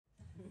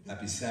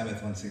Happy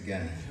Sabbath once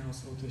again.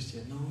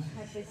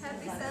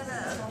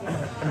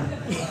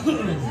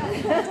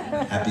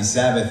 Happy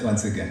Sabbath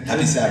once again.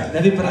 Happy Sabbath.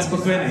 Nevypadá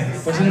spokojený.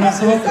 Požehnanou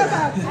sobotu.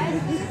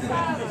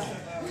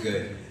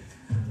 Good.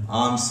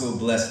 I'm so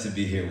blessed to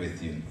be here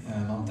with you.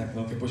 Mám tak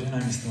velké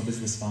požehnání z toho být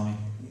zde s vámi.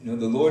 You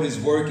know, the Lord is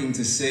working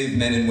to save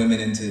men and women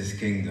into His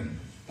kingdom.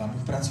 Pán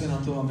Bůh pracuje na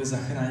tom, aby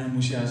zachránil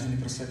muže a ženy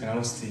pro své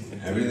království.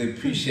 I really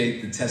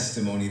appreciate the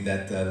testimony that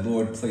the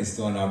Lord placed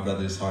on our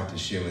brother's heart to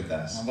share with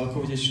us. Mám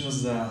velkou vděčnost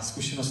za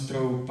zkušenost,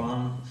 kterou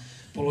Pán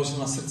položil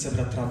na srdce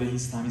bratra, aby ji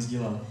s námi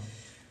sdílel.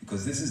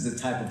 Because this is the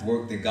type of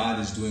work that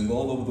God is doing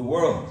all over the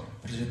world.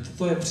 Protože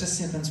toto je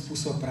přesně ten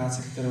způsob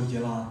práce, kterou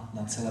dělá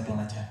na celé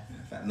planetě.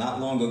 Not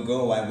long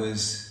ago I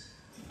was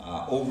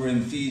over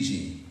in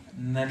Fiji.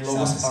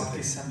 Nedlouho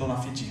zpátky jsem byl na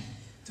Fidži.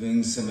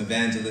 Doing some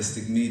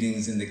evangelistic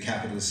meetings in the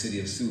capital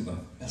city of Suva.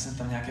 Já jsem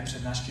tam nějaké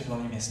přednášky v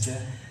hlavním městě.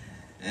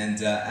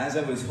 And as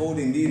I was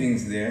holding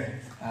meetings there,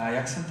 a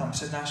jak jsem tam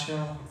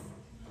přednášel,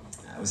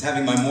 I was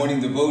having my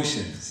morning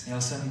devotions.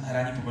 Měl jsem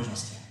ranní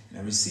pobožnosti.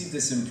 And I received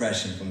this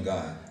impression from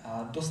God.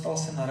 A dostal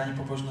jsem na ranní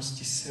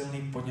pobožnosti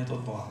silný podnět od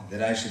Boha.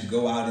 That I should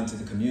go out into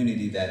the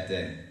community that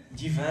day.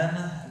 Jdi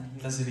ven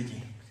mezi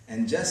lidi.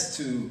 And just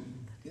to,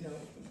 you know,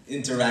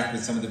 interact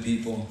with some of the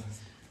people.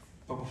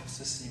 Pobav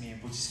se s nimi,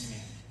 buď s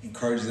nimi.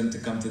 Encourage them to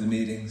come to the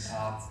meetings.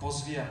 A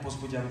pozvi a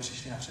pozbudí, aby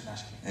přišli na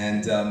přednášky.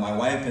 And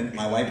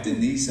my wife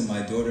Denise and my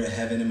daughter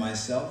Heaven and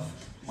myself.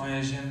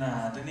 Moje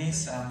žena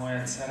Denise a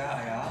moje dcera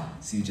a já.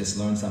 So you just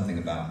learned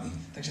something about me.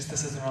 Takže jste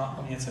se zrovna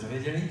o mě něco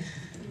dověděli.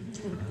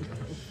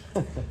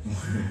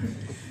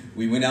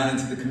 We went out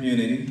into the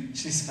community.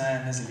 Šli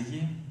jsme mezi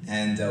lidi.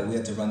 And we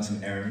had to run some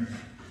errands.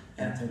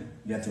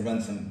 We had to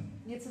run some.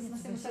 Něco jsme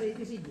si museli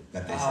vyřídit.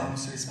 A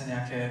museli jsme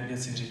nějaké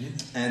věci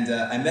vyřídit. And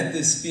I met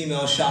this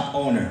female shop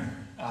owner.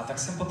 A tak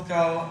jsem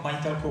potkal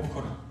majitelku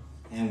obchodu.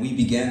 And we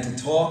began to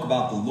talk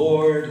about the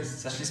Lord.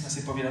 Začali jsme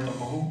si povídat o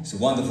Bohu. It's a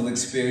wonderful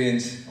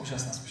experience.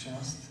 Úžasná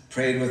zkušenost.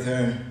 Prayed with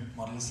her.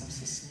 Modlil jsem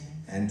se s ní.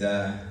 And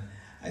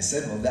I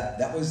said, well,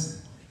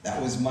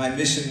 that was my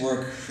mission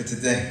work for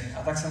today.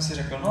 A tak jsem si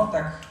řekl, no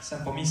tak jsem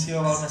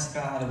pomísioval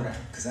dneska a dobré.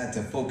 Because I had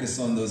to focus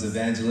on those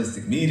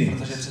evangelistic meetings.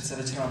 Protože přece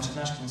večer mám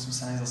přednášku, musím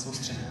se na ně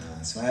zasoustředit.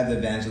 So I had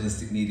the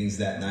evangelistic meetings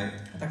that night.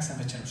 A tak jsem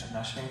večer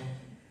přednášel.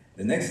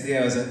 The next day,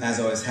 as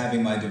I was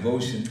having my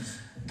devotion,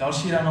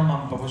 další ráno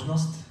mám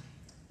pobožnost.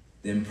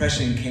 The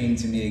impression came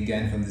to me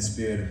again from the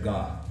Spirit of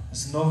God.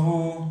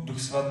 Znovu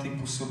Duch Svatý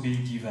působí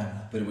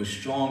díven. But it was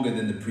stronger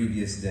than the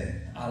previous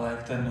day. Ale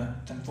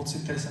ten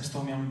pocit, který jsem z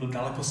toho měl, byl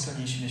daleko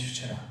silnější než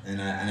včera.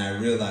 And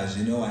I realized,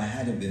 you know, I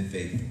hadn't been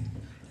faithful.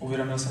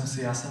 Uvědomil jsem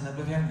si, já jsem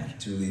nebyl věrný.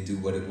 To really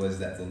do what it was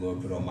that the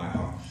Lord put on my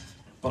heart.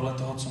 Podle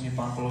toho, co mi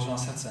Pán položil na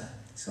srdce.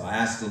 So I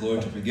asked the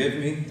Lord to forgive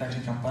me. Tak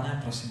říkám,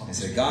 Pane, prosím o I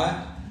said, God,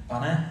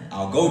 Pane,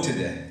 I'll go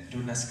today.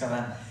 Jdu dneska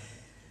ven.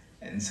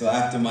 And so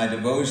after my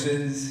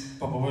devotions,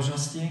 po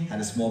pobožnosti,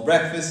 had a small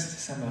breakfast.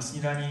 Jsem měl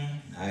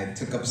snídaní. I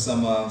took up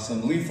some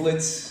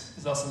leaflets.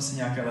 Vzal jsem si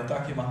nějaké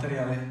letáky,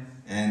 materiály.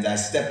 And I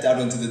stepped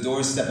out onto the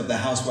doorstep of the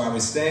house where I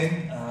was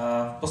staying.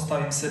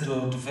 Postavím se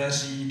do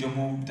dveří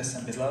domu, kde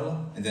jsem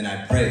bydlel. And then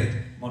I prayed.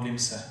 Modlím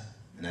se.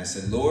 And I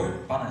said, Lord,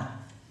 Pane,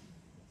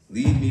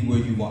 lead me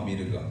where you want me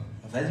to go.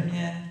 Veď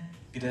mě,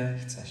 kde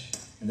chceš.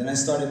 And then I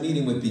started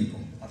meeting with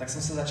people. A tak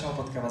jsem se začal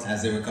potkávat.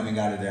 As they were coming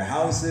out of their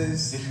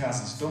houses.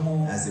 Vychází z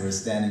domu. As they were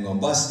standing on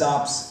bus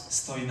stops.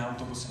 Stojí na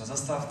autobusové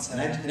zastávce.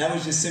 And I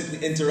was just simply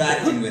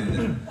interacting with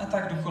them. A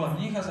tak jdu kolem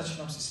nich a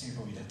začínám si s nimi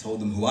povídat. I told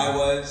them who I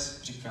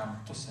was.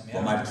 Říkám, to jsem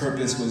já. What my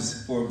purpose was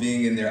for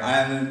being in their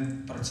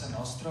island. Proč jsem na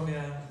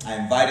ostrově. I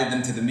invited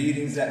them to the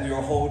meetings that we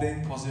were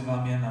holding.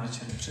 Pozývám je na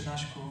večerní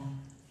přednášku.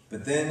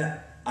 But then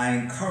I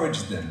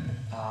encouraged them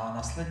a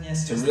následně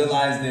to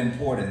realize the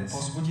importance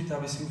pozbudit,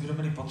 aby si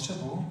uvědomili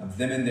potřebu, of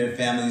them and their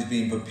families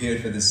being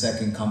prepared for the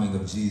second coming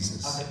of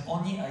Jesus. Aby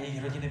oni a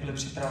jejich rodiny byli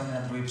připraveni na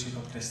druhý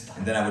příchod Krista.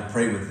 And then I would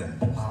pray with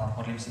them. A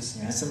modlím se s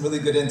nimi. Had some really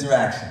good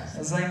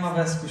interactions.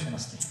 Zajímavé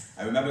zkušenosti.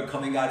 I remember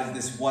coming out of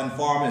this one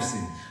pharmacy.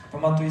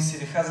 Pamatuji si,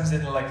 vycházím z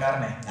jedné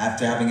lékárny.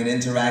 After having an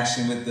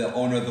interaction with the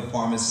owner of the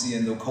pharmacy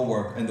and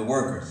the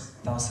workers.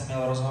 Tam jsem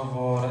měl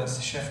rozhovor s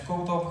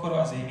šéfkou toho obchodu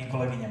a s jejími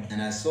kolegyněmi.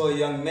 And I saw a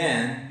young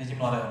man vidím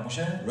mladého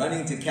muže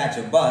running to catch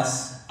a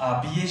bus. A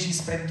běží,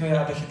 sprintuje,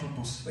 aby chytl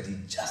bus. But he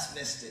just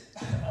missed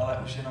it. Ale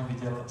už jenom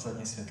viděl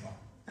zadní světlo.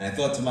 And I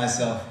thought to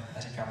myself, a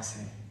říkám si,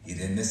 he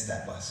didn't miss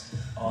that bus.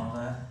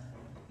 On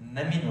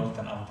neminul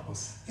ten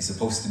autobus. He's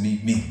supposed to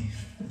meet me.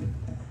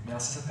 Měl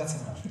se setkat se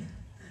mnou.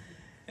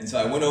 And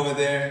so I went over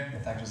there.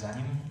 Tak jdu za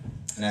ním.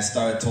 And I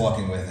started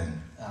talking with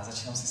him. A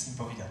začínám si s ním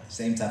povídat.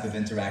 Same type of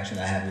interaction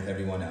I had with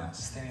everyone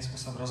else. Stejný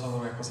způsob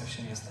rozhovoru jako se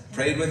všemi ostatními.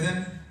 Prayed with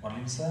him.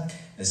 Modlím se.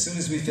 As soon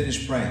as we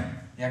finished praying,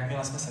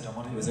 jakmile jsme se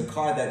domodlili, there was a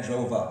car that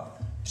drove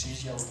up.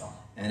 Přijíždí auto.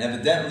 And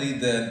evidently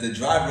the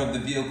driver of the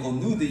vehicle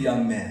knew the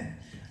young man.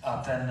 A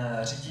ten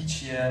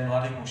řidič je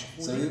mladý muž.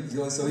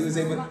 So he was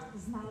able.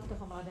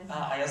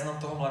 A já znám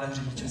toho mladého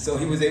řidiče.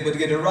 So he was able to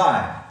get a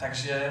ride.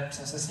 Takže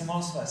jsem se s ním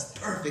mohl svést.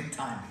 Perfect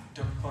timing.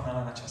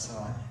 Dokonalé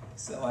načasování.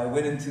 So I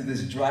went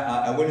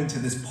into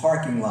this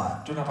parking lot.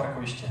 Jdu na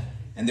parkoviště.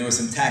 And there were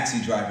some taxi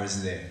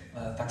drivers there.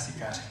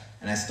 Taxikáři.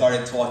 And I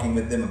started talking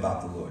with them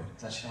about the Lord.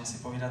 Začal si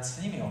povídat s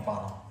nimi o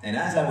Pánu. And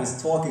as I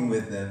was talking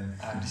with them,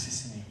 A když si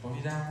s nimi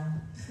povídal,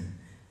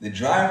 the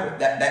driver,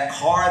 that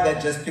car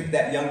that just picked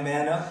that young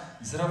man up,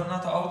 zrovna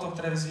to auto,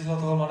 které vyzvedlo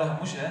toho mladého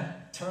muže,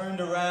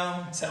 turned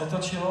around, se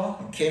otočilo,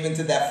 came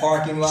into that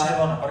parking lot,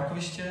 přijelo na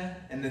parkoviště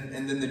and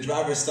then the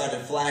driver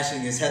started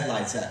flashing his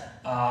headlights at.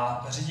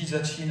 a řidič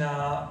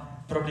začíná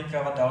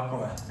problikávat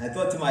dálkové. I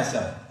thought to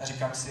myself, A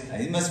říkám si,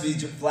 he must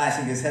be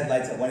flashing his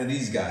headlights at one of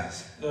these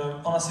guys,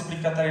 ona si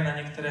bliká tady na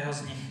některého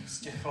z nich, z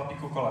těch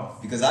chlapíků kolem,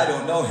 because I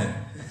don't know him.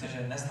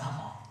 protože neznám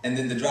ho. And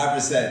then the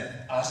driver said,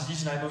 A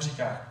řidič najednou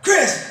říká,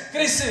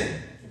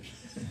 Chrissy!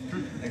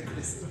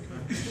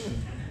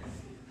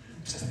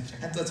 Přesně I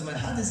překlad. thought to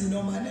myself, how does he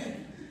know my name?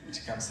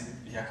 Říkám si,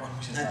 jak on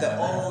může And I znát thought,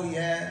 mé jméno. oh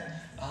yeah.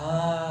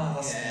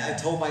 Vlastně. Yeah,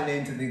 I told my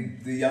name to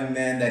the young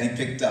man that he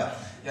picked up.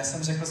 Já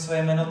jsem řekl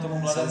své jméno tomu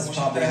So mladému that's muži,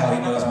 probably how kterého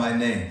he knows nabral.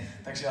 my name.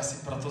 Takže asi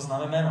proto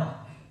známe jméno.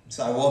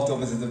 So I walked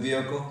over to the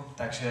vehicle,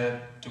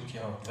 Takže jdu k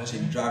jeho to the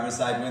dveřím, driver's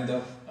side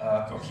window,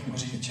 k okýnku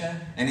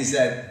řidiče. and he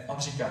said, On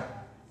říká,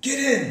 get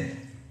in!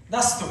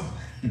 nastup!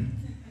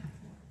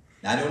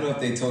 Now, I don't know if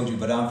they told you,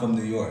 but I'm from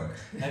New York.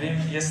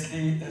 Nevím,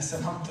 jestli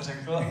jsem vám to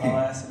řekl,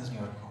 ale jsem z New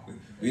Yorku.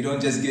 We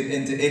don't just get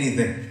into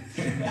anything.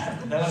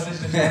 Nelezeš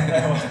do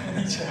žádného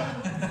ničeho.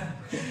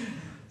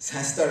 So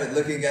I started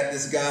looking at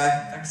this guy,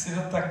 Tak si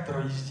ho tak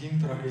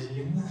projíždím.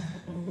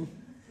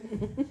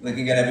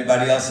 looking at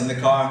everybody else in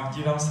the car,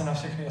 Dívám se na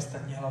všechny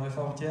ostatní hlavy v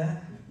autě,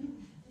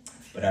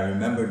 but I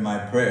remembered my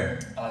prayer.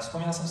 ale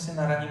vzpomněl jsem si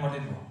na ranní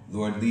modlitbu.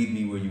 Lord, lead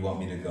me where you want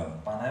me to go.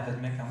 Pane, veď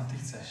mě kam ty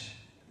chceš.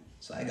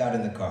 So I got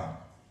in the car.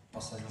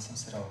 Posadil jsem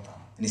se do auta.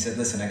 And he said,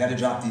 listen, I got to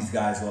drop these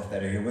guys off that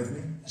are here with me,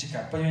 Říká,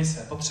 podívej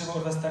se, potřebuji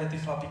odvést tady ty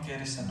chlapíky,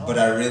 když se but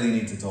I really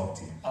need to talk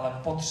to you. ale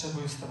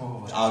potřebuji s tebou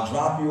hovořit. I'll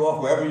drop you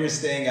off wherever you're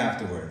staying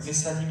afterwards,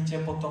 Vysadím tě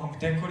potom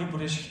kdekoliv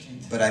budeš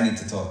chtít, but I need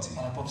to talk to you.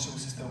 ale potřebuji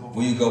si s tebou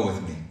Will you hovořit. go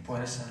with me?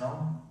 Pojedeš se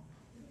mnou?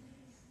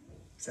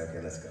 I said,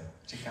 okay, let's go.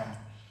 Říkám,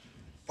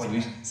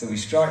 So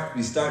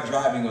we start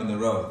driving on the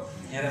road.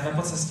 jedeme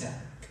po cestě.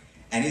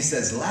 And he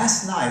says,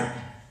 last night,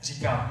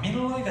 Říká,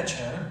 minulý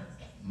večer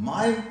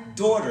my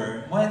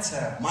daughter, moje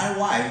dcera, my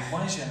wife,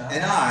 moje žena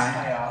and a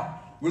I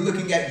já were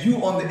looking at you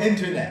on the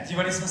internet.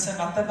 dívali jsme se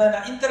na tebe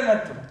na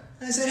internetu.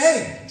 And I said,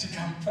 hey,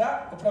 Říkám,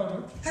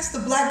 opravdu? that's the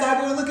black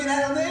guy we were looking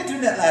at on the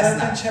internet To je last ten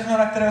night. černo,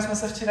 na kterého jsme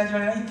se včera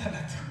dívali na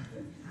internetu.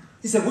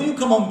 He said, will you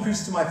come home and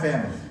preach to my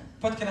family?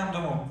 Pojď k nám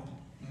domů.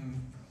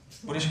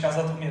 Budeš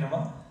kázat u mě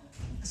doma?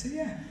 I said,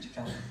 yeah.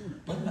 Říkám,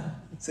 pojďme.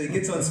 So he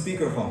gets on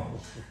speakerphone.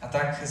 A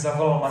tak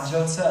zavolal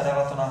manželce a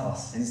dala to na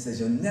hlas. And he says,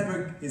 you'll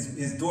never,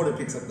 his daughter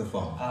picks up the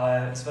phone.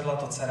 Ale zvedla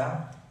to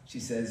dcera.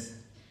 She says,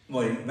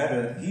 well,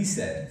 better, he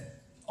said,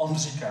 On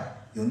říká,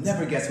 you'll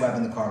never guess who I have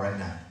in the car right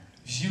now.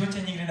 v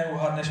životě nikdy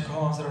neuhádneš,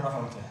 koho mám zrovna v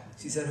autě.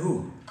 She said,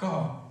 who?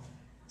 Koho?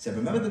 He said,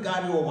 remember the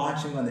guy we were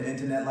watching on the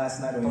internet last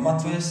night on YouTube?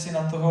 Pamatuješ si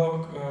na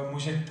toho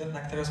muže, na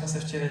kterého jsme se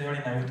včera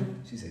dívali na YouTube?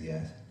 She said,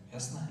 yes.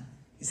 Jasné.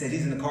 He said,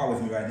 he's in the car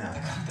with me right now.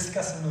 Tak on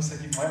teďka se mnou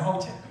sedí v mém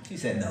autě. She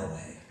said, no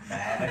way.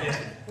 Ne,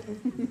 nevěřím.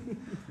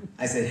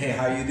 I said, hey,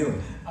 how are you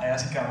doing? A já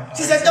říkám,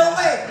 She said, no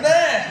way.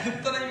 ne,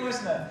 to není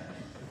možné.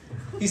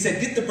 He said,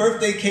 get the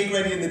birthday cake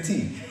ready in the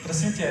tea.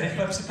 Prosím tě,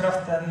 rychle připrav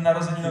ten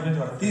narozeninový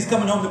dort. He's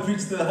coming home to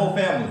preach to the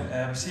whole family.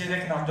 Přijede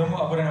k nám domů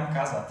a bude nám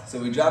kázat.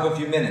 So we drive a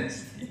few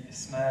minutes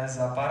Jsme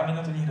za pár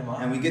minut u nich doma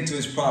and we get to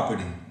his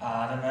property.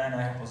 a jdeme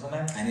na jeho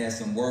pozemek. And he has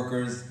some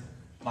workers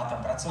Má tam out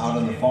on the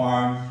pracovníky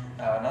farm.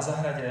 na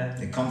zahradě.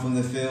 They come from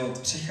the field.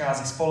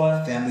 Přichází z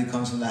pole. Family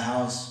comes from the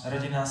house.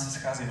 Rodina se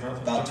schází v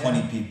About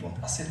rodě. 20 people.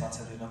 Asi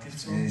 20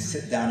 jednotlivců. And they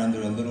sit down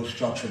under a little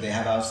structure they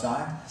have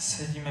outside.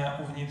 Sedíme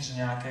uvnitř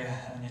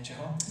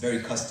něčeho.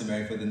 Very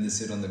customary for them to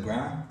sit on the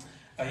ground.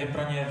 A je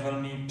pro ně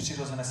velmi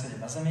přirozené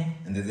sedět na zemi.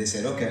 And then they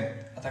said, okay.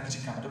 A tak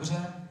říkáme, dobře.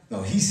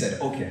 No, he said,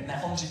 okay.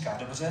 Ne, on říká,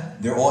 dobře.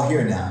 They're all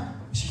here now.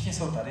 Všichni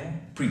jsou tady.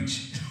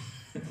 Preach.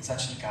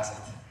 Začni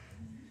kázat.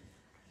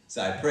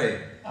 So I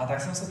prayed. A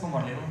tak jsem se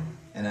pomodlil.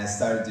 And I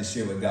started to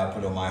share what God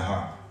put on my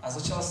heart. A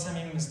začal jsem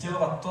jim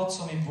sdělovat to,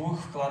 co mi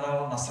Bůh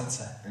vkládal na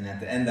srdce. And at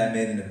the end I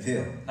made an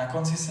appeal. Na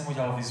konci jsem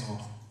udělal výzvu.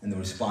 And the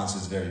response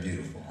was very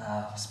beautiful.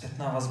 A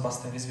zpětná vazba z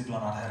té výzvy byla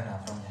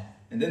nádherná pro mě.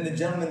 And then the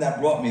gentleman that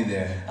brought me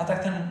there, A tak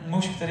ten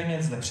muž, který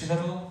mě zde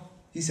přivedl,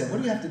 he said,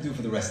 what do you have to do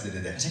for the rest of the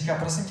day? říká,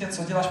 prosím tě,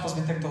 co děláš po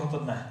zbytek tohoto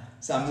dne?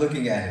 So I'm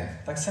looking at him.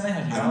 Tak se na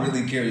něho I'm dívám.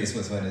 really curious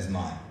what's on his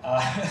mind. A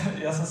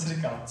já jsem si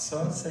říkal,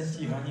 co se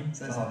ti honí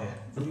v hlavě?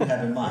 What do you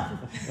have in mind?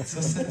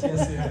 Co se ti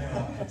asi honí v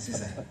hlavě? She's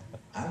like,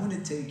 I want to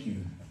take you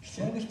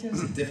Chtěl bych tě to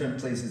vzít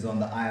different places on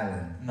the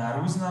island na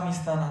různá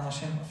místa na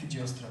našem Fidži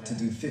to ostrově,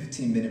 do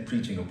 15-minute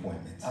preaching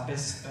appointments.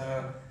 abys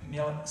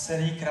měl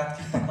sérii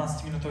krátkých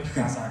 15-minutových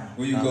kázání.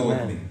 Will you go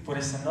with me?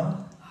 Půjdeš se mnou?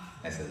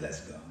 I said,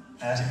 let's go.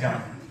 A já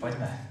říkám,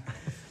 pojďme.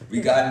 We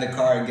got in the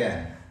car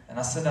again.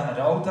 Nasedáme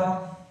do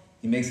auta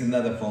He makes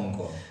another phone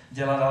call.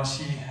 Dělá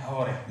další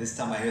hovory. This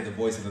time I hear the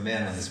voice of a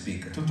man on the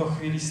speaker. Tuto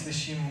chvíli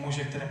slyším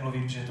muže, který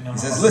mluví, že to He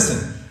says,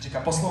 listen, říká,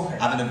 poslouchej.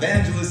 I have an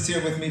evangelist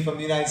here with me from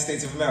the United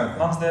States of America.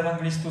 Mám zde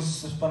evangelistu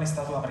z Spojených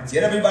států amerických.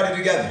 Get everybody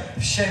together.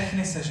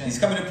 Všechny se žení. He's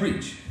coming to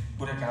preach.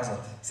 Bude kázat.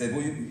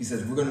 He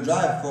said, we're going to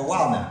drive for a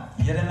while now.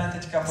 Jedeme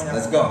teďka po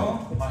Let's nějakou go.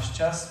 dobu, máš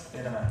čas,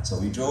 jedeme.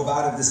 So we drove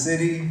out of the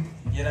city,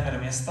 Jedeme do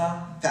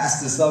města.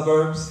 past the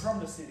suburbs. From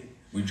the city.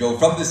 We drove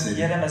from the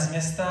city. Jedeme z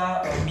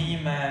města,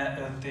 míjíme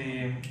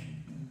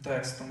to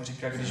jak se tomu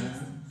říká, když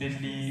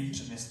bydlí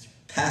předměstí.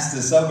 Past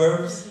the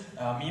suburbs.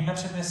 Míjíme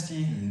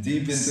předměstí,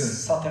 Deep into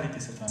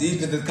satelity se to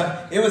deep into the country.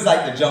 It was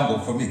like the jungle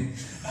for me.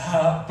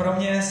 Pro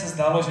mě se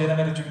zdálo, že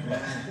jedeme do džungle.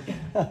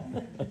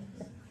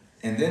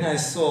 And then I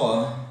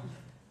saw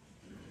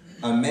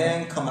a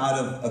man come out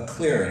of a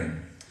clearing.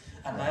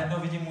 A najednou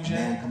vidím A man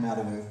muže, come out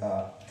of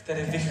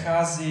který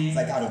vychází, it's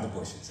like out of the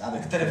bushes.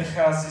 který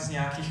vychází z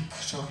nějakých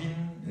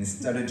křovin And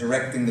started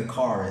directing the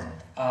car in.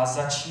 a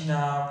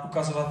začíná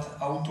ukazovat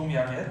autům,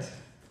 jak jet.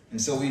 And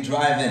so we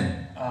drive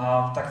in.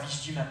 A tak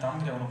vyjíždíme tam,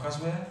 kde on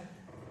ukazuje.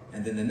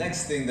 And then the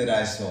next thing that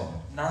I saw,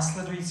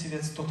 Následující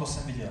věc, toto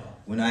jsem viděl.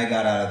 when I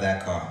got out of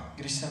that car,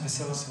 Když jsem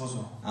vysedl z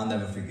vozu. I'll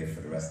never forget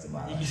for the rest of my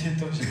life. Nikdy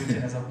to v životě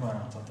nezapomenu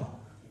toto.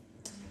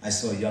 I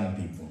saw young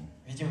people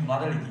Vidím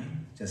mladé lidi.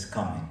 just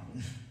coming.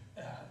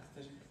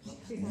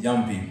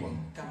 Young people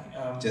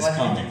Just Mladí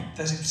coming. lidi,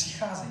 kteří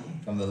přicházejí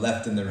from the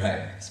left and the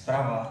right,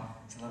 zprava,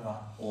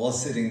 zleva. all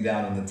sitting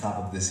down on the top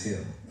of this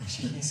hill.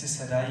 Všichni si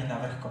sedají na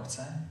vrch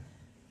kopce.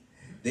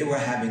 They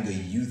were having a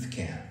youth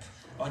camp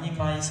Oni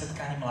mají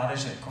setkání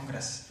mládeže,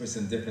 kongres. for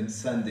some different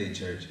Sunday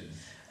churches.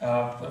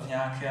 V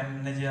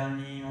nějakém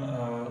nedělním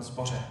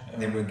sboře.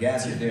 They were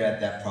gathered there at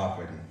that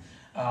property.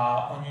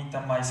 A oni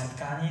tam mají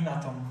setkání na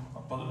tom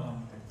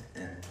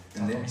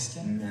místě.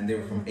 And they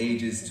were from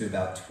ages to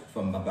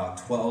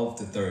about 12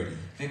 to 30.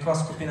 Věková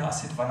skupina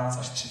asi 12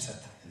 až 30.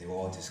 And they were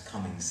all just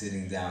coming,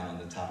 sitting down on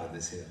the top of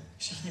this hill.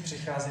 Všichni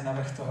přichází na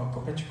vrch toho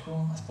kopečku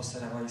a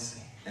posedávají si.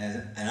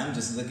 And I'm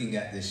just looking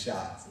at this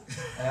shot.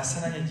 A já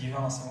se na ně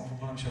dívám a jsem v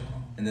úplném šoku.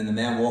 And then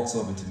the man walks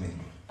over to me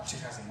A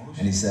přichází muž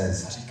and he a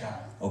says, říká,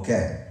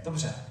 okay,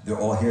 dobře,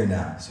 they're all here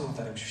now. jsou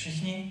tady už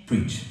všichni,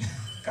 Preach.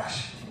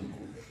 kaž.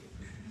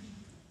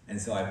 And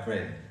so I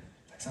prayed.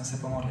 Tak jsem se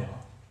pomodlil.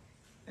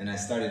 And I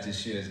started to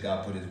share as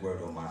God put his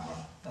word on my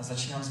heart. A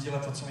začínám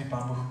sdílet to, co mi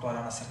Pán Bůh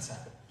vkládá na srdce.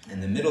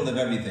 In the middle of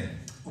everything,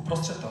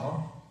 Uprostřed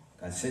toho,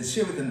 God said,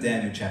 share with them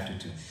Daniel chapter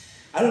 2.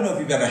 I don't know if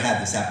you've ever had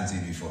this happen to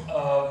you before.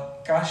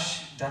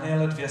 kaž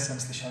Daniele 2 jsem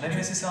slyšel. Nevím,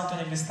 jestli se vám to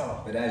někdy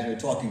stalo. But as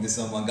you're talking to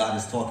someone, God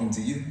is talking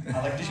to you.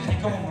 Ale když k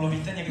někomu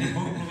mluvíte, někdy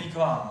Bůh mluví k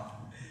vám.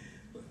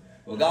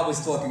 Well, God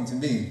was talking to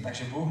me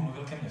Takže Bůh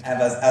mluvil ke mně.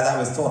 as I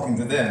was talking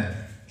to them.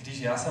 Když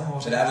já jsem But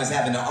hovořil I was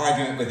having an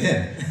argument with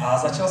him a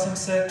začal jsem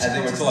se, as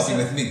they were talking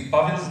with me.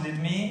 bavil s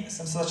lidmi,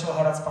 jsem se začal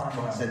hádat s Pánem I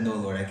Bohem. said, no,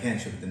 Lord, I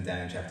can't show them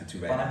Daniel chapter 2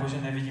 right Pane now.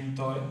 Bože, nevidím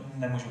to,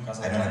 nemůžu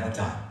ukázat. I don't have the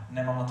time.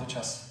 Nemám na to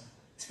čas.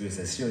 Spirit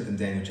says, share with them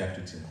Daniel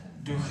chapter 2.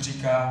 Duch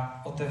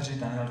říká, otevři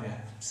Daniel 2. I'm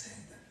saying,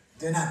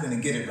 they're not going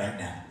to get it right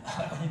now.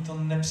 Ale oni to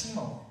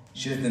nepřijmou.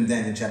 Share with them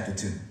Daniel chapter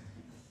 2.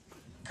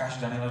 Kaž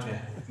Daniel 2.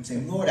 I'm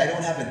saying, Lord, I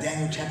don't have a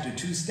Daniel chapter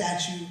 2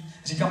 statue.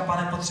 Říkám,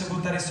 Pane,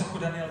 potřebuji tady sochu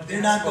Daniel 2.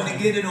 They're not going to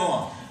get it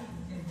all.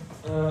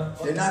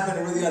 They're not going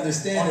to really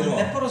understand it Oni all.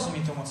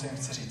 neporozumí tomu, co jim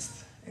chci říct.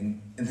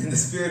 And then the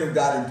Spirit of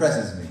God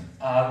impresses me.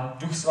 A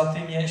Duch Svatý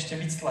mě ještě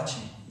víc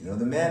tlačí. You know,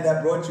 the man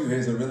that brought you here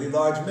is a really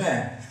large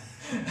man.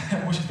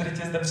 Muž, který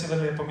tě zde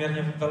přivedl, je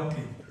poměrně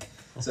velký.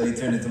 So he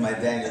turned into my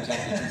Daniel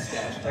chapter 2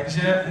 statue.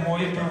 Takže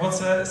můj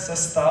průvodce se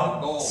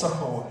stal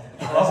sochou.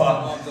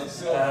 Hlava,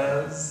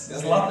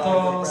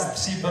 zlato,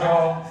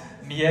 stříbro,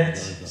 měď,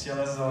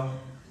 železo.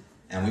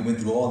 And we went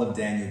through all of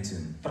Daniel 2.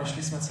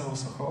 Prošli jsme celou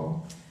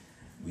sochou.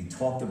 We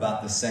talked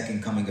about the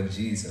second coming of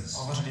Jesus,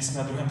 Hovořili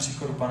jsme o druhém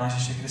příchodu Pána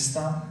Ježíše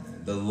Krista.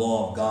 the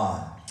law of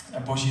God,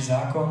 Boží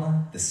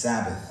zákon, the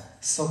Sabbath,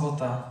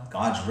 sobota,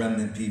 God's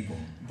remnant people.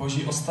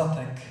 Boží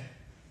ostatek.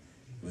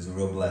 It was a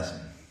real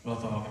blessing. Bylo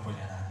to velké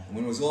požehnání. And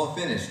when it was all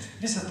finished,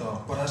 Když se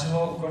to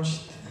podařilo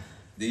ukončit,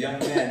 the young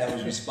man that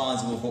was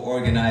responsible for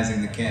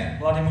organizing the camp,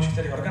 mladý muž,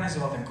 který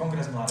organizoval ten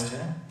kongres mládeže,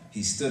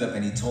 he stood up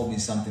and he told me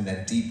something that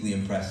deeply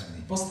impressed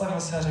me.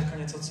 postavil se a řekl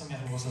něco, co mě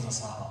hluboce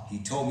zasáhlo. He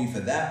told me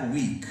for that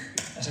week,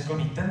 Řekl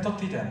mi, tento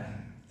týden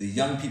the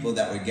young people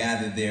that were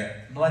gathered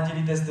there mladí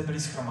lidé zde byli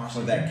for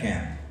shromážděni that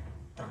camp,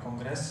 pro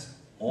kongres.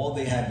 all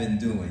they had been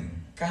doing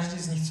Každý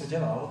z nich, co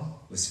dělal,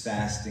 was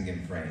fasting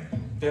and praying.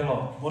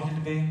 bylo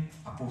modlitby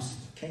a půst.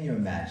 Can you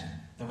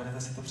imagine?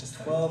 Dovedete si to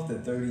představit? 12 to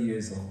 30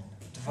 years old,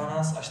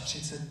 12 až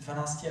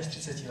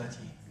 30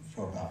 letí.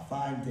 for about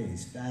 5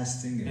 days,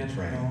 fasting 5 and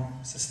praying. dnů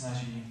se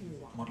snaží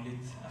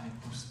modlit a mít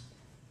půst.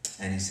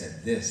 And he said,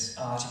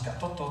 A říká,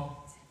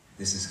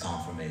 this is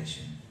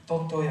confirmation.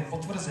 toto je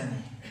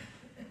potvrzení.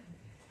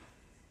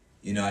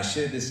 You know, I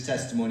shared this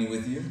testimony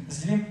with you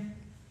Sdílím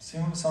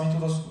s vámi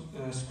tuto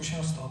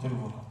zkušenost z tohoto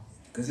důvodu.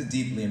 because it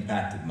deeply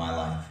impacted my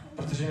life.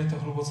 Protože mi to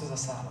hluboce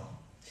zasáhlo.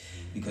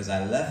 Because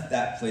I left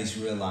that place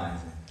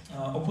realizing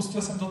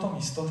Opustil jsem toto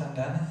místo ten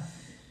den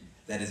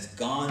that it's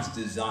God's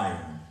desire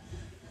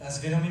S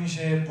vědomím,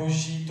 že je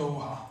Boží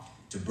touha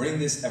to bring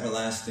this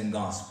everlasting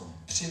gospel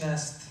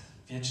přinést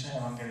věčné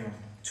evangelium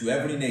to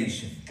every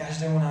nation,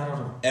 každému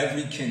národu,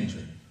 every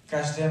kindred,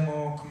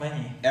 každému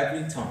kmeni,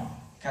 every tongue,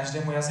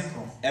 každému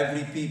jazyku,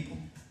 every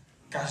people.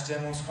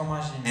 každému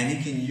shromáždění. And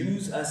he can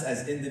use us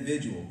as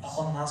individuals A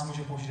on nás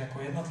může použít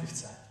jako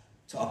jednotlivce.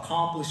 to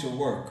accomplish a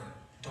work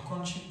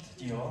Dokončit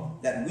dílo,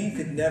 that we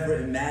could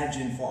never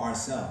imagine for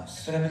ourselves.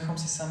 které bychom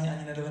si sami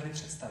ani nedovedli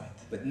představit.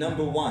 But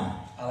number one,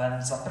 Ale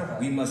za prvé,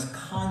 we must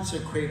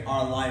consecrate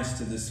our lives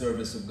to the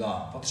service of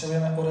God.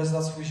 potřebujeme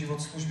odevzdat svůj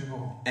život službě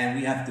Bohu.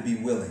 And we have to be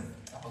willing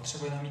A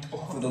potřebujeme mít for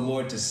the ochotu,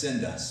 Lord to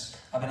send us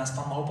aby nás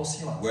Pán mohl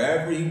posílat.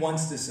 wherever he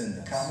wants to send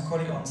us,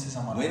 Kamkoliv on si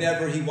zamane.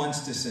 whenever he wants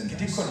to send us.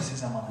 Kdykoliv si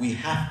zamane. We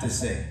have to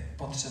say,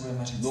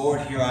 Potřebujeme říct,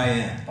 Lord, here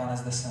I am. Pane,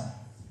 zde jsem.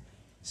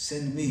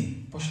 Send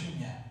me. Pošli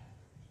mě.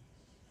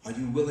 Are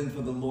you willing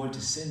for the Lord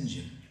to send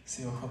you?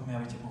 Jsi ochotný,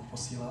 aby tě Bůh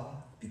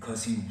posílal?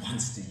 Because he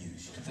wants to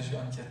use you. Protože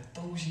on tě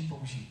touží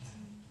použít.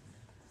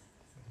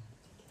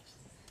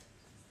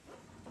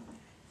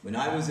 When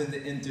I was in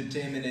the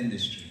entertainment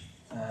industry,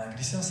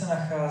 Když jsem se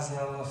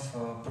nacházel v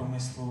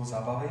průmyslu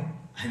zábavy,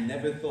 I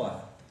never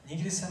thought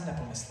nikdy jsem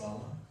nepomyslel,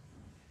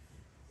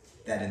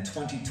 that in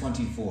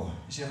 2024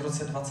 že v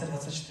roce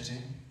 2024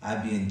 I'd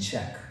be in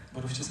Czech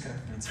budu v České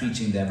republice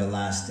preaching the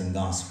everlasting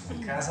gospel.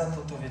 kázat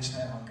toto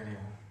věčné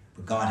evangelium.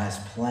 But God has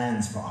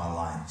plans for our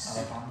lives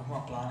Ale Pán Bůh má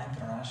plány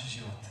pro náš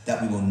život,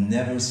 that we will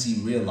never see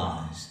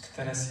realized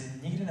které si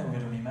nikdy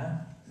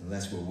neuvědomíme,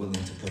 unless we're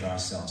willing to put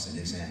ourselves in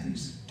his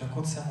hands.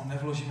 dokud se mu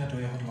nevložíme do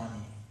jeho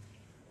dlaní.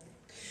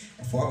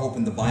 Before I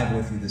open the Bible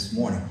with you this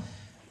morning,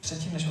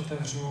 Předtím, než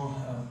otevřu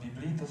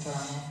Biblii toto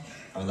ráno,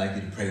 I would like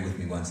you to pray with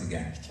me once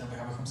again. chtěl bych,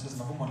 abychom se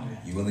znovu modlili.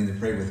 You willing to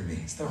pray with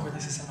me? Jste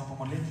ochotni si se mnou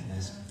pomodlit?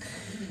 Yes.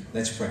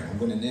 Let's pray. I'm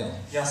going to kneel.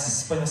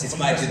 Pojďme si It's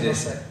pomodlit my tradition.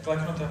 zase.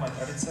 Kleknu, to je moje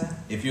tradice.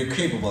 If you're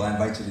capable, I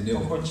invite you to kneel.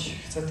 Pokud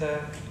chcete,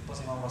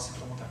 pozývám vás k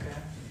tomu také.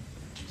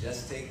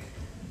 Just take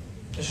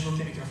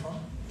Žlutý mikrofon.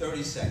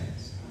 30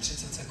 seconds.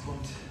 30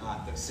 sekund.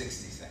 60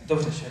 seconds.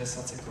 Dobře,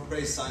 60 sekund.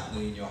 Pray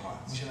silently in your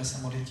hearts. Můžeme se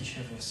modlit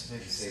tiše ve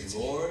svých Say, srdcích.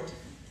 Lord,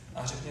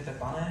 A řekněte,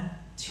 Pane,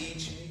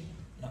 teach me,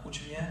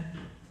 nauč mě,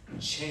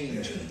 change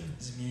me,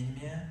 změň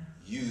mě,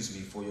 use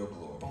me for your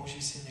glory.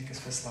 použij si mě ke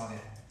své slávě.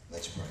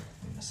 Let's pray.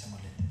 Pojďme se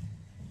modlit.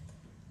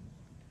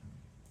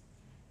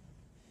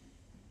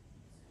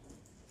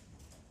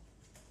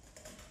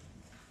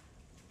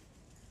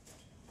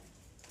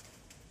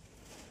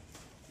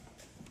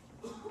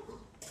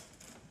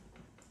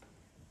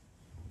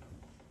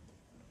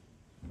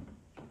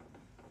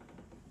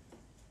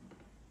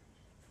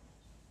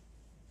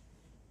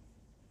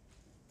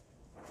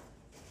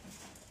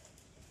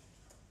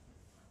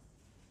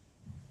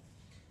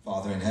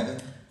 Father in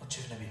heaven,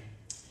 Otče v nebi,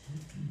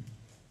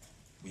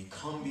 we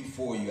come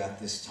before you at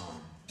this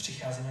time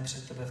přicházíme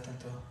před tebe v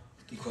tento,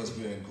 because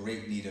we are in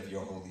great need of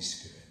your Holy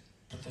Spirit.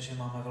 protože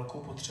máme velkou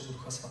potřebu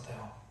Ducha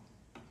Svatého.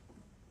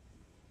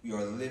 We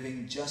are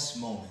living just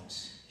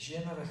moments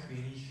Žijeme ve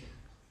chvílích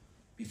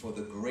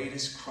before the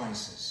greatest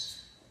crisis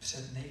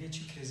před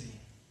největší krizí,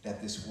 that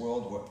this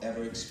world will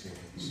ever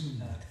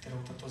experience.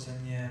 kterou tato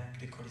země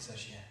kdykoliv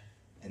zažije.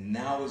 And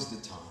now is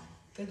the time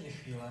Teď je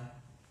chvíle,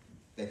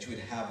 that you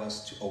would have us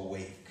to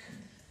awake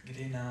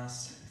kdy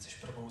nás chceš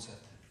probouzet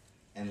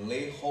and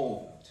lay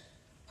hold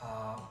a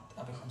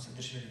abychom se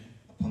drželi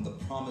upon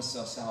the promise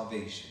of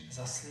salvation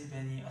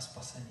zaslíbení a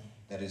spasení,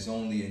 that is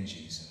only in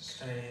Jesus.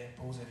 které je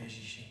pouze v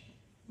Ježíši.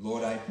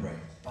 Lord, I pray,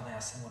 Pane,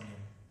 já se modlím,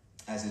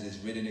 as it is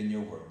written in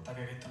your word, tak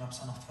jak je to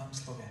napsáno v tvém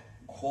slově.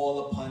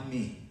 call upon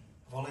me,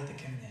 Volejte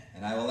ke mně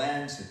and I will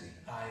answer thee,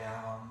 a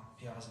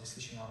já vás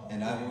vyslyším a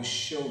and I will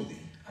show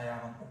thee a já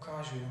vám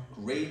ukážu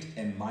great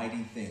and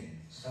mighty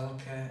things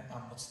velké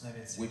a mocné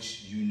věci,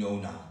 which you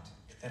know not.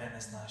 které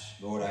neznáš.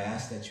 Lord, I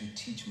ask that you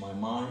teach my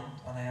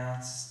mind, Pane,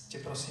 já tě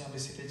prosím, aby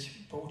si teď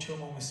poučil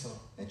mou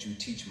mysl, that you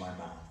teach my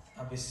mouth,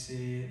 aby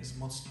si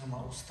zmocnil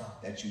má ústa,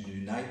 that you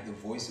unite the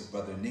voice of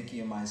brother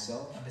Niki and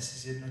myself, aby si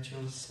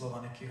zjednotil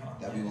slova Nikiho a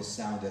that we mě, will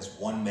sound as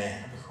one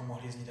man, abychom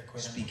mohli znít jako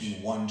jeden muž, speaking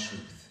one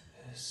truth.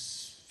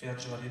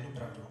 vyjadřovat jednu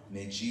pravdu.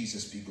 May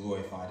Jesus be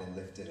glorified and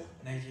lifted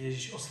up. Nejdi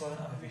Ježíš oslaven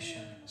a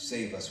vyvyšen.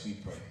 Save us, we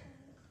pray.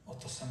 O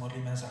to se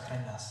modlíme, zachraň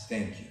nás.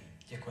 Thank you.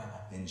 Děkujeme.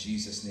 In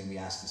Jesus' name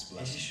we ask this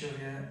blessing.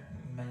 Ježíšově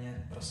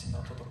jméně prosíme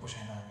o toto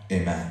požehnání.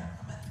 Amen.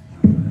 Amen.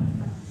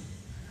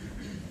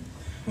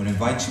 I want to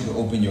invite you to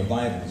open your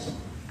Bibles.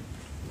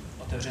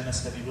 Otevřeme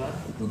své Bible.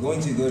 We're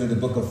going to go to the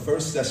book of 1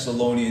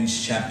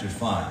 Thessalonians chapter 5.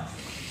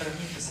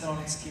 První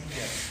Tesalonickým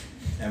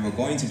 5. And we're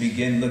going to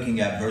begin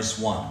looking at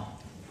verse 1.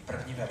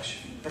 První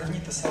verš. První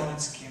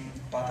Tesalonickým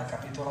 5.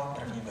 kapitola,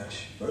 první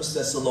verš. 1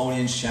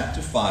 Thessalonians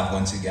chapter 5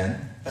 once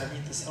again.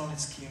 První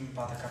Tesalonickým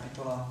 5.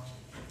 kapitola,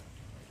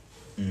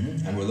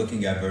 And we're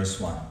looking at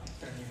verse 1.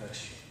 první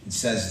verš. It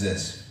says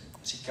this: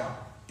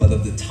 Říká: But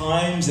of the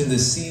times and the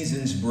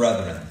seasons,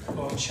 brethren,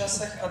 o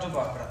časech a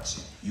dobách,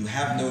 bratři, you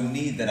have no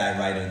need that I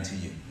write unto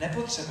you.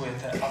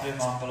 nepotřebujete, aby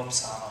vám bylo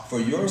psáno.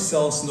 For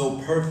yourselves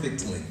know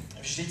perfectly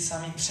Vždyť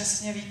sami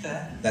přesně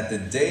víte, that the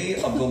day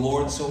of the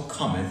Lord so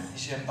cometh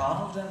že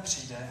Pánův den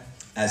přijde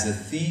as a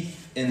thief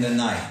in the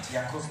night.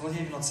 jako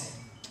zloděj v noci.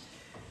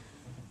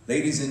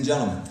 Ladies and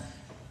gentlemen,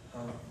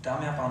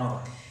 Dámy a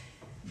pánové,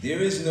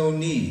 there is no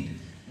need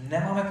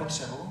nemáme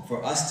potřebu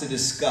for us to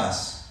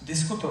discuss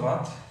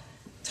diskutovat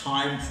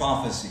time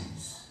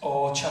prophecies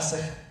o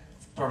časech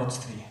v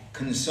proroctví,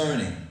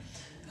 concerning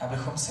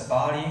abychom se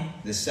báli,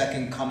 the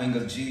second coming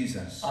of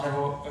Jesus,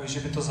 anebo že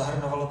by to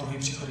zahrnovalo druhý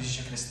příchod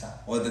Ježíše Krista,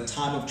 or the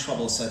time of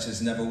trouble such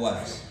as never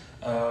was.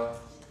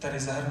 který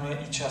zahrnuje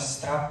i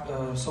čas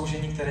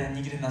soužení, které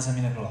nikdy na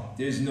zemi nebylo.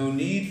 There is no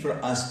need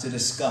for us to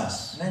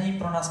discuss Není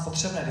pro nás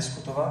potřebné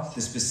diskutovat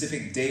the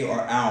specific day or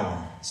hour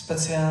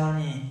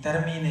speciální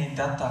termíny,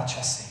 data,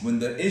 časy. when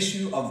the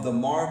issue of the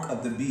mark of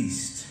the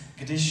beast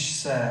Když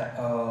se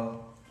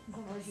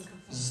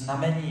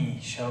znamení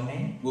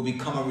šelmy will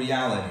become a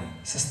reality.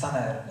 se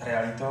stane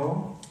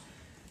realitou.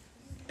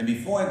 And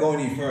before I go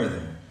any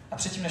further, A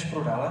předtím, než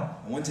půjdu dále,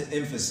 I want to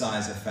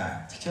emphasize a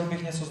fact. chtěl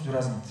bych něco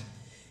zdůraznit.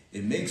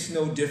 It makes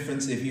no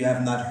difference if you have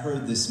not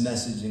heard this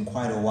message in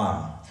quite a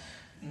while.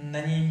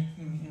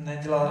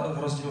 Nedělá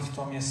rozdíl v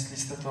tom, jestli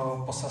jste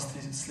to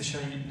poselství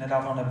slyšeli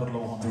nedávno nebo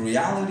dlouho. The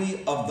reality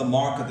of the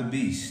mark of the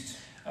beast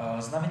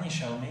Znamení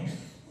šelmy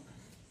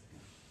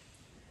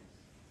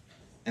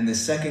and the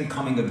second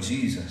coming of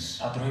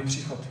Jesus a druhý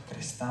příchod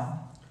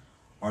Krista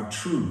are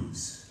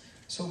truths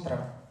jsou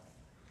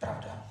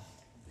pravda,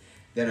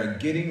 that are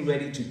getting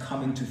ready to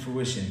come into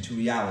fruition, to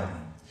reality,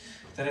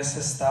 které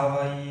se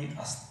stávají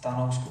a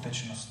stanou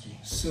skutečností.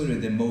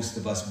 sooner than most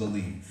of us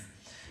believe.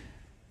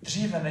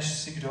 Dříve, než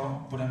si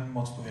kdo bude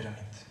moct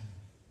uvědomit.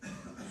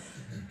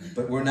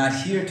 But we're not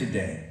here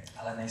today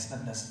Ale nejsme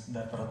dnes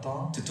zde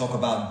proto, to talk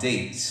about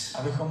dates,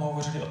 abychom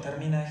hovořili o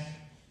termínech,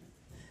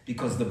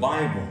 because the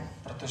Bible,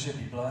 protože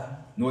Bible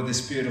nor the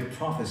spirit of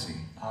prophecy,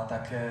 a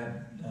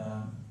také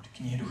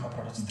knihy Ducha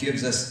proroctví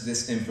gives us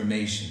this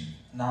information.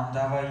 nám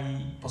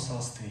dávají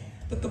poselství.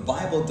 But the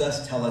Bible does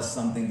tell us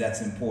something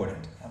that's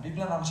important. A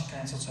Bible nám říká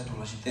něco, co je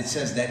důležité. It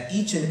says that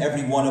each and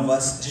every one of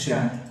us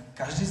Říká,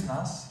 každý z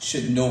nás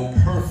should know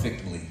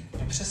perfectly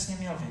by přesně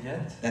měl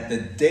vědět, that the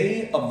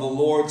day of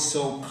the Lord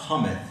so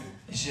cometh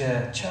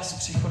že čas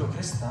příchodu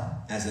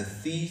Krista as a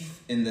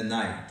thief in the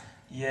night.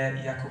 je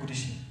jako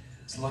když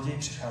zloděj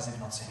přichází v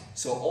noci.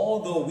 So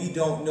although we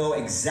don't know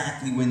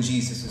exactly when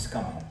Jesus is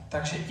coming,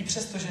 Takže i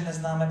přesto, že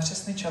neznáme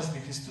přesný čas, kdy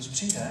Kristus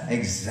přijde,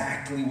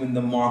 exactly when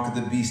the mark of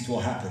the beast will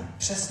happen,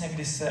 přesně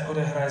kdy se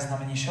odehraje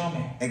znamení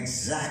šelmy,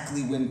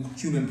 exactly when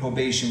human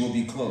probation will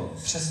be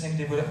closed, přesně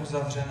kdy bude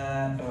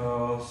uzavřené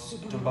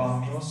doba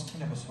milosti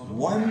nebo soudu.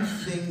 one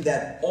thing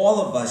that all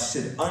of us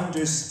should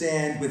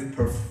understand with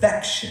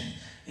perfection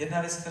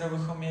Jedna věc, kterou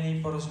bychom měli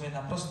porozumět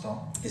naprosto,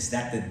 is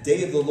that the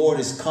day of the Lord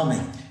is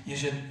coming, je,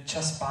 že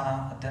čas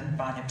Pána a den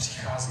Páně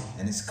přichází.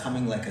 and it's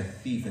coming like a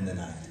thief in the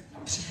night. A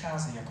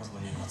přichází jako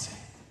zloděj v noci.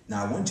 Now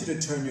I want you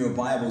to turn your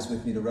Bibles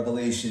with me to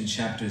Revelation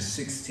chapter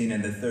 16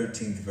 and the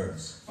 13th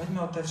verse.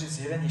 Pojďme otevřít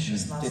Zjevení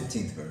 16,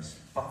 15th verse.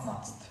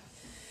 15.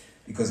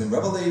 Because in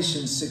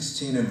Revelation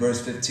 16 and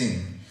verse 15,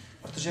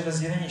 Protože ve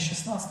Zjevení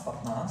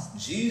 16:15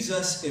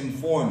 Jesus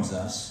informs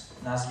us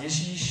nás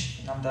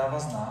Ježíš nám dává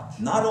znát,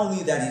 not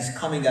only that he's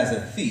coming as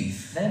a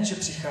thief, nejen, že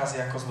přichází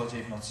jako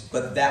zloděj v noci,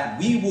 but that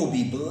we will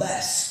be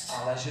blessed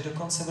ale že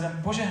dokonce budeme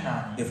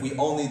požehnáni, if we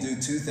only do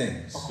two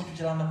things. pokud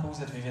uděláme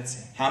pouze dvě věci.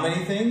 How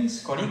many things?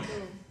 Kolik?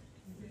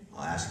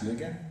 I'll ask you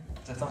again.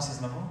 Zeptám se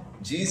znovu.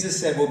 Jesus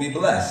said we'll be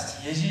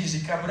blessed Ježíš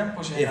říká, budeme if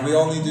požehnáni, we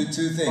only do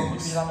two pokud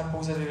things. uděláme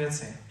pouze dvě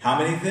věci. How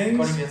many Kolik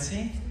things?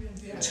 věcí?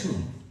 Two.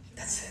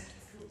 That's it.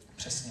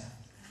 Přesně.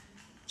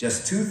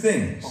 Just two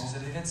things, Pouze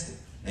dvě věci.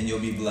 and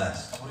you'll be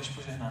blessed. A budeš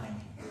požehnaný.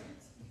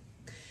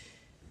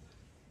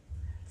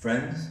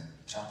 Friends,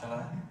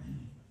 Přátelé,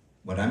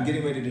 what I'm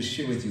getting ready to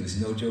share with you is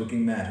no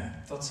joking matter.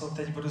 to, co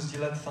teď budu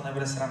sdílet, to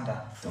nebude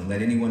sranda. Don't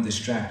let anyone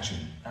distract you.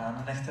 A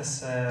nenechte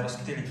se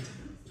rozptýlit.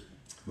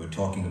 We're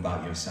talking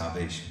about your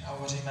salvation.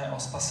 Hovoříme o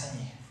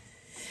spasení.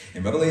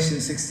 In Revelation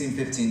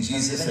 16:15,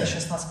 Jesus Zjevení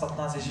said,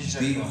 16:15 Ježíš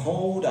řekl,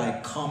 behold, I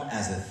come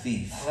as a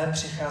thief. hle,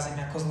 přicházím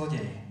jako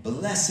zloděj.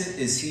 Blessed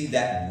is he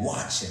that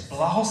watcheth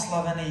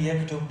Blahoslavený je,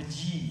 kdo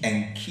bdí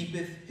and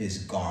keepeth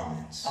his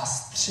garments, a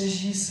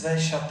střeží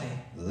své šaty,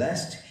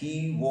 lest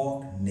he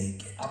walk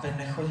naked aby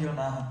nechodil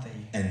náhatý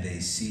and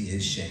they see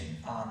his shame.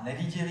 a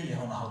neviděli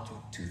jeho nahotu.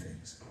 Two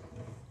things.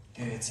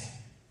 Dvě věci.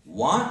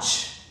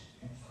 Watch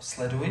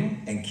Sleduj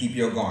and keep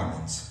your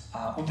garments.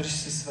 a udrž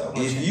si své If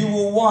oblečení. you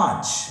will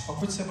watch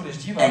Pokud se budeš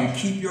dívat and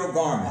keep your a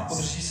garments,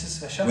 udržíš si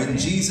své when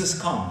šaty, Jesus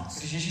comes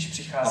když Ježíš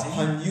přichází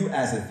upon you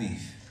as a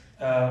thief,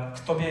 k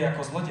tobě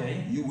jako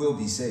zloděj, you will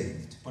be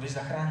saved. budeš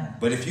zachráněn.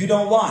 But if you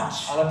don't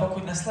watch Ale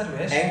pokud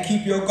nesleduješ and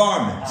keep your a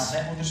garments,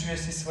 neudržuješ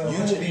si své you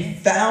will oblečení,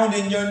 be found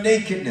in your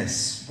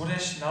nakedness,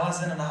 budeš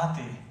nalezen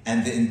nahatý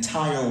and the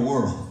entire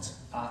world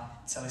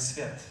a celý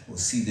svět will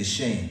see the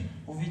shame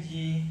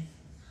uvidí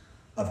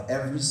of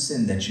every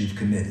sin that you've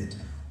committed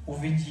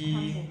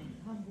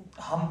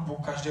hanbu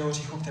každého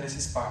hříchu, který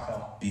jsi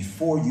spáchal.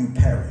 before you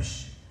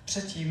perish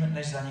Předtím,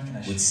 než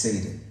zanikneš with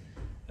Satan.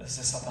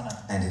 se satanem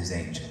and his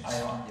angels. a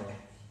jeho anděli.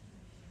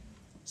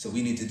 So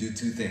we need to do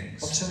two things.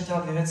 Potřebujeme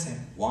dělat dvě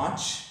věci.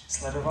 Watch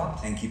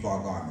Sledovat and keep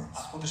our garments.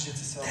 a udržet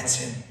si své That's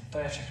oblečení. To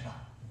je všechno.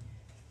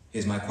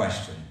 Here's my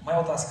question. Moje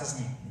otázka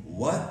zní.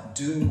 What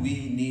do we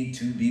need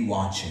to be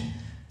watching?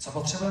 Co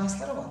potřebujeme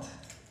sledovat?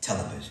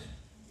 Television.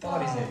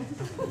 Televizi.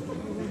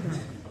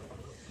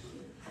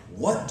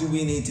 What do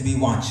we need to be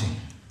watching?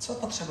 Co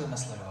potřebujeme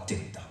sledovat?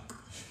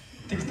 TikTok.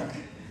 TikTok.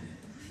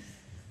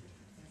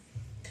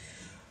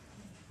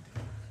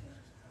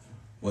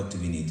 What do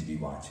we need to be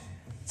watching?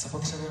 Co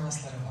potřebujeme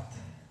sledovat?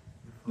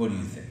 What do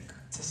you think?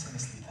 Co si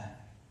myslíte?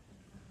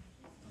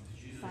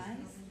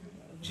 Signs?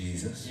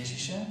 Jesus?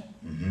 Ježíše?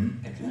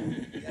 Pěkné?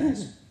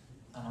 Yes.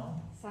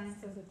 Ano. Signs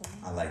of the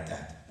time. I like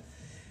that.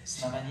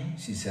 Znamení?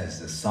 She says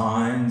the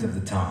signs of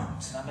the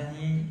times.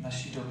 Znamení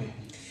naší doby.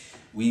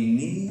 We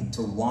need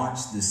to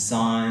watch the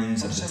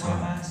signs of the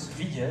Potřebujeme times.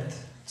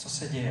 vidět, co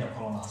se děje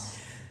okolo nás.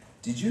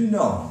 Did you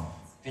know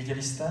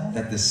Věděli jste,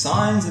 that the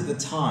signs of the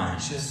že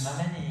times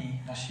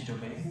znamení naší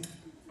doby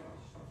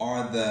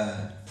are the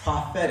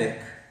prophetic,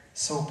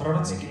 jsou make it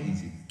prorockým,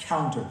 easy,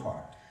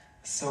 counterpart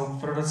jsou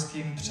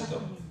prorockým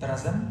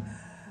předobrazem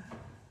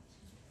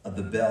of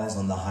the bells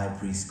on the high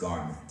priest's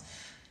garment?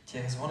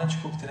 těch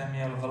zvonečků, které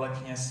měl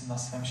velekněz na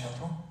svém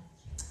šatu?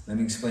 Let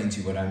me explain to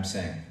you what I'm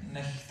saying.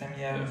 Nechte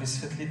mě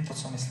vysvětlit to,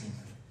 co myslím.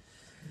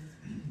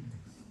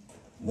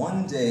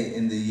 One day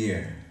in the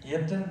year,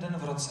 Jeden den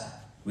v roce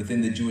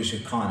within the Jewish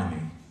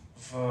economy,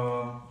 v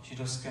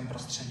židovském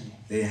prostředí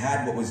they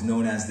had what was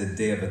known as the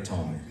Day of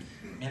Atonement.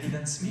 měli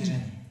den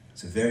smíření.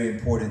 It's a very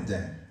important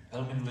day.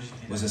 Velmi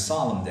důležitý It was den. a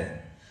solemn day.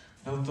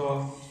 Byl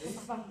to,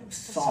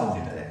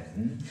 Solemn day.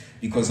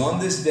 Because on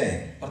this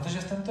day, protože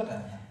v tento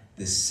den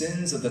the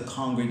sins of the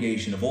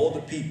congregation, of all the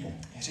people,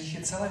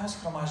 hříchy celého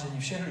shromáždění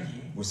všech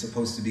lidí were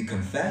supposed to be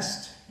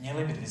confessed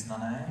měly být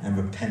vyznané and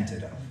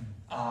repented of.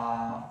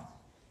 a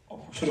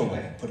Put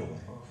away.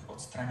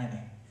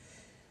 odstraněny.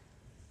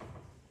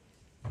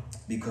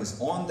 Because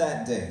on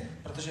that day,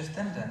 Protože v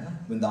ten den,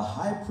 when the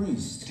high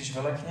priest když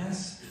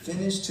velekněz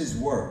finished his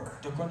work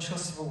dokončil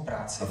svou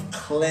práci, of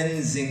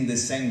cleansing the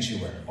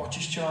sanctuary,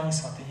 očišťování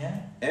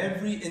svatyně,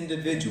 every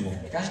individual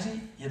každý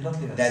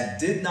jednotlivec, that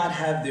did not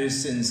have their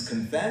sins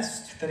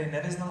confessed který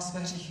nevyznal své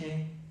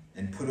hříchy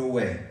and put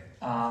away,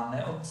 a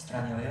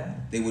neodstranil je,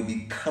 they would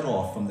be cut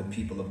off from the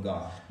people of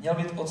God, měl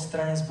být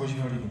odstraněn z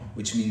Božího lidu.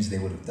 which means they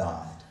would have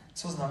died.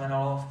 Co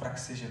znamenalo v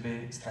praxi, že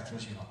by ztratil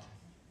život.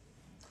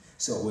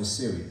 So it was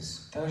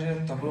serious.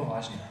 Takže to bylo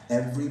vážné.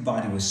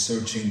 Everybody was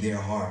searching their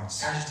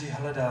hearts Každý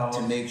hledal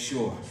to make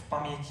sure, v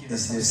paměti, ve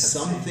is svém there srdci,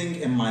 something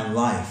in my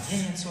life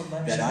je něco v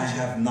mém that I životě,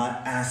 have not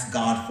asked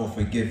God for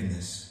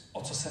forgiveness?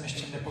 o co jsem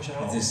ještě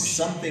nepožádal Is o there odpuštění.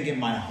 something in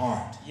my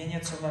heart Je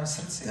něco v mém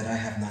srdci, that I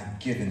have not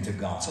given to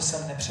God? co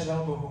jsem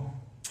nepředal Bohu.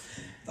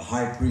 The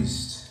high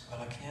priest,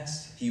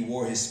 Velekněz he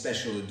wore his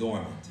special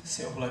adornment.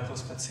 si oblékl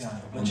speciální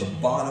On the oblečení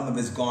bottom of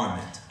his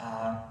garment,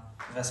 a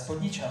ve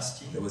spodní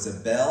části there was a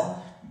bell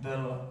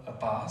byl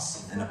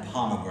pás and a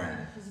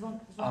pomegranate.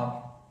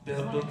 a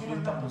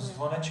byly tam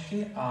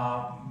zvonečky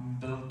a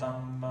byl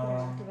tam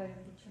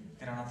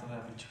granátové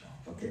jablíčko.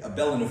 Okay, a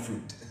bell and a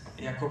fruit.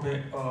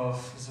 Jakoby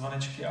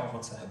zvonečky a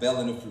ovoce. A bell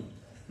and a fruit.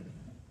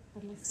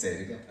 Say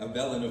it again. A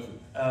bell and a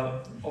fruit.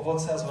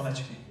 Ovoce a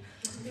zvonečky.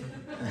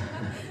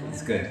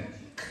 That's good.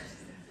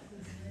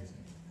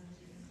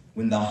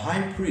 When the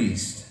high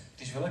priest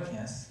Když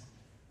velekněz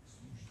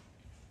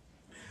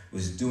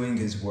was doing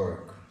his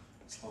work,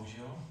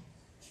 sloužil,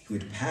 he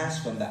would pass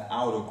from the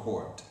outer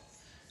court.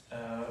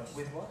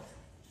 with what?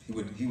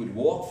 He would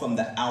walk from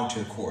the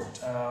outer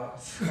court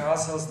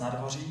Vcházel z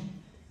nadvoří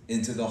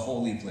into the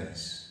holy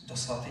place, do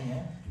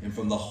svatyně and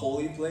from the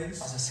holy a place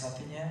ze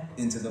svatyně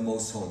into the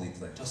most holy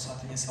place. do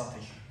svatyně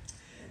svatých.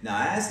 Now,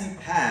 as he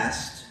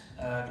passed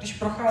Když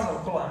procházel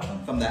kolem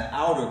from the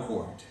outer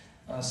court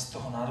z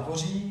toho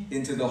nádvoří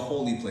into the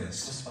holy do place,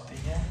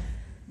 svatyně,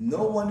 no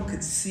one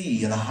could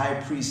see the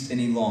high priest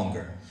any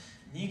longer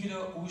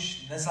nikdo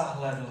už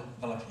nezahlédl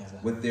velekněze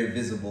with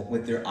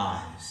their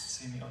eyes,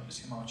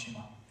 svýma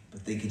očima.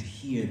 but they could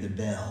hear the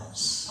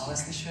bells Ale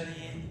slyšeli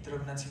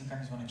drobné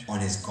cinkání zvonečku on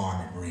his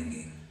garment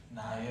ringing.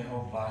 na jeho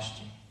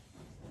plášti.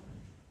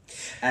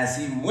 As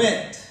he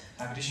went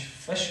A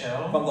když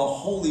vešel from the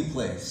holy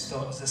place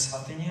ze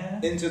svatyně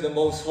into the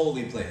most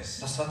holy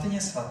place, do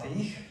svatyně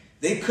svatých,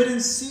 they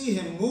couldn't see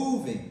him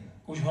moving,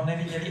 už ho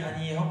neviděli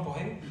ani jeho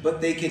pohyb, but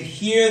they could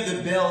hear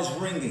the bells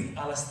ringing,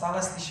 ale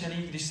stále slyšeli,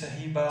 když se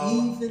hýbal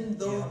even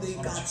though jeho they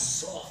got zvoneček.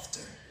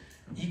 softer.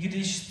 I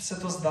když se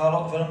to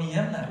zdálo velmi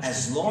jemné, už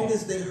As long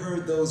as they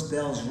heard those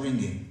bells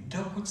ringing,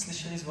 dokud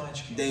slyšeli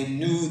zvonečky, they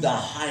knew the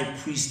high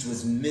priest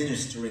was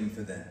ministering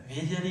for them.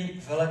 věděli,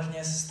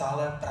 velekněz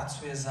stále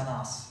pracuje za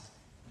nás.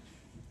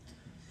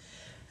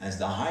 As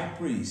the high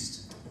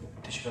priest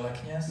Když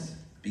velekněz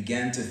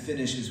began to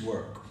finish his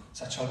work,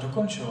 začal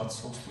dokončovat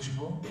svou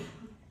službu,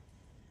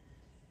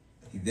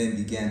 he then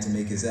began to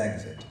make his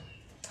exit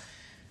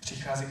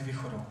přichází k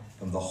východu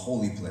from the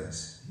holy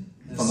place,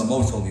 from the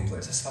most holy ze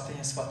place,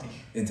 svatyně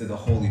svatých. into the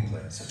holy Se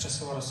place.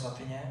 přesouvá do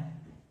svatyně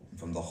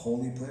from the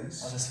holy a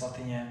place ze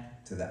svatyně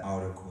to the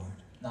outer court.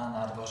 na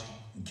nádvoří.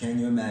 Can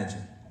you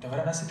imagine?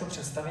 Dovedeme si to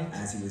představit?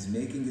 As he was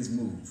making his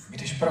move,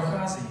 Když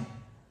prochází,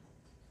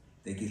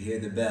 they could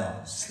hear the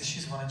bells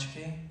slyší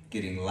zvonečky,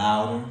 getting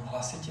louder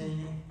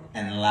hlasitěji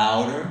and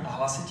louder a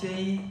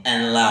hlasitěji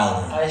and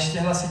louder. a ještě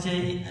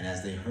hlasitěji. And as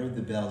they heard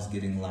the bells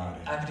getting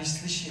louder, A když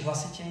slyší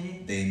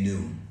hlasitěji, they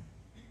knew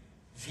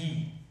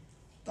ví,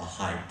 the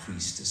high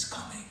priest is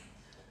coming.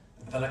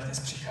 velekněz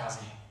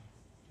přichází.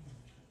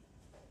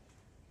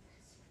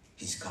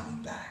 He's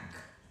coming back.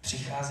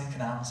 Přichází k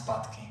nám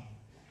zpátky.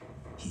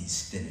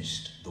 He's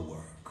finished the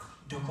work.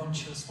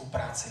 Dokončil svou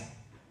práci.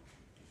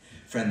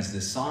 Friends, the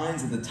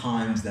signs of the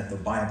times that the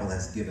Bible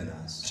has given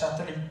us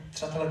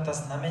Přátelé, ta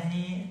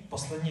znamení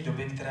poslední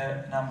doby,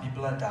 které nám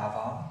Bible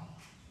dává,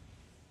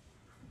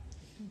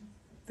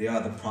 they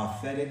are the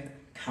prophetic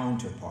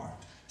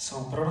counterpart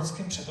jsou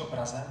prorockým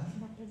předobrazem,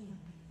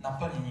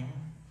 naplněním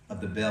of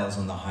the bells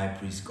on the high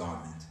priest's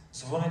garment.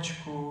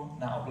 zvonečku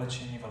na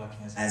oblečení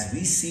velekněze. As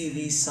we see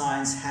these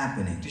signs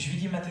happening Když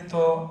vidíme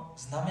tyto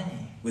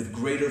znamení, with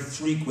greater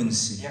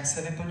frequency jak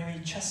se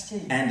vyplňují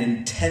častěji and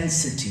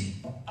intensity,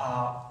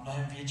 a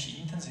mnohem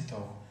větší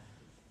intenzitou,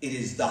 it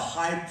is the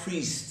high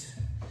priest,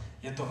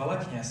 je to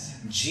velekněz,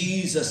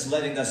 Jesus,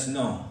 letting us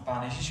know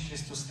Pán Ježíš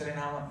Kristus, který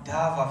nám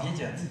dává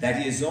vědět, that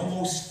he is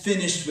almost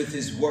finished with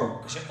his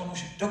work že on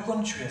už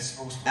dokončuje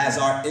svou službu as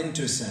our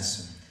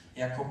intercessor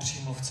jako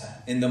přímluvce.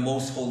 in the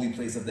most holy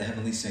place of the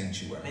heavenly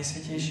sanctuary.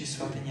 Nejsvětější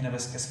svatyni,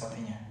 nebeské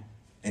svatyně.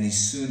 And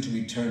he's soon to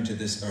return to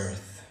this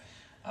earth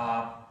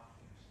A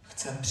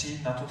chce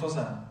přijít na tuto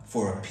zem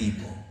for a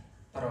people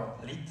pro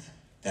lid,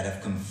 that have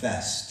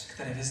confessed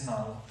který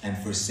vyznal and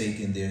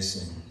forsaken their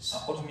sins.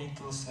 a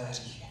odmítl své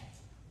hříchy.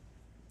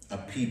 A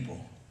people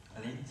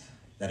Lid,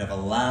 that have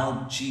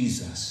allowed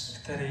Jesus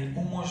který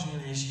umožnil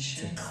to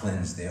Ježíši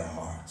cleanse their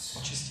hearts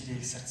očistit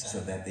jejich srdce,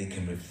 so that they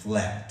can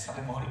reflect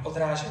aby mohli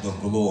odrážet the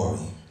glory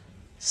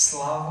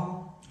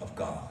slávu of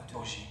God.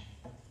 Boží.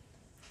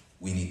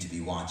 We need to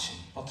be watching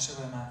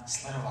Potřebujeme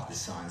sledovat the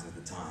signs of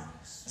the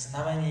times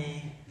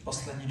znamení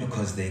poslední doby,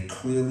 because they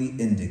clearly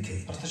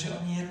indicate protože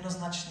oni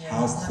jednoznačně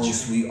how close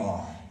naznačují, we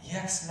are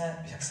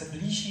jak se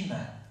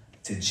blížíme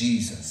to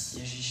Jesus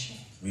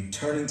Ježíši,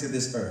 returning to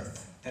this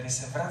earth, který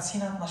se vrací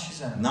na naši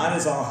zem, not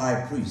as our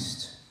high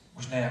priest,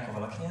 už ne jako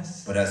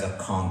velekněz, but as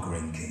a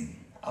conquering king.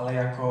 ale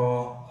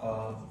jako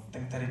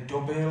ten, který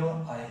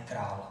dobil a je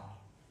král.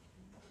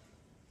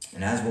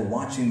 And as we're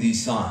watching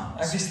these A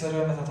signs, když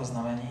sledujeme tato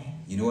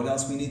znamení, you know what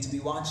else we need to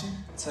be watching?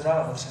 co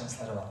dále potřebujeme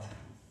sledovat?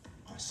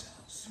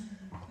 Ourselves.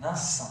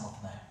 Nás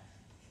samotné.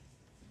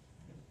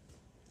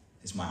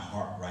 Is my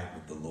heart right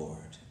with the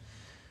Lord?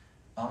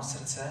 Mám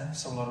srdce v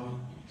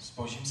souladu s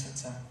Božím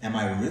srdcem. Am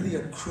I really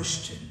a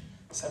Christian?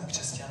 Jsem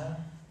křesťanem?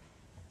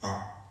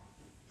 Or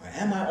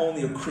am I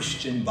only a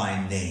Christian by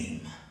name?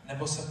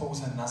 Nebo se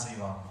pouze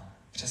nazývám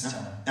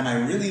křesťanem? Am I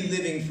really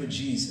living for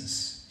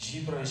Jesus?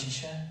 Žiji pro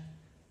Ježíše?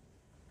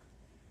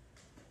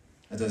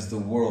 Or does the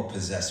world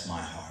possess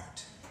my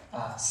heart?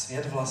 A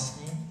svět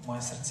vlastní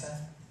moje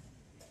srdce?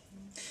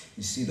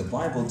 You see, the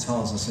Bible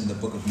tells us in the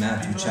book of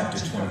Matthew, Bible nám chapter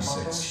říká v 26.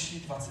 Matouši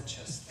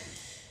 26.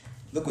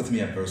 Look with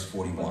me at verse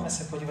Pojďme 41.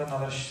 se podívat na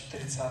verš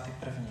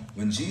 41.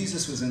 When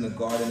Jesus was in the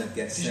garden of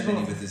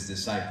Gethsemane with his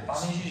disciples.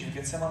 Pán Ježíš v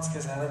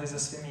Getsemanské zahradě se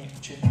svými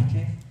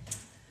učedníky.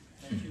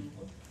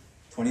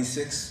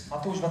 26,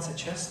 Matouš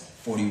 26,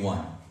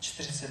 41.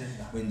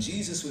 41. When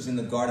Jesus was in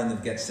the garden of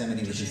Gethsemane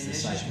with Když his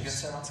je Ježíš v disciples.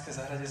 Getsemanské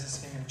zahradě se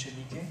svými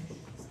učedníky,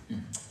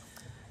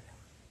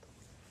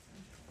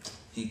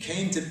 He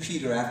came to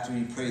Peter after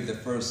he prayed the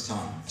first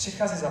time.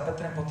 přichází za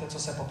Petrem poté, co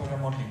se poprvé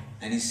modlí.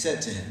 And he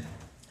said to him,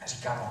 A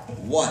říká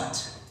mu,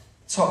 "What?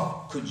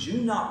 co? Could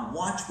you not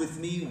watch with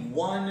me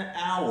 1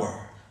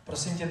 hour?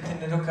 Prosím tě, ty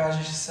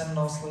nedokážeš se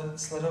mnou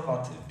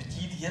sledovat,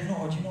 bdít 1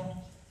 hodinu?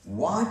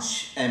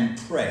 Watch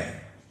and pray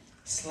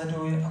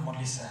Sleduj a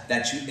modli se,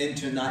 that you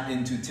enter not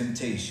into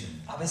temptation.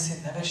 aby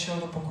si nevešel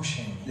do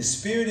pokušení. The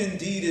spirit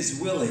indeed is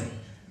willing,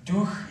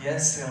 Duch je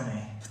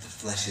silný, but the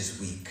flesh is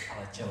weak."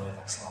 ale tělo je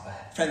tak slabé.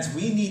 Friends,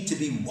 we need to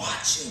be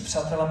watching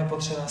Přátelé, my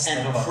potřebujeme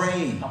sledovat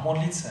praying a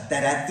modlit se,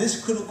 that at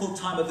this critical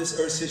time of this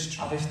earth's history,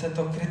 aby v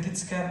této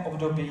kritickém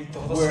období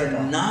tohoto we're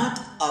světa,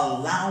 not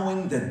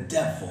allowing the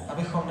devil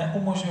abychom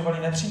neumožňovali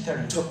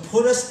nepříteli to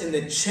put us in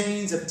the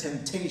chains of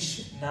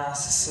temptation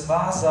nás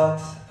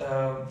svázat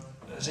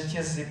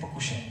řetězy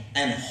pokušení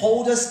and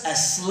hold us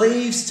as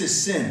slaves to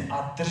sin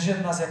a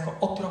držet nás jako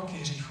otroky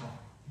hříchu,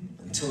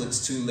 until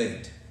it's too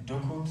late.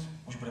 dokud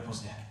už bude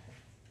pozdě.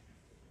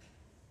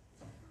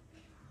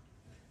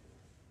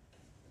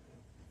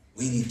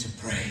 We need to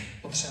pray.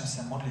 Potřebujeme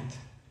se modlit.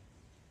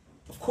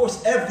 Of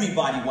course,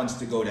 everybody wants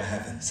to go to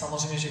heaven.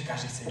 Samozřejmě, že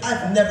každý chce jít.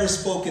 I've never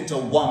spoken to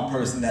one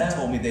person that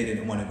told me they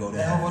didn't want to go to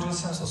heaven. Nehovořil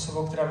jsem s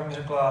osobou, která by mi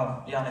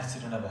řekla, já nechci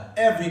do nebe.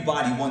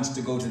 Everybody wants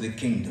to go to the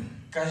kingdom.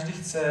 Každý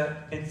chce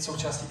být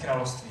součástí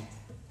království.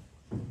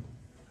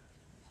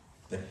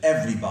 But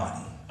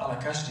everybody Ale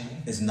každý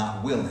is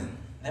not willing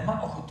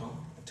nemá ochotu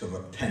to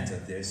repent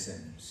of their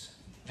sins.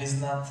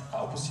 vyznat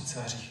a opustit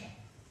své hříchy.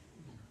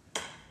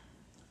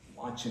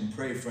 Watch and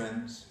pray,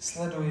 friends.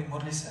 Sleduj,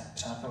 modli se,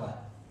 přátelé.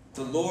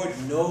 The Lord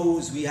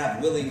knows we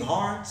have willing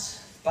hearts.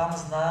 Pán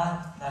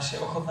zná naše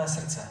ochotné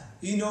srdce.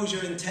 He knows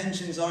your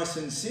intentions are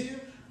sincere.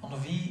 On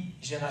ví,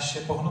 že naše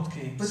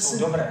pohnutky jsou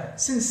dobré.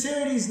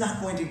 Sincerity is not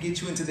going to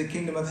get you into the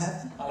kingdom of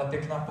heaven. Ale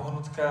pěkná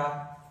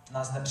pohnutka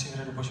nás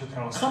nepřivede do Božího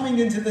království. Coming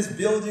into this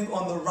building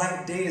on the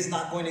right day is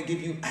not going to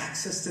give you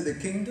access to the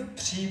kingdom.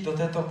 Přijít do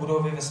této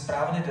budovy ve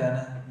správný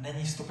den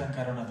není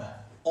vstupenka do nebe.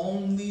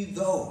 Only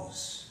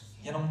those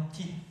Jenom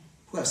ti,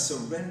 who have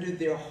surrendered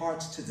their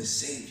hearts to the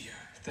Savior,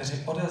 kteří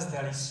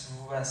odezdali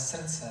své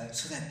srdce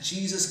so that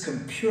Jesus can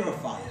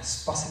purify us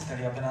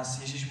Spasiteli, aby nás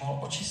Ježíš mohl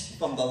očistit.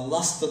 from the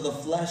lust of the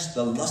flesh, the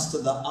lust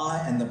of the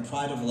eye, and the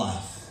pride of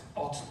life.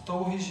 Od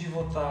touhy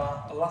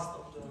života, lust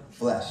of the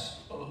Flesh,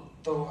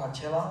 touha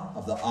těla,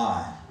 of the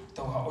eye,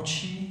 touha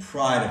očí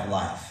pride of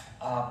life.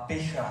 a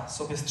pýcha,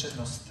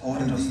 soběstřednost.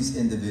 Only these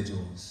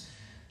individuals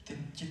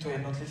Tito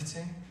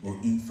jednotlivci will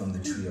eat from the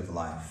tree of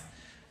life.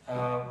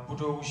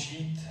 budou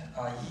žít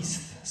a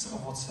jíst z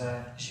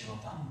ovoce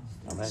života.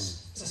 Amen.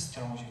 Ze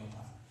stromu života.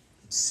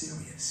 It's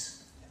serious.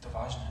 Je to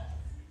vážné.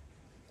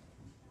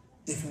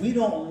 If we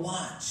don't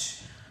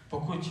watch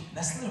Pokud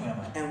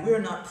nesledujeme and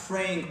we're not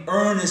praying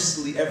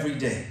earnestly every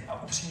day,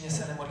 a upřímně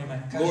se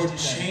nemodlíme Lord,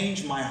 každý den,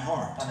 change my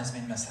heart. Pane,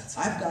 změň mé srdce.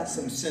 I've got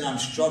some sin I'm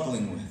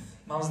struggling with.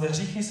 Mám zde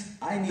hříchy,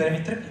 I které mi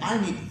trpí.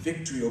 need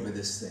victory over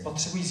this thing.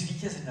 Potřebuji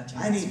zvítězit nad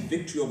tím. I need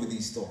victory over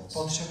these thoughts.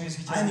 Potřebuji I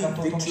zvítězit need nad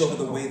touto victory over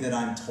the myšlenkou. way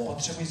that I'm taught.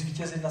 Potřebuji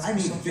zvítězit nad I need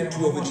způsobem, kterým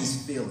victory over hovořím.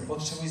 these feelings.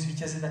 Potřebuji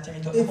zvítězit nad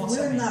těmito If we're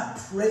emocemi. not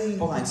praying like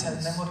Pokud se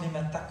this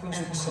nemodlíme takovým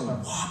and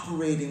způsobem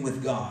cooperating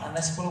with a God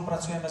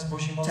nespolupracujeme s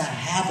Boží mocí, to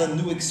have a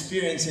new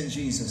experience in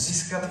Jesus,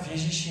 získat v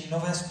Ježíši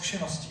nové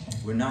zkušenosti,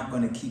 we're not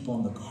going to keep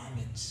on the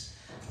garments.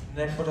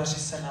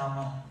 nepodaří se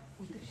nám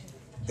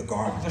The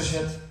garments.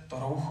 udržet to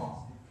roucho.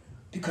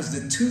 Because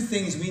the two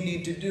things we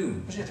need to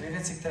do Protože dvě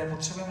věci, které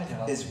potřebujeme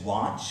dělat, is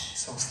watch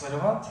jsou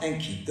sledovat and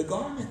keep the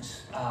garments.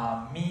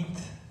 a mít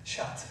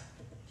šat.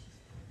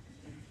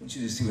 I want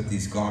you to see what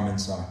these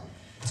garments are.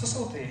 Co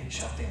jsou ty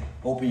šaty?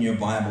 Open your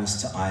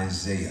Bibles to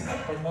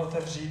Isaiah, Pojďme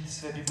otevřít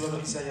své Bible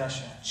do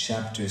Izajáše.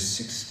 chapter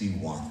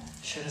 61.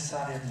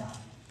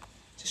 61.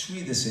 Just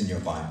read this in your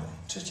Bible.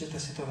 Přečtěte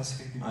si to ve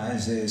svých Biblích.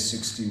 Isaiah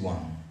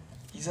 61.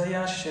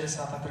 Izajáš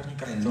 61.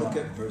 And look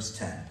kapitola. at verse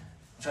 10.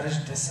 Verš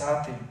 10.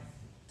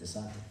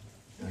 Decide.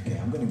 Okay,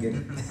 I'm going to get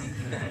it.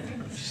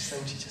 Když se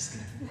učí česky.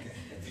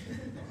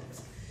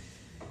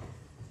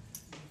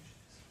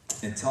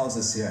 It tells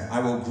us here, I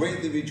will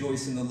greatly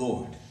rejoice in the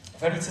Lord.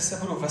 Velice se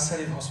budu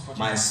veselit v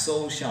Hospodě. My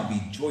soul shall be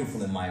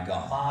joyful in my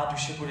God. Má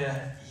duše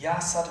bude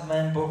jásat v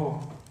mém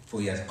Bohu,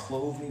 For he has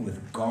clothed me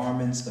with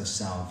garments of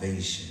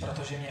salvation.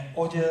 protože mě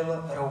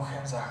oděl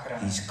rouchem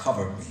záchrany. He's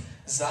covered me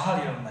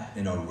Zahalil mne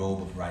in a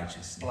robe of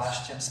righteousness.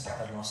 pláštěm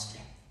spravedlnosti.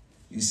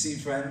 You see,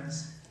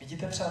 friends,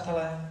 Vidíte,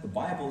 přátelé? the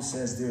Bible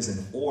says there's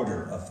an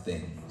order of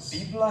things.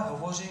 Bible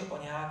hovoří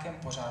o nějakém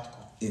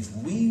pořádku. If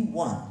we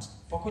want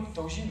Pokud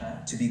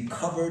toužíme to be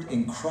covered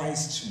in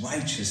Christ's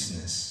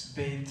righteousness,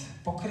 být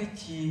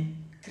pokrytí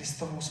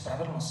Kristovou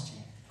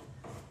spravedlností,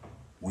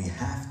 we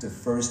have to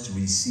first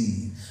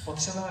receive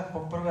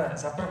potřebujeme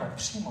zaprvé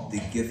přijmout the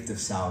gift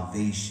of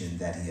salvation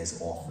that he has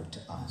offered to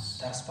us.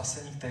 dar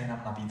spasení, který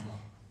nám nabídl.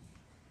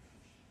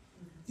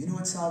 You know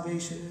what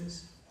salvation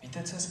is?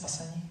 Víte, co je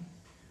spasení?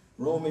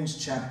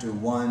 Romans chapter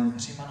 1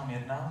 Římanům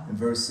 1, and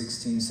verse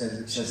 16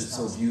 says it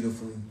so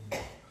beautifully.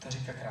 to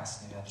říká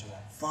krásně, vyjadřuje.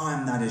 For I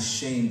am not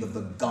ashamed of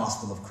the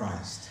gospel of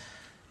Christ.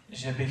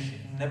 Že bych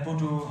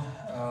nebudu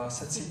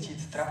se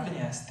cítit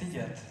trapně,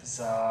 stydět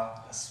za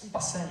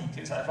spasení,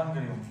 za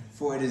evangelium.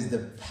 For it is the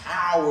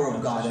power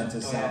of God unto To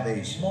je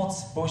salvation.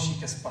 moc Boží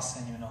ke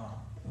spasení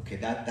mnoha. Okay,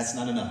 that's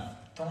not enough.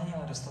 To není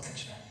ale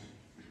dostatečné.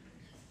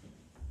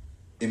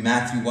 In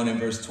Matthew 1 and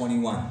verse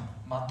 21.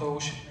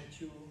 Matouš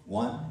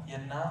 1,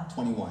 1,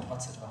 21.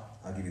 22.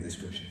 I'll give you the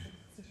scripture.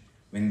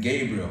 When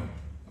Gabriel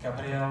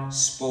Gabriel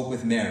spoke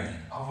with Mary,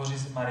 hovoří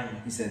s Marií.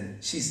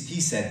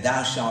 he said,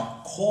 thou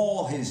shalt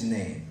call his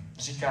name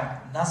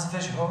Říká,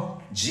 nazveš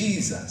ho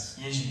Jesus,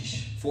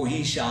 Ježíš, for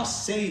he shall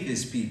save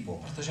his people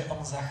protože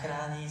on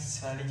zachrání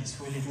své lidi,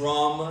 svůj lid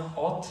from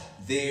od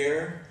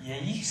their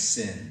jejich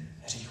sin.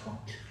 hříchu.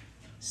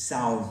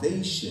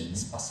 Salvation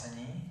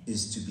Spasení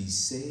is to be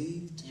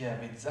saved je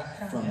být from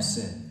zachráněn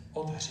sin.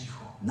 od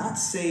hříchu. Not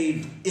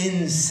saved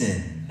in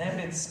sin,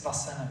 Nebyt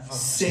spasen v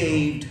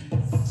hříchu.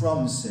 saved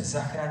from sin.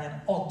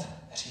 Zachráněn od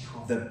hříchu.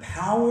 The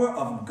power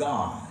of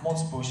God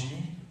Moc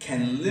Boží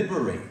can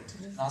liberate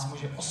nás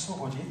může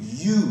osvobodit,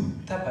 you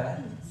tebe,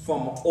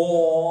 from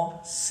all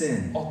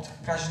sin. od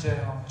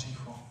každého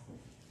hříchu.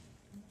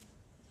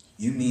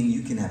 You mean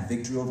you can have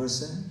victory over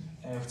sin?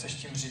 Chceš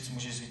tím říct,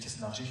 můžeš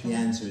zvítězit nad hříchem? The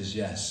answer is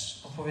yes.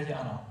 Odpověď je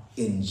ano.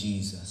 In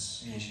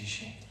Jesus. V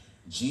Ježíši.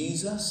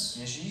 Jesus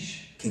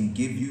Ježíš can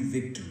give you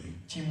victory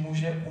ti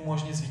může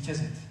umožnit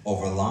zvítězit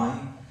over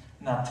lying,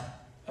 nad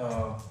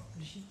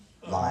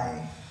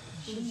lying,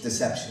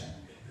 deception,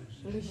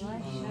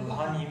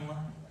 lhaním,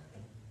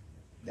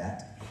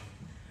 that,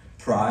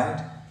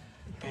 pride,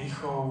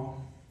 pýchou,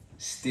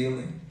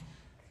 stealing,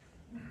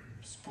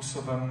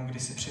 způsobem, kdy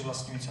si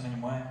přivlastňuji, co není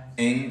moje.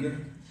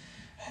 anger,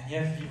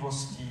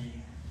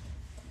 Hněvivostí,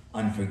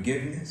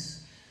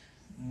 unforgiveness,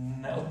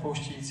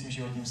 neodpouštějícím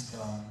životním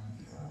stylem,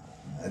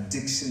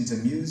 addiction to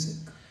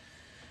music,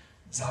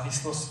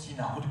 závislostí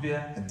na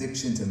hudbě,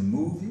 addiction to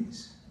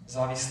movies,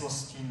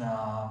 závislostí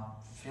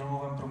na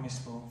filmovém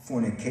průmyslu,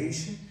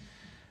 fornication,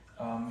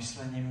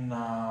 myšlením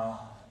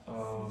na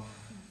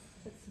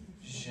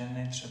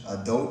ženy třeba,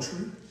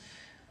 adultery,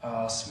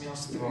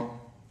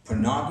 smilstvo,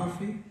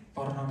 pornography,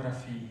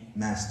 pornografii,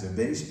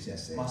 masturbation,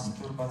 yes,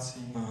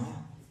 masturbací,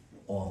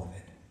 all of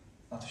it.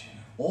 na to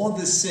všechno. All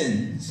the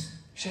sins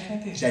Všechny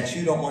ty that hříchy,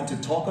 you don't want to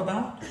talk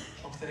about,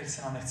 o kterých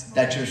se nám nechce that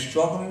mluvit, you're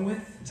struggling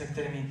with, se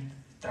kterými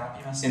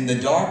trápíme se in the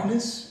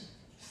darkness,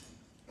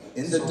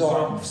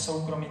 v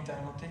soukromí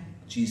temnoty,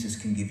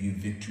 Jesus can give you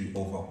victory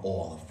over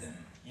all of them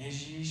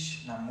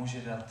Ježíš nám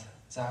může dát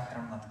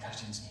záchranu nad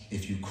každým z nich,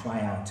 if you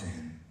cry out to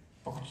him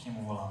pokud k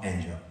němu voláme.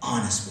 and you're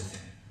honest with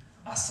him.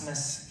 A jsme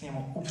k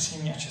němu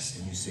upřímní a And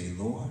čestní. you say,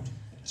 Lord,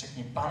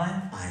 Řekni,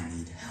 Pane, I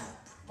need help.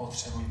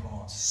 potřebuji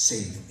pomoc.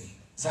 Save me.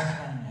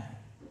 Zachraň mě.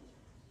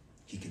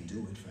 He can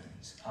do it,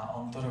 friends. A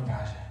on to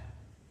dokáže.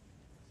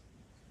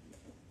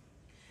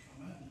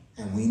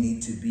 And we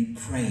need to be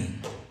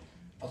praying,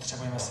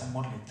 Potřebujeme se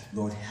modlit.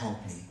 Lord,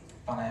 help me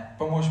Pane,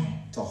 pomož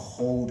mi to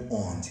hold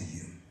on to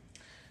you,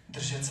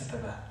 držet se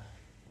tebe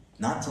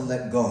not to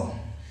let go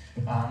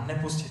a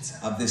nepustit se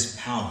of this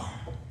power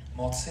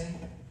moci,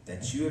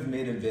 that you have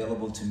made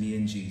available to me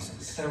in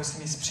Jesus, kterou jsi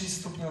mi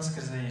zpřístupnil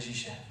skrze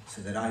Ježíše,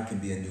 so that I can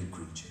be a new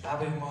creature.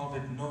 abych mohl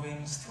být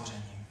novým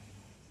stvořením.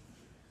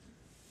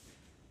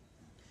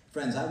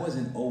 Friends, I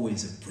wasn't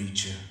always a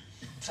preacher.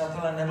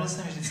 Přátelé, nebyl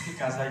jsem vždycky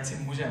kázajícím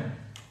mužem.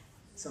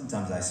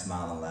 Sometimes I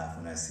smile and laugh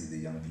when I see the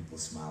young people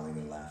smiling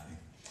and laughing.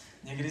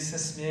 Někdy se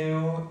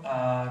směju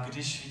a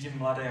když vidím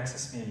mladé, jak se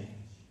smějí.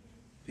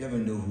 You ever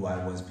knew who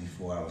I was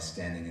before I was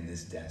standing in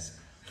this desk?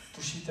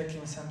 Tušíte,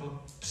 kým jsem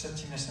byl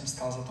předtím, než jsem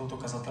stál za touto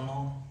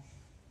kazatelnou?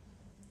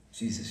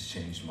 Jesus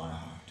changed my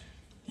heart.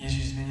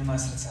 Ježíš změnil mé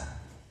srdce.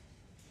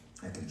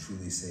 I can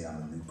truly say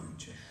I'm a new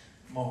creature.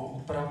 Mohu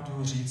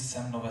opravdu říct,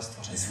 jsem nové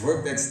stvoření. There's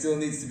work that still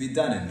needs to be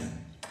done in me.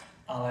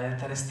 Ale je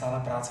tady stále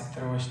práce,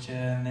 kterou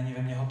ještě není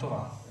ve mně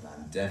hotová. But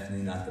I'm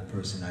definitely not the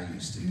person I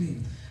used to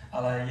be.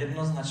 Ale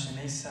jednoznačně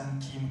nejsem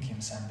tím,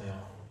 kým jsem byl.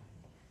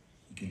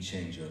 He can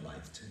change your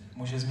life too.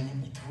 Může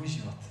změnit i tvůj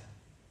život.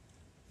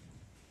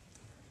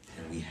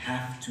 And we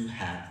have to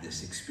have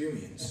this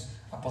experience.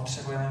 A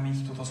potřebujeme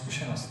mít tuto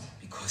zkušenost.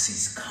 Because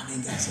he's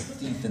coming as a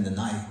thief in the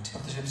night.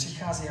 Protože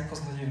přichází jako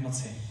zloděj v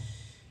noci.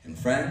 And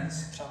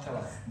friends,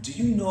 Přátelé, do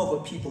you know of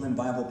a people in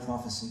Bible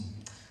prophecy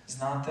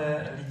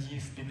znáte lidi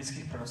v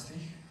biblických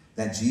proroctvích,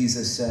 that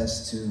Jesus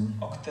says to,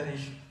 o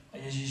kterých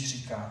Ježíš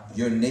říká,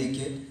 you're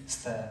naked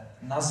jste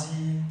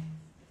nazí,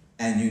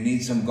 and you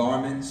need some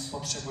garments?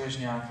 potřebuješ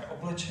nějaké Do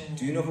oblečení.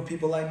 you know of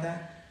people like that?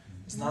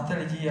 Znáte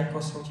lidi,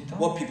 jako jsou ti to?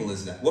 What people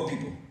is that? What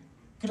people?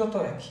 Kdo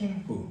to je?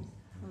 Kým? Who?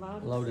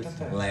 Kdo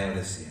to je?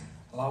 Laodicea.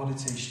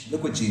 Laodicejští.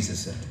 Look what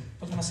Jesus said.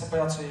 Pojďme se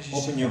podívat, co Ježíš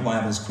Open your říká.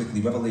 Bibles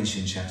quickly.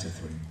 Revelation chapter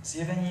 3.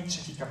 Zjevení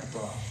 3.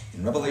 kapitola.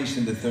 In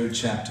Revelation, the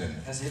 3rd chapter,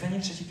 Ve Zjevení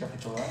 3.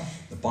 kapitole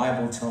the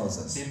Bible tells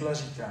us, Bible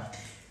říká,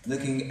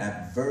 looking at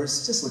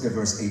just look at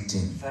verse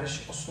 18.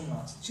 verš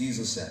 18.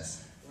 Jesus says,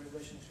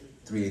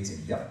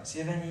 3:18. Yep.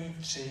 Zjevení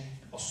 3,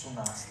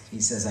 18.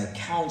 He says, I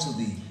counsel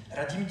thee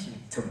Radím ti,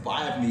 to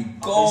buy of me abys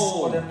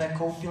gold ode mne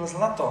koupil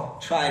zlato,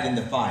 tried in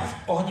the fire,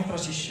 ohni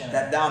pročištěné,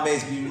 that thou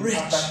mayest be a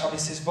rich, tak, aby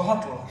si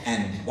zbohatl,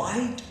 and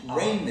white a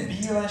raiment,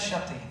 bílé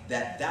šaty,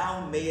 that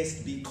thou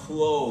mayest be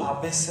clothed,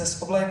 aby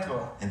ses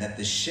oblékl, and that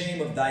the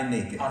shame of thy a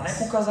nakedness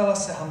neukázala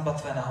se hanba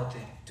tvé nahoty.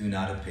 do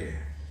not appear.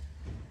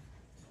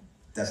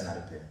 Does not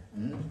appear.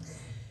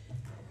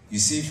 You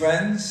see,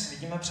 friends,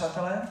 Vidíme,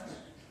 přátelé,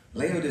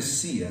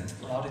 Laodicea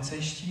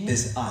Laodicejští,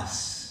 is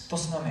us, to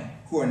jsme my.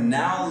 who are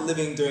now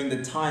living during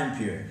the time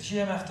period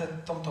Žijeme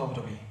v tomto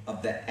období, of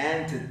the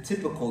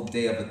antitypical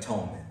Day of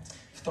Atonement.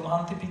 v tom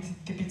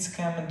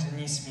antitypickém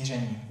dní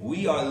smíření.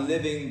 We are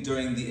living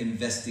during the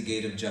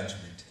investigative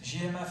judgment.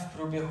 Žijeme v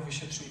průběhu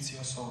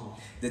vyšetřujícího soudu.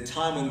 The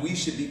time when we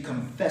should be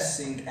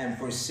confessing and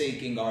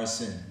forsaking our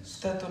sins.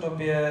 V této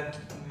době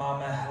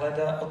máme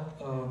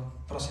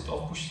prosit o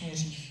odpuštění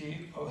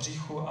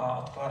hříchu a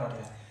odkládat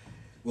je.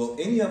 Will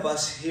any of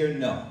us here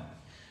know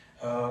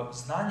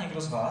Zná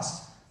někdo z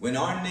vás, when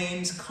our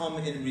names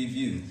come in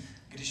review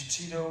když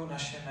přijdou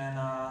naše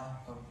jména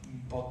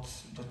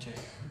do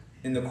těch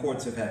in the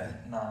courts of heaven?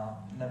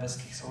 na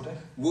nebeských soudech?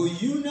 Will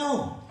you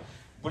know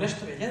Budeš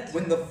to vědět?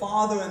 when the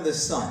Father and the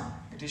Son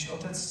Když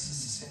otec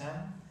s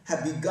synem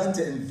have begun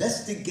to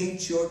investigate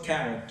your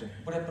character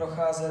bude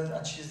procházet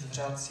a číst v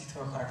řádcích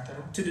tvého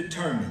charakteru to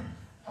determine,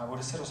 a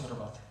bude se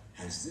rozhodovat.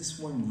 has this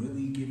one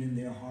really given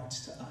their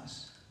hearts to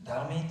us?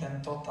 Dal mi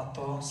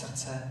tato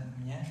srdce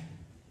mě?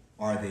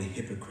 Are they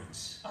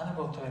hypocrites? A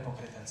nebo to je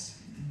pokrytec?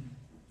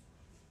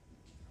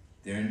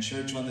 They're in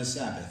church on the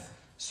Sabbath,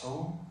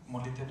 Jsou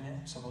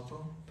modlitebně v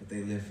sobotu, but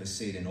they live for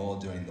Satan all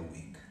during the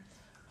week.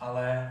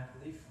 ale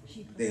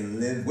they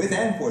live with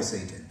and for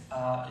Satan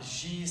a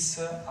žijí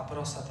s a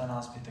pro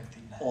Satana zbytek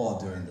týdne. all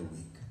during the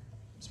week.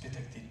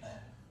 Zbytek týdne.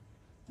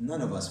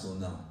 None of us will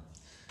know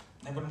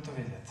Nebudeme to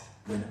vědět,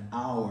 when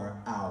our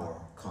hour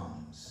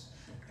comes.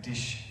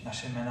 když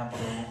naše jména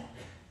budou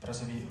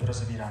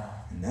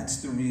rozebírána. And that's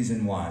the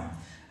reason why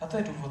A to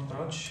je důvod,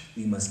 proč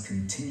we must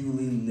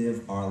continually live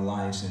our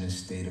lives in a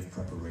state of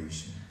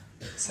preparation.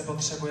 se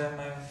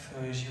potřebujeme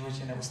v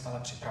životě neustále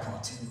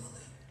připravovat. Continually.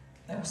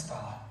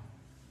 Neustále.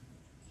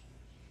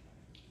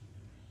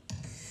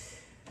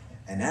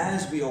 And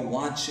as we are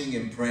watching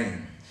and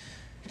praying,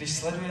 Když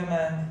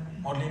sledujeme,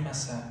 modlíme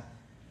se,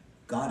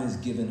 God has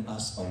given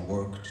us a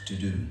work to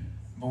do.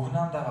 Bůh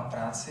nám dává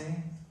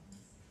práci,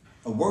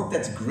 A work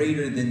that's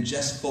greater than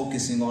just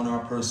focusing on our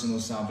personal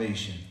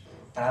salvation.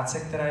 práce,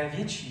 která je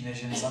větší,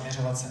 než jen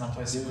zaměřovat se na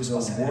to, jestli There budu is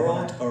a spasen nebo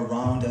world ne.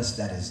 around us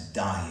that is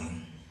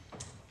dying,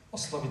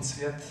 Oslovit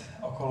svět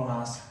okolo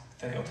nás,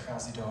 který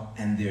odchází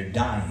and they're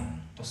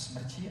dying do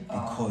smrti a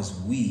because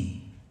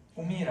we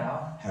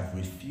umírá, have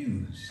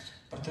refused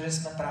protože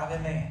jsme právě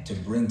my to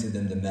bring to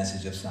them the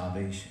message of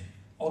salvation.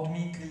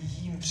 odmítli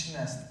jim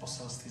přinést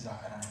poselství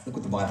záchrany. Look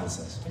what the Bible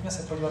says. Pojďme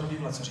se podívat do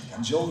Bible, co říká.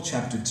 Joel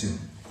chapter 2.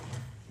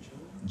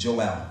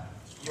 Joel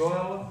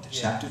Joel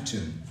 2. chapter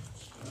 2.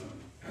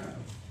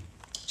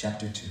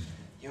 Chapter 2.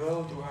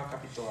 Joel 2.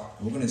 kapitola.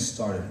 We're going to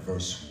start at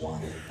verse 1.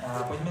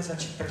 A pojďme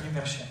začít prvním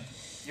veršem.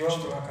 Joel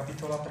 2.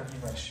 kapitola, první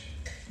verš.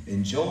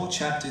 In Joel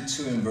chapter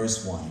 2 and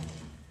verse 1,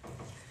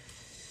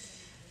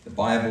 the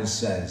Bible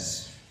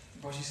says,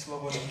 Boží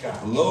slovo říká: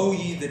 blow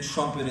ye the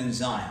trumpet in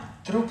Zion,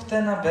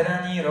 Trubte na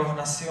beraní roh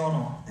na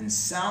Sionu. and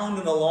sound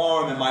an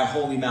alarm in my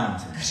holy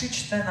mountain,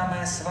 Křičte na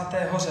mé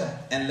svaté hoře.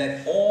 and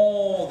let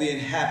all the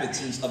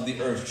inhabitants of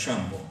the earth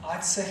tremble.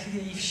 Ať se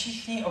chvějí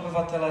všichni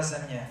obyvatelé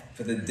země,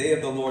 For the day of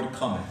the Lord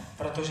cometh,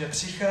 protože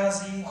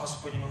přichází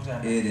Hospodinův den.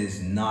 it is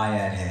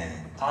nigh at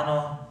hand.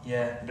 Ano,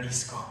 je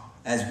blízko.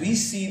 As we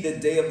see the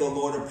day of the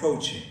Lord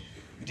approaching,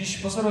 Když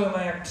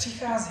pozorujeme, jak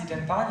přichází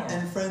den Páně,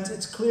 and friends,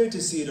 it's clear to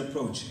see it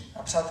approaching.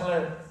 a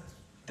přátelé,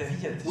 jde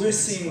vidět, že We're je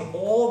seeing blízko.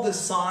 all the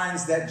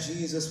signs that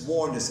Jesus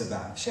warned us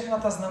about, Všechna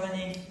ta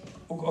znamení,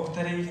 o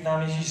kterých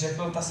nám Ježíš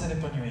řekl, ta se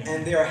vyplňují.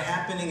 and they are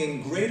happening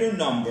in greater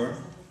number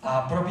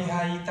A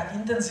probíhají tak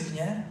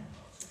intenzivně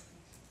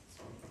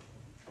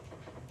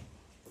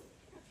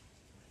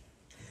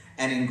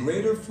and in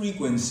greater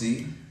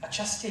frequency a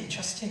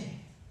častěji,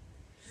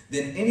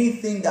 than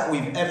anything that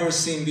we've ever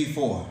seen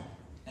before.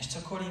 než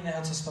cokoliv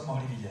jiného, co jsme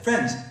mohli vidět.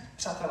 Friends,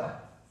 Přátelé,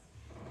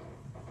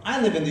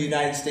 I live in the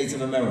United States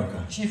of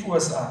America. žijí v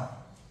USA.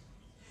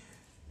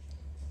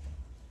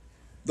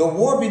 The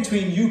war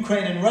between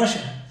Ukraine and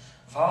Russia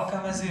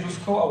Válka mezi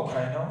Ruskou a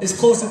Ukrajinou is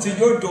closer to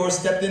your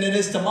doorstep than it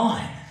is to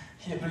mine.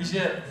 je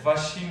blíže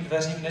vašim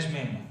dveřím než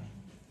mým.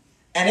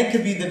 And it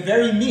could be the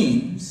very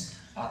means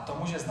A to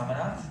může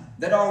znamenat,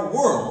 that our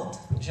world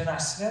že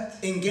náš svět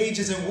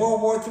engages in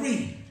World War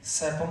III.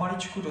 se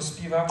pomaličku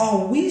dospívá k Are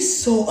we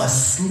so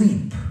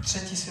asleep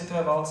třetí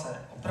světové válce.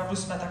 Opravdu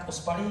jsme tak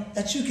ospalí,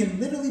 that you can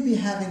literally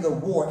be having a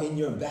war in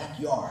your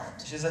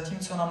backyard, že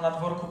zatímco nám na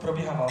dvorku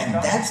probíhá and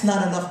válka, that's not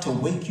enough to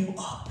wake you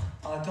up?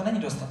 ale to není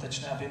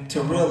dostatečné, aby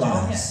To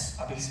realize,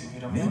 abych si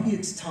uvědomil. maybe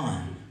it's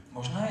time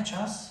Možná je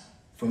čas,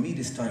 for me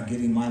to start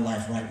getting my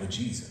life right with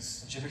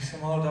Jesus. že bych si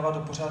mohl dávat do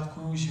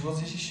pořádku život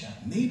s Ježíšem.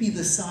 Maybe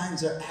the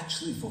signs are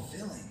actually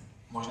fulfilling.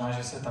 Možná,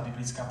 že se ta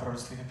biblická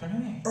proroctví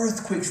vyplňují.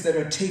 Earthquakes that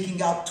are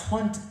taking out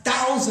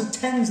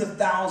 20,000, tens of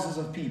thousands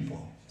of people.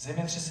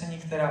 Zemětřesení,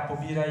 která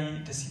pobírají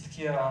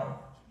desítky a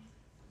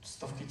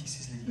stovky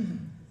tisíc lidí.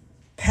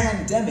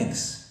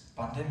 Pandemics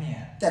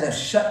Pandemie, that have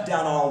shut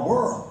down our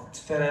world.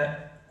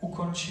 které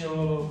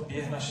ukončil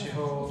běh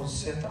našeho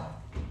světa.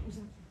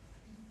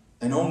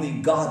 And only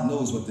God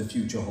knows what the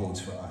future holds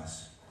for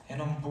us.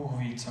 Jenom Bůh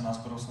ví, co nás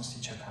v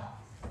budoucnosti čeká.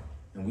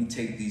 And we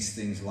take these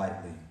things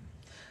lightly.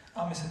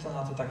 A my se to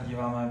na to tak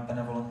díváme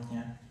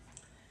benevolentně.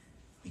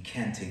 We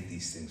can't take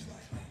these things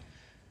lightly.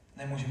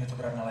 Nemůžeme to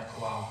brát na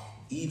lehkou váhu.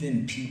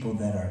 Even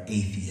people that are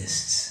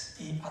atheists,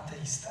 I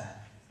ateisté,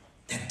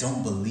 that don't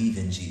believe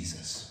in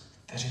Jesus,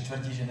 kteří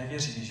tvrdí, že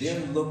nevěří v Ježíše,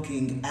 they're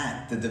looking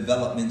at the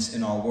developments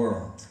in our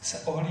world. se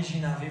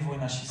ohlíží na vývoj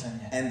naší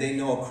země. And they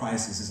know a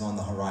crisis is on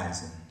the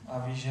horizon. A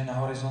ví, že na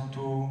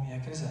horizontu je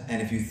krize.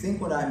 And if you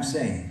think what I'm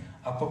saying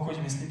A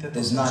pokud myslíte to,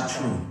 is co not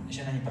říkám, true,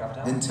 že není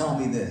pravda, then tell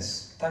me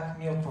this. tak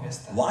mi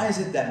odpovězte. Why is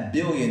it that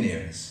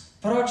billionaires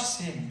Proč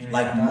si like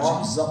Mark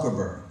miliardáři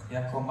Zuckerberg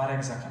jako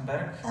Marek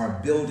Zuckerberg are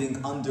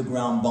building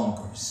underground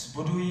bunkers?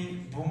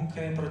 budují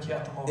bunkry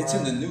protiatomové It's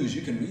in the news,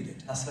 you can read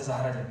it. na své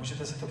zahradě?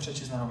 Můžete si to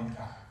přečíst na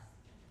novinkách.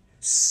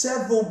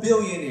 Several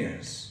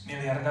billionaires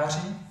Miliardáři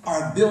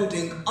are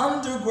building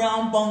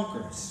underground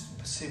bunkers.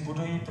 si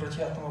budují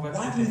protiatomové Why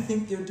do you kryty.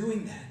 think they're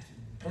doing that?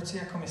 Proč si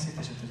jako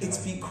myslíte, že to It's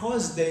dělají?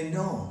 because they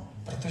know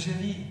Protože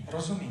ví,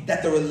 rozumí.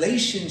 that the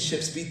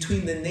relationships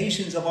between the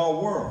nations of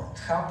our world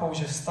Chápou,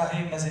 že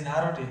vztahy mezi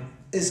národy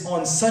is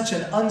on such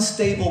an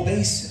unstable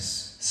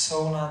basis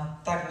jsou na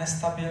tak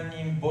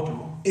nestabilním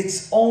bodu,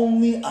 it's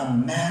only a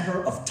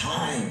matter of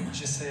time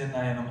že se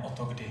jedná jenom o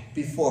to, kdy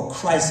before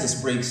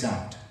crisis breaks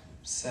out.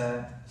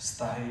 se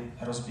vztahy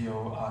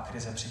rozbijou a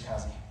krize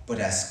přichází. But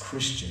as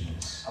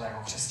Christians, Ale jako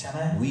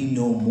křesťané we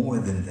know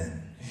more than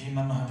them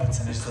víme mnohem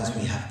více než because we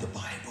oni, have the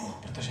Bible.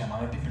 protože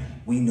máme Biblii.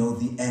 We know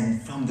the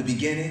end from the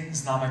beginning.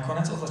 Známe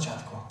konec od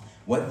začátku.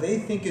 What they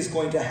think is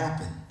going to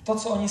happen To,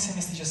 co oni si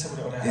myslí, že se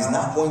bude is not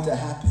odehrávat, going to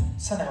happen.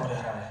 se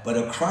neodehraje. But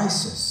a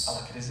crisis Ale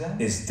krize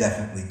is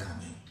definitely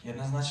coming.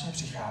 jednoznačně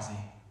přichází.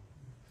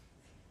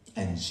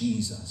 And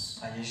Jesus,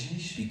 A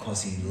Ježíš,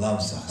 because he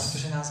loves us,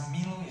 protože nás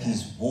miluje,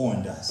 he's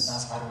warned us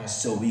nás varuje,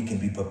 so we can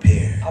be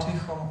prepared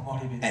abychom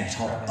mohli být and help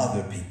připraveni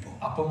other people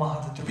a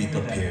pomáhat druhým be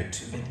lidem prepared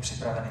too. být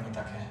připravenými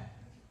také.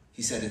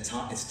 He said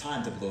it's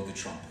time to blow the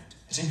trumpet.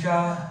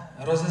 Říká,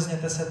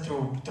 rozezněte se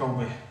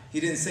trouby.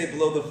 He didn't say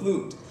blow the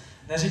flute.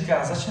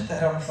 Neříká, začněte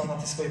hrát na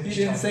ty svoje He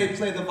didn't píšťaly. say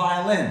play the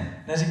violin.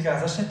 Neříká,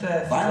 začněte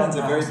Violin's a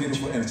na very housličky.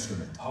 beautiful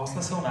instrument.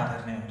 Housle jsou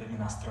nádherný hudební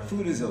nástroj.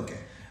 Flute is okay.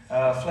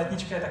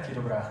 Flétnička je taky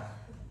dobrá.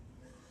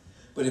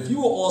 But if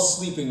you were all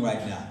sleeping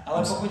right now,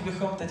 Ale pokud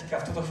bychom teďka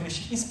v tuto chvíli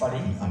všichni spali,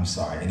 I'm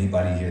sorry.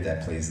 Anybody here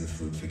that plays the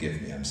flute, forgive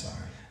me. I'm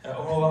sorry.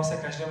 omlouvám se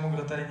každému,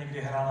 kdo tady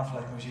někdy hrál na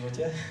flétnu v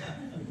životě.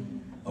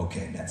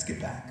 Okay, let's get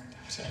back.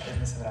 Dobře,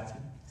 pojďme se vrátit.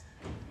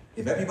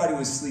 If everybody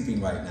was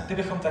sleeping right now,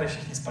 Kdybychom tady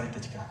všichni spali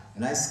teďka.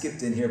 and I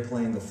skipped in here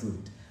playing the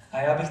flute,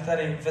 A já bych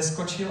tady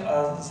veskočil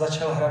a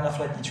začal hrát na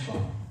flétničku.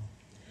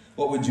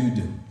 what would you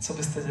do? Co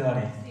byste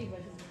dělali?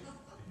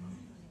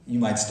 You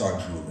might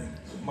start drooling.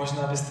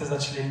 Možná byste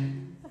začali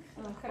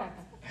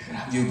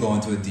You go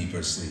into a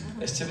deeper sleep.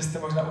 ještě byste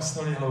možná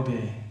usnuli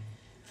hlouběji.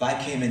 If I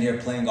came in here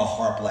playing a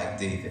harp like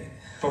David,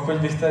 Pokud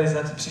bych tady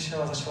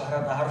přišel a začal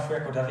hrát na harfu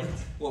jako David,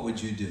 what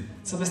would you do?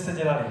 co byste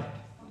dělali?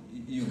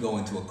 You go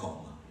into a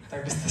coma.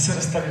 Tak byste se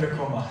dostali do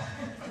koma.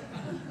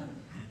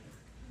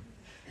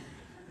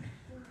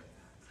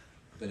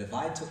 But if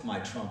I took my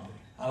trumpet,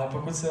 Ale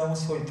pokud si vezmu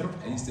svoji I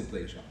trubku, used to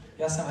play trumpet.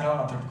 já jsem hrál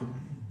na trubku.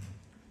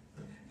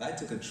 If I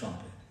took a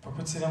trumpet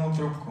Pokud si vezmu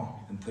trubku,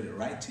 and put it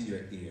right to your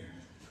ear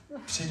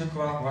přijdu k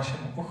vám k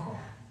vašemu uchu,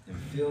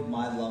 and filled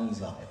my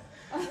lungs up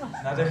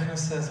nadechnu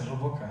se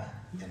zhluboka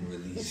and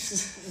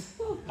released,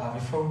 a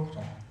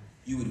vyfouknu,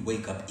 you would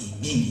wake up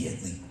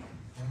immediately.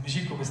 v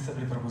mžíku byste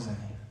byli probuzeni.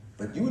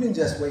 But you wouldn't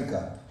just wake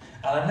up.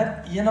 Ale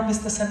ne, jenom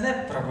byste se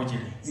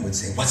neprobudili. You would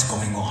say, what's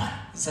going on?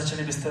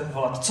 Začali byste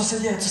volat, co se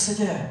děje, co se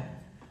děje?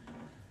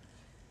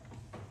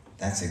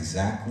 That's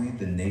exactly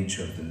the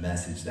nature of the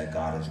message that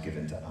God has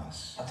given to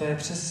us. A to je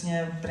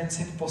přesně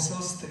princip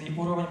poselství,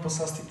 úroveň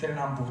poselství, které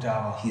nám Bůh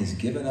dává. He has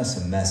given us a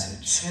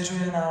message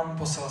Svěřuje nám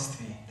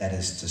poselství, that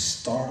is to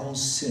startle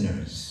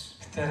sinners,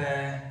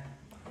 které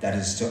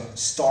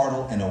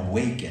and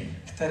awaken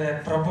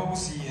které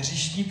probouzí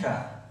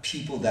hříšníka,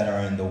 people that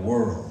are in the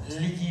world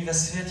lidí ve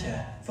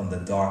světě, from the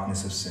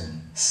darkness of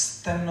sin,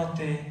 z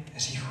temnoty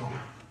hříchu.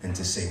 and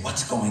to say,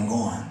 what's going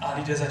on? A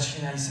lidé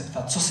začínají se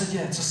ptát, co se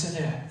děje, co se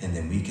děje. And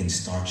then we can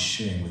start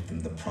sharing with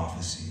them the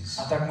prophecies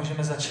A tak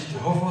můžeme začít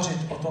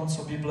hovořit o tom,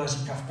 co Bible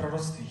říká v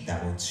proroctvích.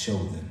 that will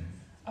show them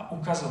A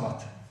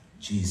ukazovat,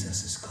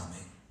 Jesus is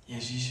coming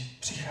Ježíš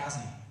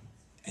přichází.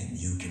 and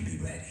you can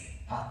be ready.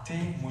 A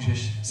ty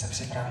můžeš se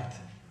připravit.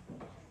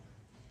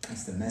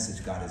 That's the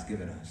message God has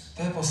given us.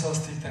 To je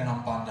poselství, které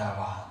nám Pán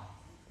dává.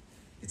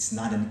 It's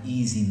not an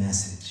easy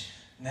message.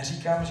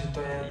 Neříkám, že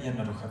to je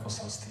jednoduché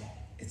poselství.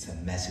 It's a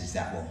message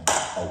that will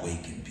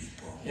awaken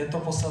people. Je to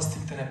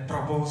poselství, které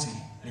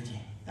probouzí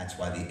lidi. That's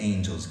why the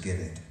angels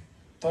give it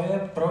To je,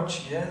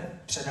 proč je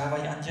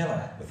předávají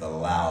anděle with a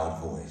loud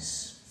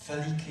voice.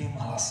 velikým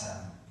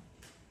hlasem.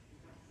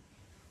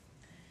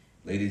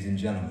 Ladies and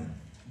gentlemen,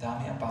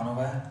 Dámy a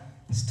pánové,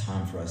 it's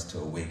time for us to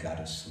awake out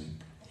of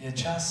sleep. je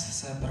čas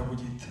se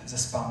probudit ze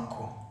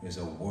spánku, There's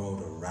a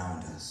world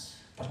around us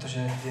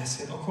protože je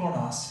svět okolo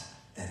nás,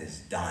 that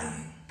is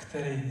dying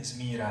který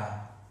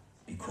zmírá.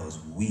 because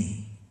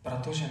we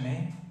Protože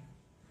my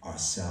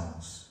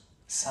ourselves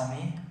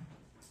sami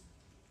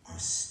are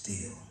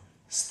still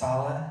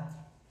stále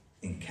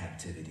in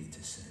captivity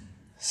to sin.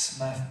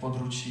 jsme v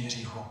područí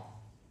hříchu.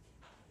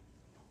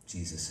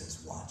 Jesus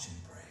says, watch and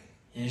pray.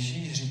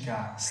 Ježíš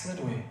říká,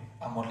 sleduj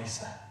a modli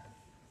se.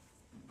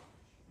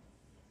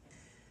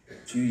 A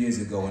few years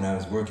ago when I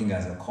was working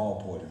as a call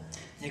porter,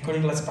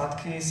 Několik let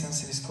zpátky jsem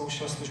si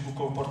vyzkoušel službu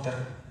call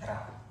portera.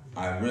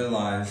 I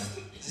realized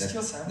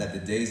Zjistil jsem, that the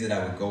days that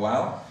I would go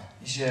out,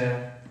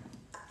 že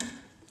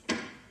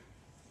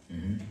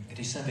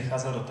když jsem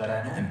vycházel do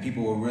terénu, and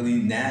people were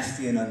really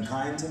nasty and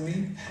unkind to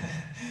me,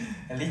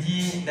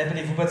 lidi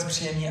nebyli vůbec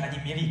příjemní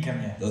ani milí ke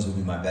mně. those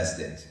would be my best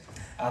days.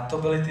 A to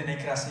byly ty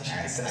nejkrásnější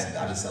I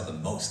would sell the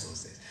most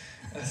those days.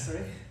 Sorry?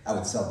 I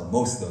would sell the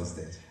most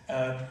those days.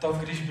 To,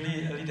 když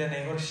byli lidé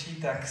nejhorší,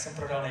 tak jsem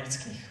prodal nejvíc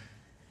knih.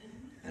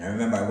 And I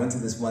remember I went to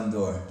this one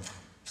door.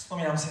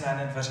 Vzpomínám si na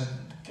jedné dveře,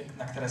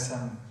 na které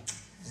jsem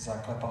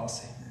zaklepal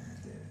si.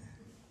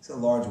 It's a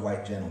large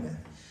white gentleman.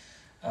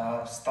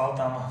 Stál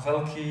tam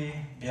velký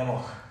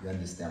běloch. You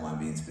understand why I'm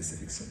being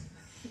specific soon.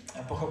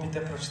 Pochopíte,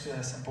 proč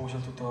jsem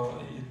použil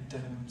tuto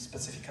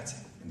specifikaci.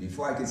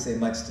 Before I could say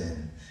much to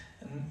him,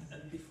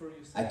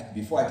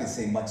 before I could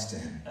say much to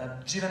him,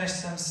 dříve než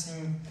jsem s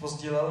ním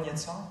pozdílel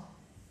něco,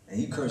 and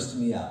he cursed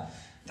me out.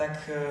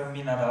 Tak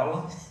mi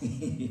nadal.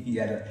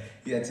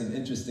 he had some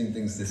interesting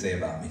things to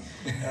say about me.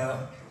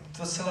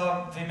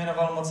 Docela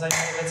vyjmenoval moc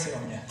zajímavé věci o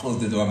mě.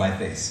 Closed the door in my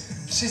face.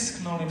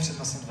 Přisknul mi před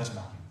nosem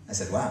dveřma. I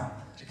said, wow.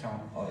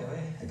 Říkám, ojoj.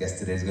 I guess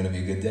today's going to be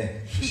a good day.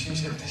 Tuším,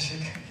 že dnešek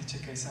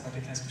čekají se na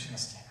pěkné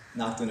zkušenosti.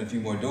 Knocked on a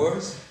few more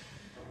doors.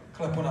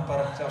 Klepu na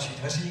pár dalších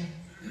dveří.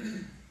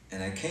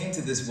 And I came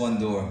to this one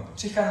door.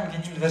 Přicházím k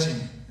jedním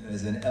dveřím. There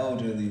was an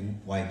elderly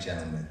white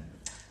gentleman.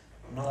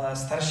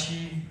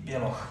 Starší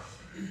běloch.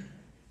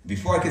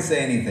 Before I could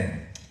say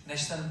anything,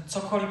 než jsem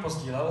cokoliv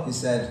pozdílel, he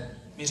said,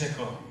 mi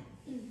řekl,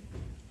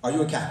 are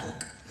you a Catholic?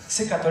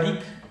 Jsi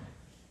katolík?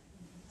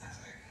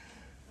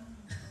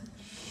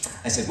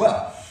 I said, well,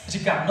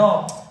 říkám,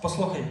 no,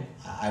 poslouchej.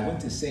 I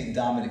went to St.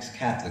 Dominic's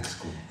Catholic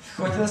School.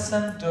 Chodil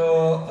jsem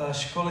do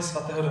školy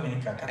svatého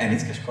Dominika,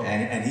 katolické školy.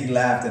 And he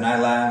laughed and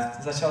I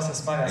laughed. Začal se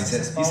smát, He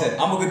said,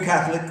 I'm a good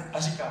Catholic. A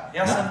říká,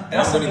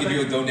 I'm going to give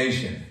you a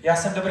donation. Já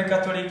jsem dobrý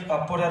katolík a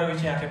podaruji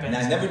ti nějaké peníze.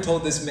 And I never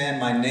told this man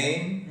my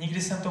name.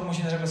 Nikdy jsem tomu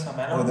muži neřekl své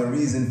jméno. Or the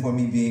reason for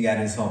me being at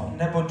his home.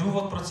 Nebo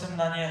důvod, proč jsem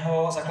na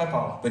něho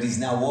zaklepal. But he's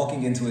now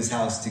walking into his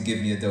house to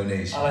give me a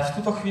donation. Ale v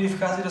tuto chvíli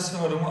vchází do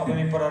svého domu, aby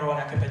mi podaroval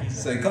nějaké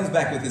peníze. So he comes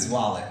back with his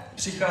wallet.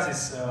 Přichází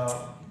s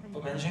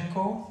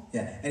peněženkou.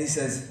 Yeah, and he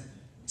says,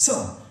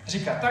 so,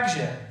 říká,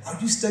 takže, are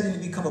you studying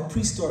to become a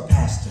priest or a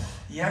pastor?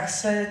 Jak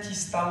se ti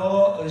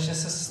stalo, že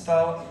se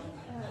stal...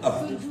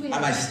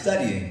 Am I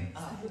studying?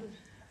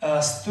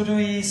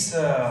 Studuji s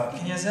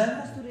knězem.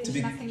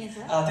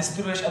 A ty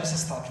studuješ, aby se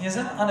stal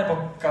knězem,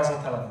 anebo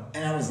kázatelem?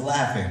 And I was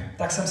laughing.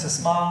 Tak jsem se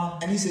smál.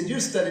 And he said,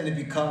 you're studying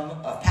to become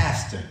a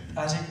pastor.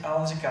 A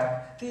on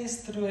říká, ty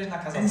studuješ na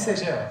kázatele, And he said,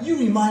 že jo? you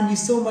remind me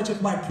so much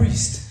of my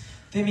priest.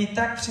 Ty mi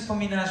tak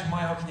připomínáš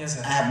mojeho kněze.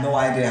 I have no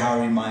idea how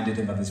I reminded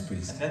him of his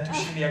priest.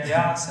 Netuším, jak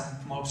já jsem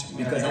mohl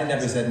připomínat. Because I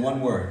never said one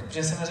word.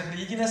 Protože jsem neřekl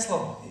jediné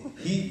slovo.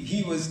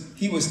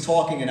 He was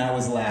talking and I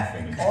was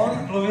laughing.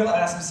 On mluvil a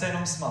já jsem se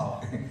jenom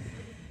smál.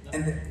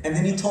 And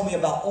then he told me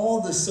about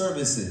all the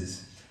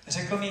services.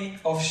 Řekl mi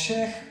o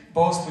všech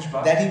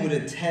bohoslužbách, that he would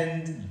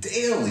attend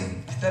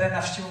daily, které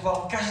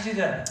navštěvoval každý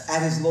den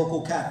at his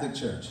local Catholic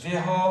church. V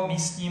jeho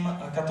místním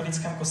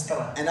katolickém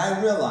kostele. And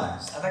I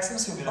realized, a tak jsem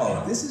si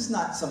uvědomil, this is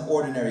not some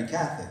ordinary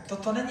Catholic.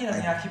 Toto není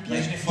nějaký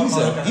běžný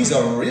formální katolík. He's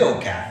a real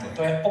Catholic.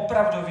 To je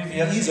opravdový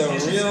věřící.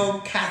 He's a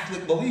real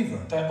Catholic believer.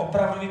 To je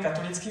opravdový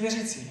katolický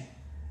věřící.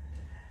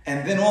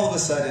 And then all of a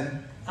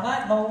sudden, a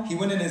najednou he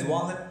went in his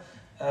wallet.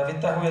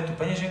 Vytahuje tu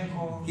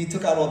peněženku. He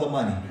took out all the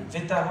money.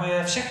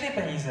 Vytahuje všechny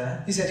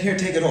peníze. He said, here,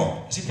 take it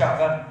all. Říká,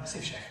 vem si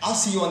všech. I'll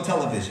see you on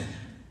television.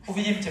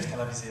 Uvidím tě v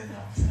televizi jednou.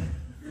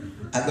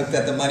 I looked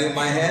at the money in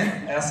my hand.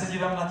 A já se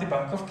dívám na ty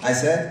bankovky. I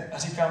said, a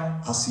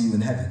říkám, I'll see you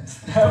in heaven.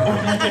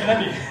 Uvidím tě v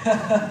nebi.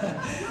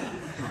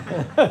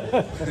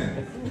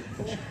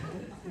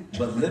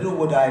 But little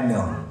would I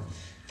know.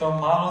 To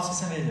málo, co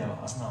jsem věděl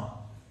a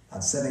znal.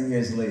 About 7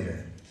 years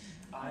later.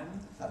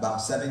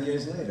 About 7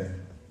 years later.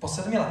 Po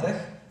 7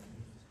 letech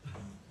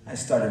I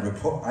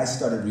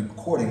started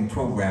recording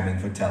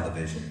programming for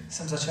television.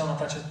 Jsem začal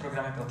natáčet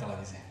programy pro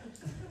televizi.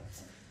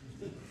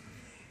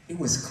 It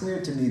was clear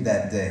to me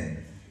that day.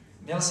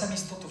 Měl jsem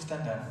jistotu v ten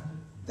den.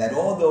 That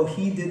although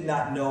he did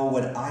not know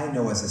what I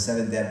know as a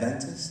Seventh-day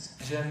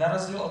Adventist, že na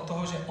rozdíl od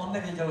toho, že on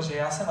nevěděl, že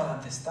já jsem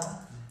adventista,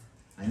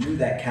 I knew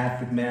that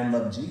Catholic man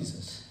loved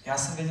Jesus. Já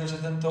jsem věděl, že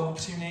tento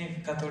upřímný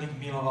katolík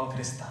miloval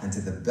Krista. And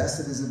to the best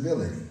of his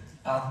ability.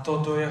 A to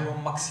do jeho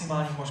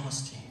maximálních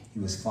možností.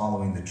 He was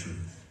following the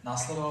truth.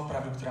 Následoval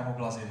pravdu, která mu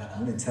byla zjevena.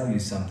 I'm going to tell you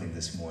something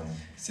this morning.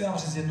 Chci vám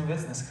říct jednu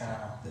věc dneska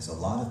ráno. There's a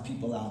lot of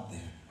people out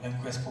there.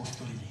 Venku je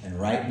spoustu lidí.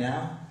 And right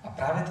now, a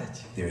právě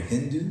teď, they're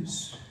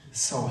Hindus,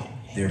 jsou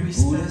they're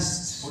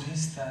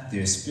Buddhisté,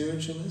 they're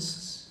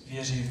spiritualists,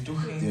 věří v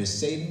duchy, they're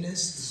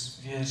Satanists,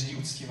 věří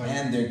uctívají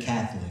and they're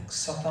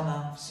Catholics.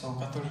 Satana, jsou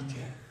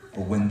katolíky.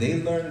 But when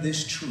they learn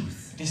this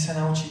truth, když se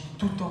naučí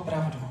tuto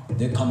pravdu,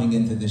 they're coming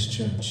into this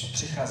church.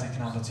 Přichází k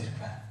nám do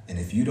církve. And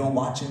if you don't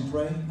watch and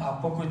pray, a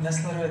pokud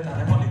nesledujete a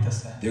nemodlíte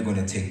se, they're going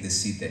to take the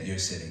seat that you're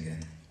sitting in.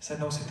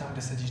 Sednou si tam,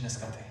 kde sedíš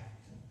dneska ty.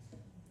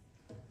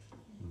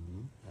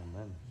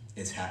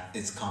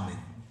 It's coming.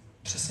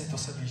 Přesně to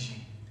se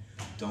blíží.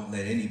 Don't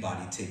let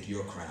anybody take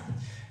your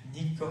crown.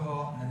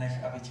 Nikoho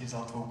nenech, aby ti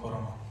vzal tvou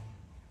korunu.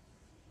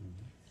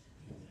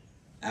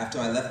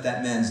 After I left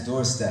that man's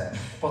doorstep,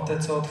 poté,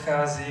 co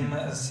odcházím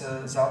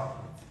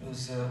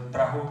z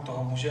prahu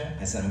toho muže,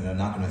 I said, I'm going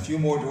to knock on a few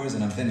more doors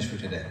and I'm finished for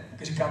today.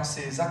 Říkám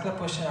si,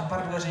 zaklepu ještě na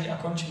pár dveří a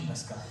končím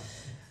dneska.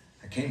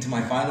 I came to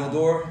my final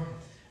door.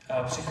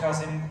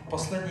 Přicházím k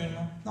posledním.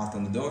 Knocked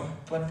on the door.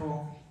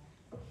 Klepu.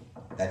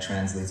 That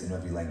translates in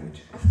every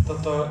language.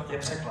 Toto je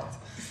překlad.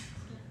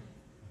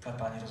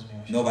 Klepání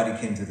rozumíš. Nobody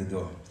came to the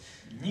door.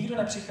 Nikdo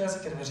nepřichází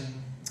ke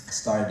dveřím. I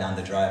started down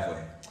the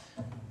driveway.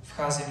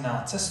 Vcházím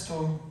na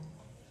cestu.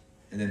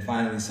 And then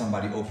finally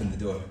somebody opened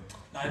the door.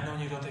 Najednou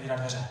někdo otevírá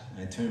dveře.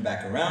 I turned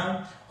back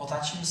around.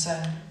 Otáčím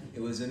se.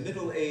 It was a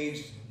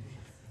middle-aged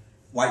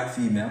white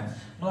female.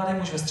 Mladý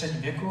muž ve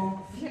středním věku.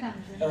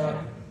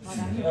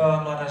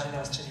 Mladá žena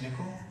ve středním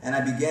věku. And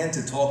I began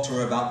to talk to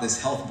her about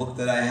this health book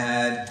that I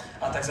had.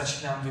 A tak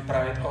začínám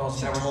vyprávět o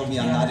zdravotní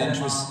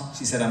knize,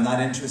 She said, I'm not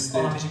interested.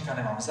 Ona mi říká,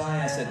 nemám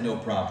zájem. I said, no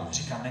problem.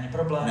 Říkám, není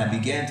problém. And I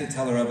began to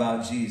tell her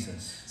about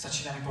Jesus.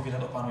 Začínám mi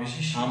povídat o Pánu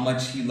Ježíši. How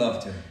much he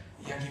loved her.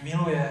 Jak ji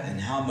miluje. And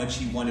how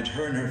much he wanted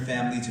her and her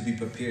family to be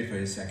prepared for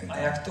his second A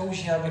time. jak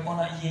touží, aby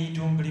ona i její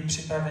dům byli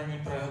připraveni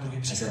pro jeho druhý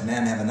I příchod. said,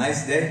 ma'am, have a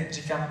nice day.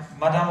 Říkám,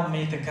 madam,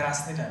 mějte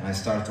krásný den. And I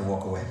started to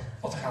walk away.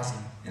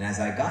 Odcházím. And as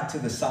I got to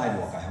the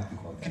sidewalk, I hope you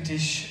caught that.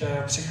 Když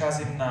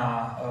přicházím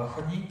na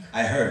chodník,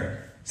 I heard,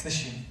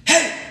 slyším,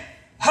 hey!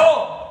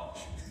 halo!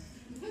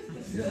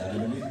 Yeah, I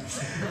don't know.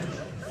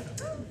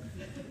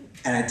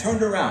 And I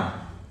turned around.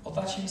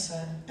 Otáčím se.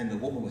 And the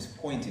woman was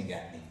pointing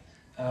at me.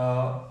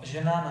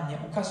 Žena na mě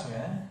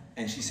ukazuje.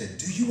 And she said,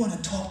 do you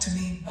want to talk to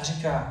me? A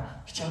říká,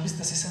 chtěl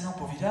byste si se mnou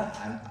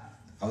povídat?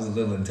 I was a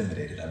little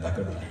intimidated, I'm not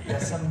gonna lie. Já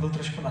jsem byl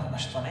trošku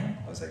naštvaný.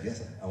 I was like,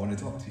 yes, I want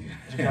to talk to you.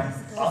 Říkám,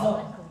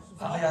 ano.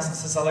 A já jsem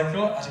se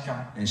zalekl a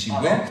říkám, And she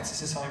ano, went. chci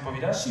si s vámi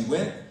povídat. She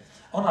went.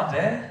 Ona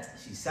jde.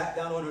 She sat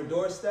down on her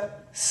doorstep.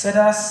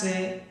 Sedá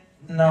si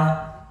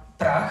na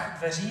práh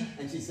dveří.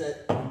 And she said,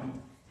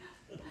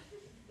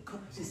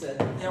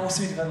 Já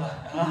musím jít vedle.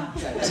 Aha.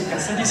 Říká,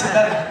 sedni si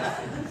tady.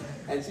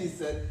 and she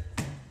said,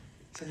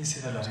 Sedni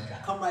si vedle, říká.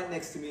 come right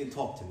next to me and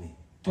talk to me.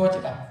 Pojď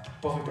a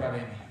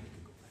povyprávěj mi.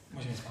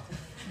 Můžeme spát.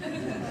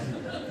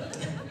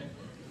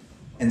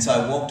 And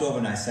so I walked over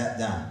and I sat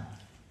down.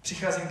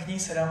 Přicházím k ní,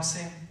 sedám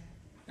si.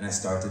 And I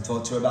started to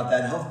talk to her about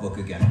that health book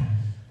again.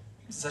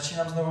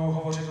 Začínám znovu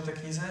hovořit o té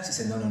knize. She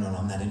said, no,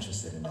 I'm not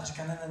interested in A that.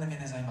 říká, ne, mě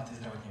nezajímá ty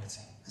zdravotní věci.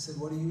 I said,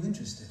 what are you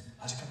interested in?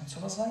 A říkám, co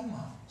vás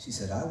zajímá? She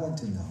said, I want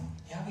to know,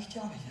 Já bych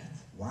chtěla vědět,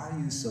 why are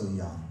you so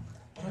young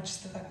proč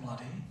jste tak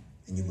mladý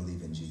and you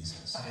believe in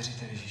Jesus? a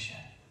věříte v Ježíše.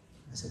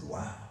 I said,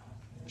 wow,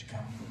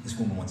 Říkám, this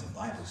woman wants a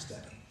Bible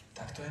study.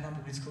 tak to je na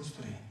biblickou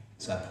studii.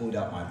 So I pulled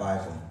out my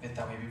Bible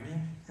Vytáhuji Biblii.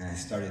 and I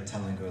started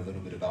telling her a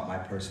little bit about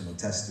my personal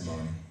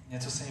testimony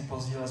Něco se mi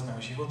pozdílel z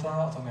mého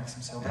života, o tom, jak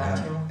jsem se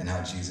obrátil, and how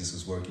Jesus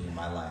was working in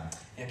my life.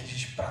 jak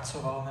Ježíš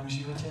pracoval v mém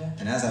životě.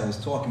 And as I was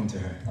talking to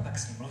her, A tak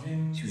s ní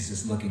mluvím. she was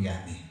just looking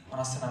at me.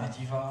 Ona se na mě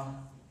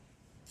dívá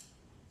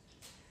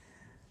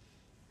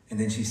And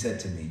then she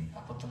said to me,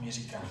 a potom mi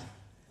říká,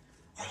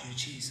 are you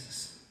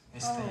Jesus?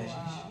 vy jste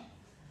Ježíš.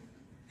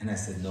 And I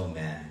said, no,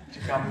 man,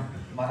 Říkám,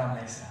 madam,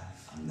 nejsem.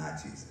 I'm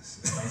not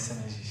Jesus.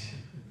 Nejsem Ježíš.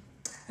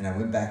 And I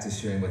went back to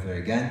sharing with her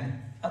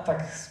again. A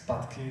tak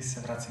zpátky se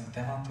vracím k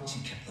tématu.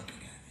 She kept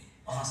looking at me.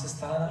 Ona se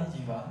stále na mě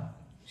dívá.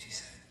 She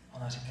said,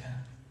 Ona říká,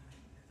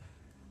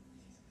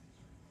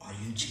 are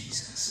you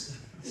Jesus?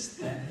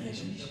 jste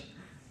Ježíš?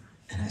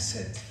 And I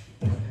said,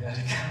 Já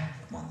říkám,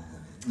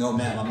 no,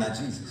 ma'am, I'm not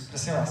Jesus.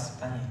 prosím vás,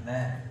 paní,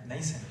 ne,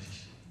 nejsem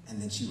Ježíš. And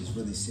then she was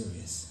really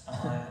serious.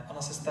 Ale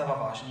ona se stává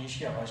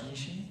vážnější a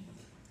vážnější.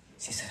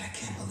 She said, I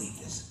can't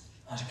believe this.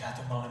 A říká, já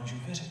tomu ale nemůžu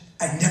uvěřit.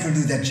 I never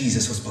knew that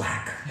Jesus was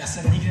black. Já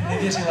jsem nikdy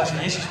nevěřila, že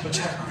Ježíš byl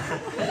černý.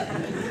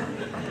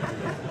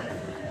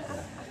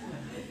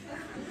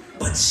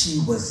 But she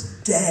was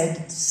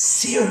dead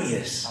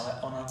serious.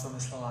 Ale ona to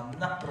myslela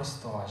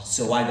naprosto vážně.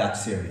 So I got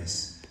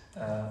serious.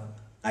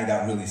 I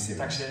got really serious.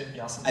 Takže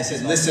já jsem I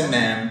said, listen,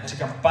 ma'am,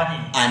 říkám, paní,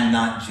 I'm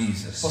not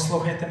Jesus.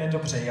 poslouchejte mě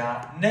dobře,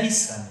 já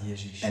nejsem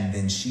Ježíš. And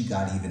then she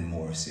got even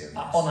more A serious.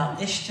 ona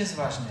ještě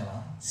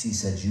zvážnila She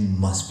said, you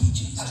must be a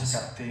Jesus. říká,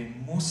 ty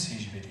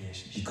musíš být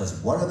Ježíš. Because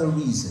what are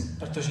the reason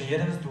Protože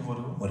jeden z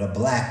důvodů, would a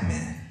black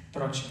man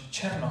proč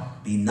černoch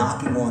be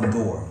knocking on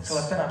doors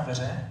klepe na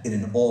dveře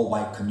in an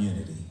all-white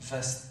community,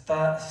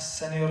 ve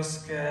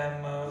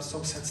seniorském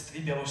sousedství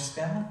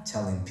běložském,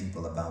 telling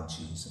people about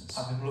Jesus?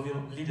 aby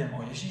mluvil lidem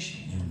o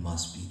Ježíši. You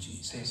must be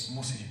Jesus. Ty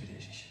musíš být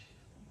Ježíš.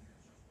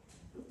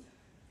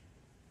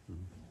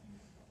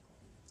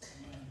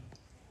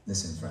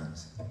 Listen,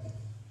 friends.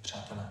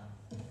 Přátelé,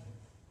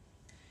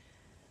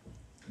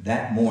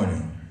 That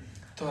morning,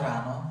 to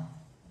ráno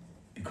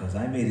because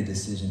I made a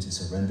decision to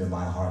surrender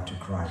my heart to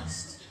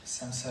Christ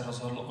jsem se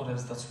rozhodl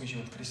odevzdat svůj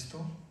život Kristu,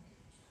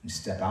 and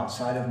step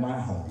outside of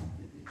my home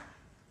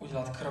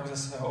udělat krok ze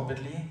svého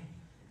obydlí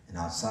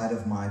and outside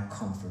of my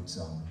comfort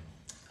zone.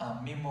 a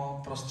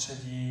mimo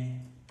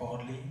prostředí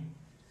pohodlí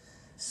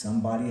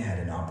Somebody had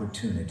an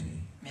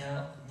opportunity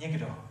měl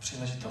někdo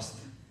příležitost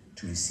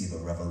to receive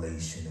a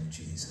revelation of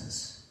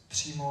Jesus.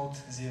 přijmout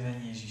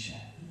zjevení Ježíše.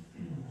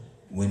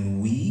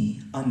 When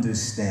we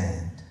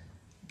understand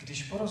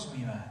Když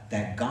porozumíme,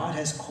 that God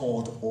has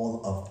called all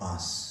of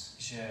us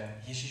že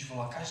Ježíš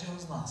volá každého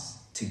z nás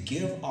to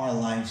give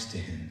our lives to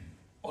Him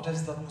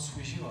odevzdat mu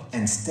svůj život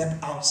and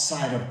step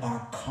outside of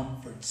our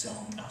comfort a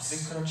zones,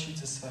 vykročit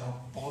ze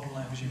svého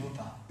pohodlného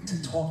života.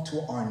 to talk to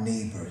our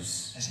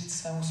neighbors, Říct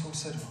svému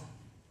sousedu,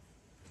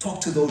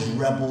 talk to those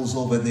rebels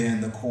over there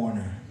in the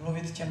corner,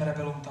 mluvit těm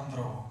rebelům tam v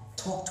rohu,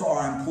 talk to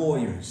our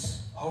employers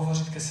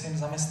hovořit ke svým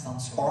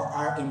zaměstnancům or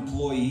our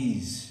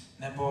employees,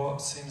 nebo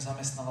svým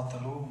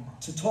zaměstnavatelům,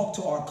 to talk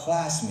to our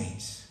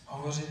classmates,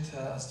 hovořit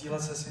a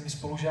sdílet se svými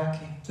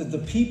spolužáky. To the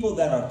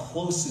people that are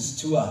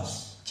closest to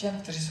us. Těm,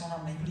 kteří jsou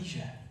nám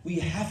nejblíže.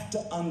 We have to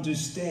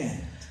understand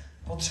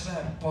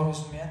Potřebujeme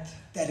porozumět,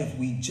 that if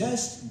we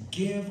just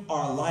give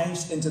our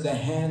lives into the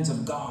hands of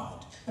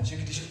God, že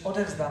když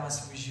odevzdáme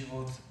svůj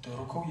život do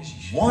rukou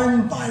Ježíše, one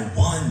by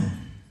one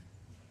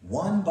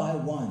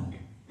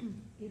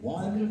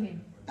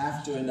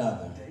after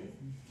another,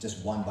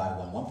 just one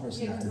by one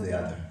person after the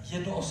other,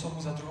 jednu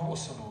osobu za druhou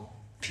osobou,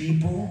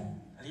 people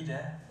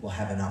lidé will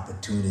have an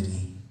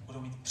opportunity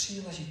budou mít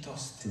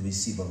příležitost to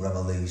receive a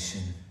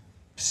revelation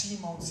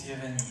přijmout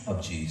zjevení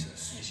of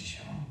Jesus.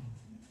 Ježíšova.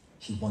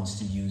 He wants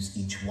to use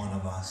each one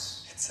of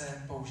us. Chce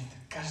použít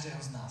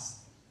každého z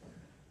nás.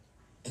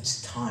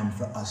 It's time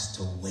for us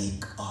to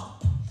wake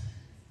up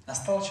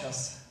Nastal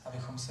čas,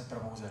 abychom se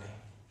probouzeli.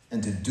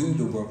 and to do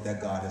the work that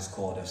God has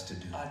called us to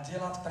do. A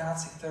dělat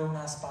práci, kterou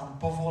nás Pán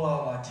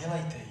povolává,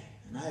 dělejte ji.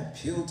 And I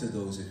appeal to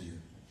those of you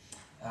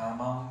A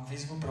mám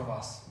výzvu pro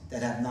vás,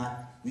 that have not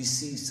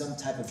received some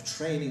type of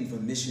training for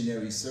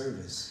missionary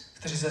service.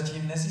 kteří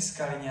zatím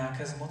nezískali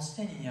nějaké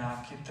zmocnění,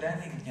 nějaký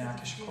trénink,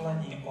 nějaké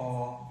školení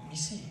o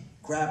misii.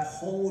 Grab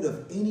hold of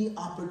any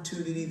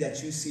opportunity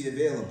that you see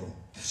available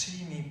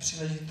Přijmi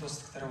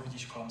příležitost, kterou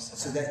vidíš kolem so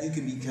sebe, that you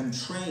can become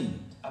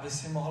trained aby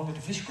si mohl být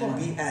and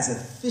vyškolený, be as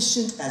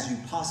efficient as you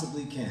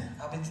possibly can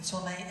aby ty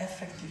co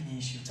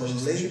nejefektivnější v to Boží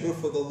labor službě,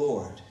 for the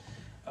Lord,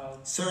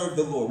 serve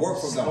the Lord, work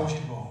for God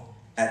sloužit Bohu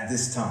at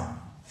this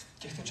time. v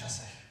těchto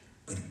časech.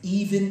 But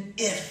even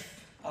if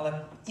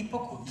Ale i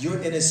pokud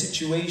you're in a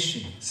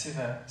situation jsi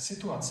ve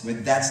situaci,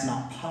 where that's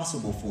not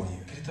possible for you,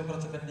 kdy to pro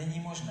tebe není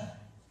možné,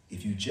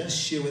 if you just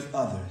share with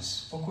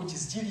others pokud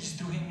sdílíš s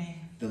druhými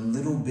the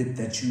little bit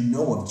that you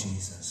know of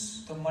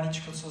Jesus, to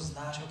maličko, co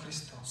znáš o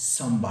Kristu,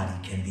 somebody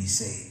can be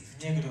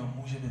saved. někdo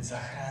může být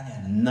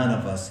zachráněn. None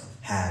of us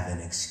have an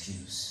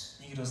excuse.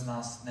 Nikdo z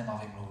nás nemá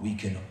vymluvu.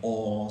 We can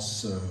all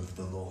serve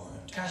the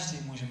Lord. Každý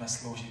můžeme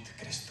sloužit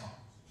Kristu.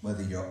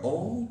 Whether you're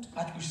old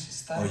Ať už jsi or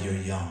starý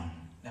you're young,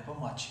 nebo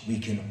mladší.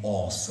 we can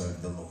all serve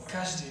the Lord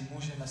Každý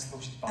můžeme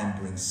sloužit and Pánu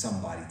bring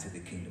somebody to the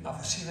kingdom a of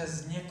heaven.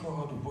 přivést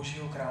někoho do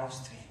Božího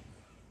království.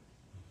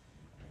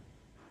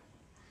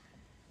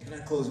 Can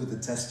I close with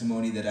the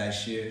testimony that I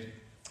shared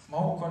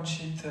Mohu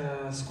ukončit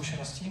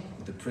zkušenosti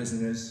with the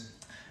prisoners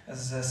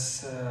ze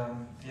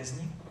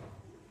vězní?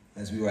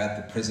 as we were at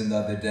the prison the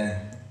other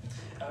day?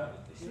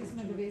 Šli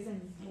jsme do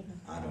vězení.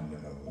 I don't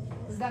remember.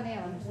 S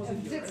Danielem. V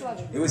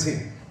Břeclavi. It was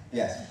here.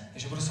 Yes.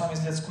 Takže budu s vámi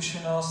sdílet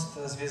zkušenost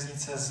z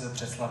věznice z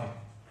Břeclavy.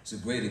 It's a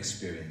great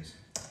experience.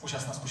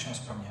 Úžasná zkušenost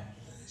pro mě.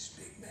 These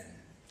big men.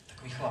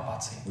 Takový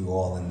chlapáci. We were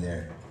all in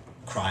there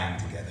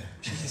crying together.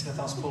 Všichni jsme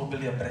tam spolu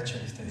byli a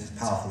brečeli v té věznici.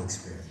 Powerful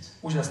experience.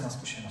 Úžasná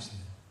zkušenost.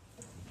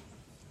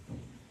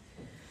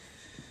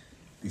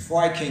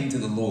 Before I came to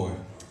the Lord,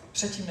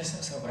 Předtím, než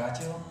jsem se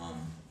obrátil,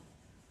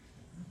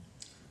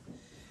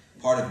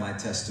 part of my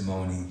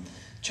testimony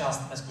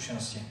část mé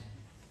zkušenosti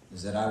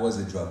is that I was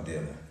a drug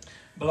dealer.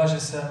 byla, že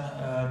jsem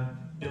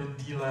byl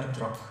dealer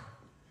drog.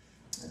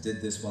 I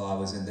did this while I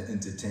was in the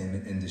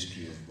entertainment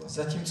industry as well.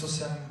 Zatímco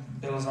jsem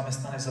byl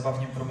zaměstnaný v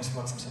zabavním průmyslu,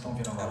 tak jsem se tomu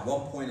At věnoval.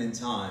 one point in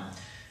time,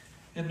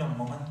 V jednom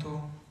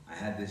momentu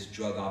I had this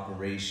drug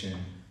operation.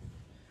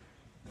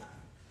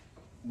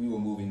 We were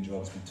moving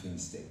drugs between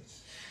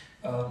states.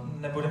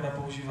 nebudeme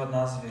používat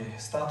názvy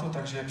státu,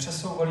 takže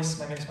měli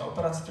jsme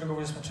operaci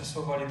drogovou, jsme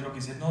přesouvali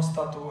drogy z jednoho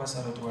státu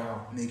USA do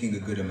druhého. Making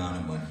a good amount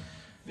of money.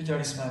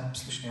 Vydělali jsme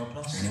slušný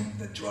obnos And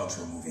the drugs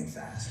were moving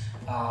fast.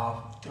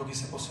 a drogy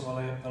se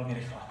posouvaly velmi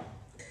rychle.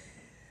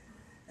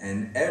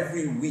 And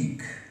every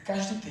week,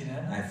 Každý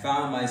týden I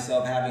found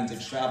myself having to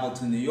travel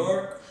to New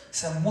York,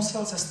 jsem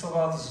musel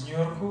cestovat z New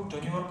Yorku do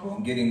New Yorku,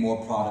 getting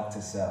more product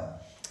to sell.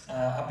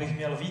 abych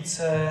měl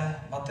více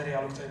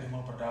materiálu, který bych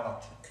mohl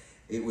prodávat.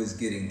 It was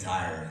getting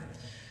tiring.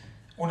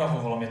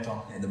 Unavovalo mě to.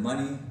 And the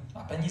money A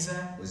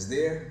peníze was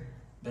there,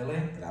 byly,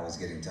 but I was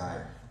getting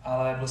tired.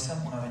 ale byl jsem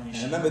And I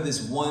unavenější. remember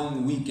this one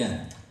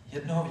weekend,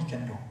 Jednoho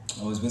víkendu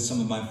I was with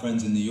some of my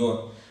friends in New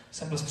York.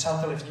 jsem byl s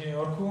přáteli v New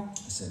Yorku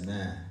I said,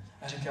 man,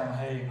 a říkám,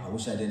 hej, I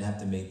wish I didn't have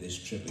to make this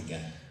trip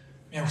again.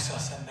 mě už se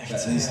asi For at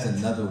nechce least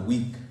jet. another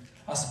week.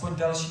 Aspoň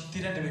další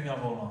týden, kdybych měl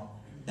volno.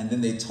 And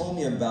then they told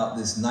me about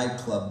this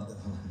nightclub,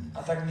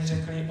 A tak mi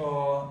řekli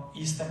o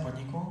jistém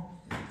podniku,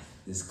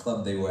 this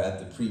club they were at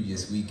the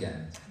previous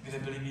weekend. kde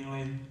byli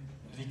minulý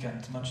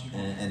víkend, noční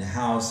klub. And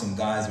how some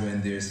guys were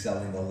in there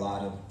selling a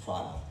lot of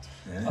product.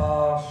 Yeah?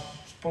 A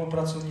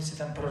spolupracovníci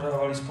tam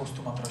prodávali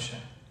spoustu matroše.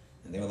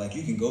 And they were like,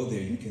 you can go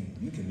there, you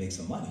can make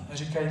some money. A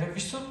říkají, tak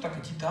víš co, tak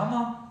jdi tam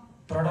a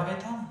prodávej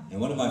tam.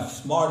 And one of my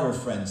smarter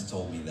friends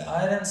told me that.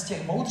 A jeden z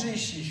těch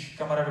moudřejších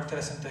kamarádů,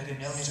 které jsem tehdy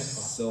měl, mi řekl.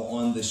 So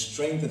on the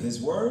strength of his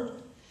word,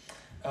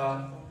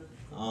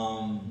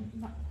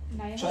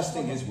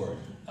 trusting his word,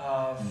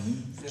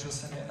 věřil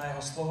jsem na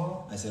jeho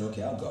slovo, I said,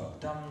 okay, I'll go.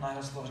 dám na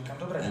jeho slovo, říkám,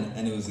 dobré.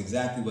 And it was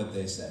exactly what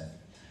they said.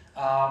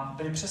 A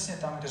byli přesně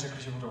tam, kde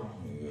řekli, že budou.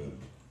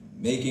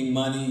 Making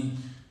money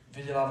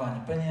Vydělávání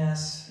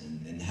peněz.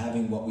 and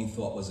having what we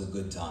thought was a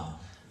good time.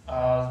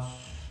 A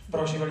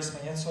Prožívali jsme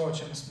něco, o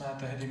čem jsme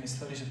tehdy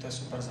mysleli, že to je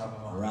super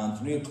zábava. Around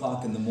 3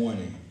 o'clock in the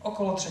morning,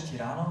 Okolo 3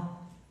 ráno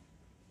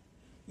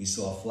we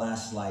saw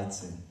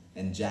flashlights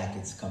and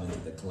jackets coming to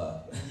the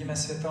club. vidíme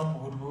světelnou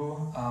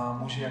hudbu a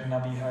muži, jak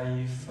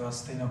nabíhají v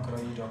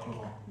stejnokroji do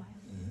klubu.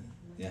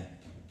 Yeah.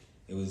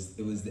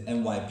 It was the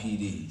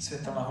NYPD.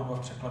 Světelná hudba v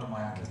překladu It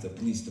maják. was the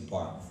police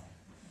department.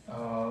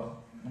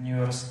 New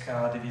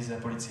Yorkská divize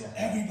policie.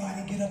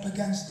 Everybody get up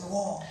against the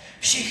wall.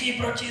 Všichni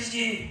proti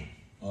zdi!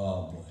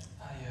 Oh boy.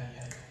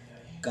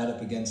 Got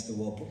up against the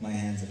wall, put my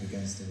hands up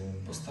against the wall.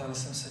 Postavil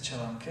jsem se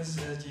čelem ke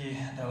zdi,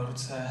 dal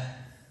ruce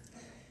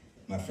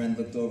My friend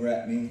looked over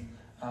at me.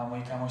 a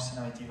můj kámoš se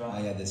na mě dívá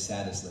I had the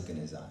saddest look in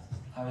his eye.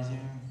 a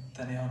vidím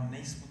ten jeho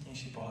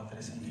nejsmutnější pohled,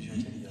 který jsem v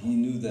životě viděl. He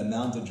knew the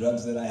amount of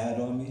drugs that I had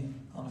on me.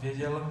 On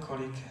věděl,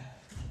 kolik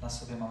na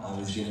sobě mám I was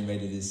drogy. getting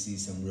ready to see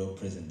some real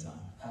prison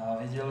time. A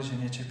věděl, že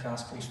mě čeká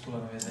spoustu let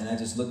ve vězení. And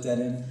I just looked at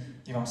him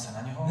Dívám se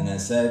na něho and I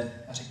said,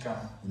 a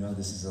říkám, you know,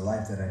 this is the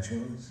life that I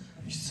chose.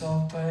 víš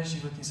co, to je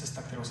životní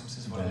cesta, kterou jsem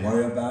si Don't zvolil.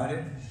 worry about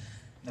it.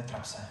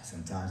 Netrap se.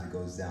 Sometimes it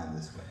goes down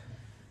this way.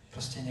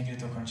 Prostě někdy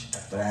to končí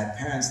tak. But I had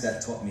parents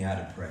that taught me how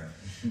to pray.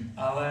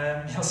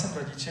 Ale měl jsem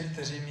rodiče,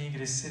 kteří mi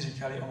kdysi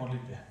říkali o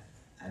modlitbě.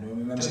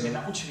 Kteří mě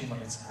naučili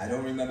modlit se. I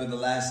don't remember the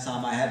last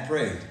time I had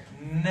prayed.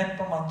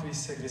 Nepamatuji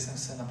se, kdy jsem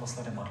se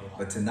naposledy modlil.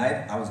 But tonight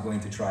I was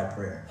going to try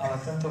prayer. Ale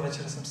tento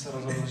večer jsem se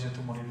rozhodl, že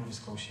tu modlitbu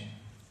vyzkouším.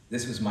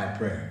 This was my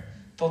prayer.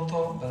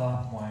 Toto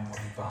byla moje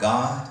modlitba.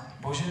 God,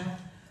 Bože,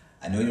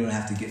 I know you don't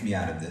have to get me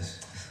out of this.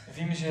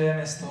 vím, že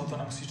mě z tohoto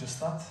nemusíš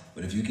dostat,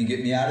 But if you can get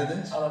me out of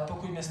this, ale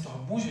pokud mě z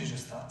toho můžeš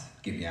dostat,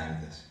 get me out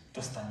of this.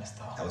 dostaň mě z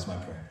toho. That was my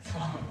prayer. To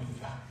byla moje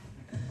modlitba.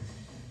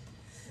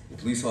 The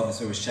police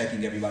officer was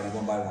checking everybody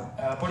one by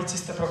one.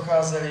 Policisté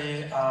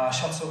procházeli a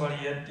šacovali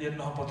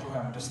jednoho po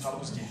druhém, dostal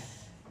uzdi.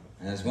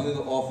 And as one of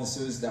the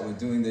officers that were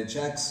doing their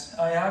checks,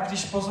 A já,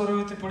 když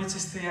pozoruju ty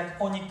policisty, jak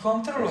oni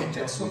kontrolují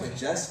ty was osoby,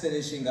 just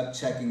finishing up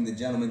checking the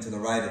gentleman to the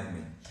right of me.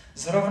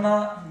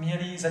 zrovna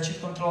měli začít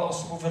kontrolovat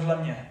osobu vedle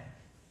mě.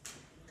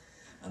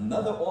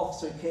 Another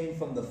officer came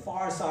from the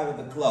far side of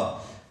the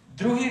club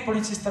Druhý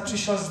policista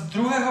přišel z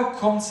druhého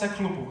konce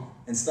klubu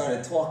and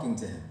started talking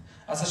to him.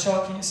 a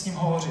začal s ním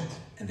hovořit.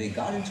 And they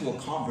got into a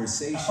A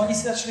conversation oni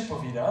si začali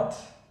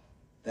povídat,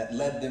 that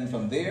led them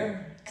from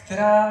there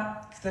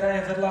která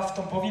je vedla v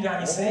tom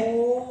povídání si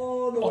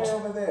all the way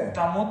over there.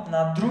 tamut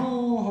na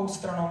druhou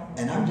stranu.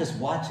 And I'm just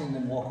watching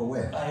them walk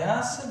away. A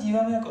já se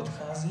dívám, jak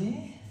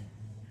odchází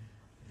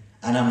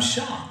And I'm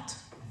shocked.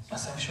 a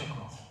jsem v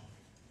šoku.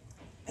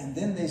 And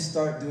then they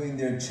start doing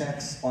their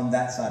checks on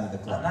that side of the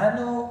A club.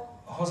 najednou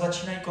ho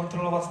začínají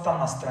kontrolovat tam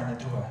na straně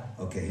druhé.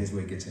 Okay, here's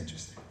where it gets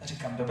interesting. A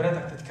říkám, dobré,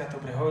 tak teďka to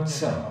bude hodně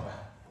zajímavé.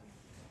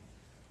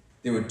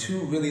 There were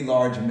two really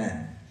large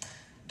men.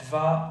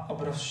 Dva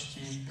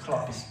obrovští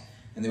chlapi.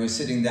 And they were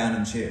sitting down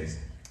in chairs.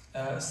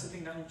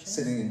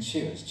 Sitting in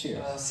chairs.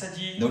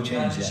 sedí No na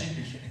change yet.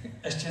 židlích.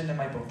 Ještě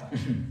nemají pouta.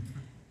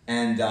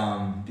 And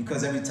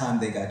because every time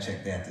they got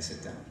checked, they had to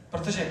sit down.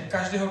 Protože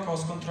každého, koho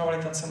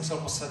zkontrolovali, ten se musel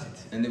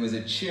posadit. And there was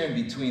a chair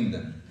in between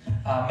them.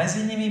 A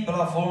mezi nimi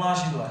byla volná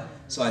židle.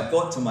 So I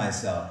thought to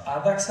myself, A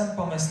tak jsem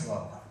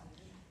pomyslel,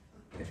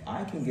 if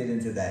I can get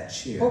into that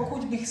chair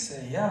pokud bych se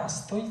já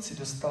stojící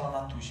dostal na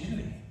tu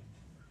židli,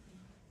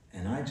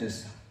 and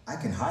I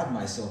can hide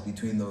myself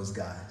between those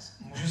guys.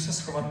 můžu se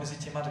schovat mezi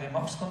těma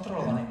dvěma už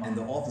zkontrolovanýma. And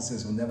the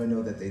officers will never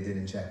know that they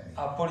didn't check me.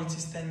 A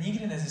policisté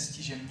nikdy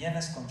nezjistí, že mě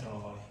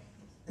neskontrolovali.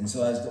 And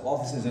so as the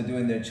officers are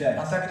doing their checks,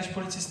 A tak, když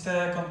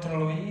policisté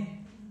kontrolují,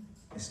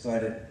 I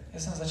started, já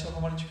jsem začal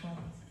pomaličku,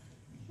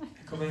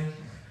 jakoby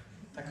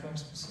takovým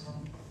způsobem.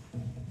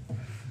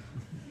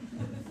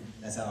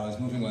 that's how I was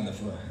moving on the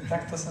floor.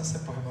 Takto jsem se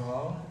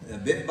pohyboval,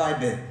 Bit by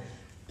bit,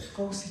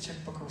 kousíček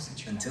po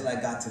kousíčku, until I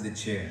got to the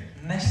chair.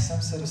 než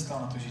jsem se dostal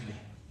na tu židli.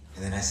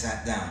 And then I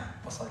sat down,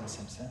 Posadil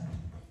jsem se,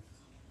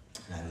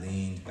 and I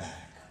leaned back.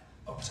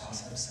 opřál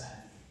jsem se.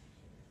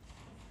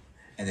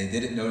 And they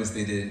didn't notice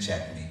they didn't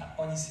check me. A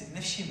oni si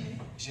nevšimli,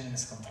 že mě And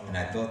neskontrolovali.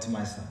 I thought to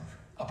myself,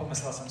 A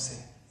pomyslel jsem si,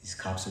 these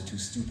cops are too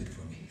stupid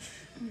for me.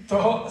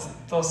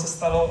 to se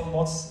stalo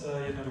moc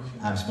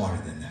jednoduchým. I'm smarter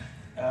than them.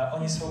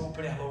 Oni jsou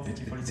úplně hloupí,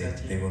 ti They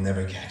policajti. will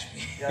never catch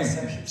me. Já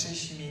jsem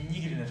chytřejší, mě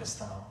nikdy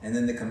nedostanou. And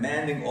then the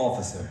commanding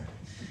officer,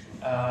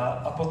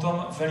 A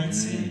potom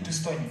velící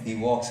důstojník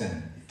he walks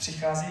in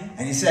přichází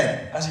and he said,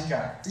 a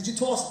říká,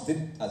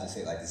 I'll just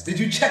say it like this, did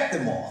you check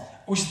them all?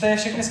 už jste je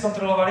všechny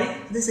zkontrolovali?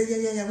 And they say,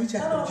 yeah, we checked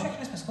them Ano, all.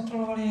 všechny jsme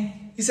zkontrolovali.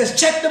 He says,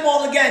 check them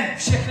all again.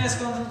 Všechny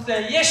zkontrolujte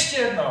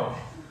ještě jednou.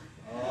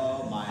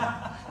 Oh,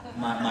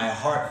 my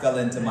heart fell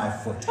into my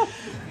foot.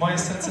 Moje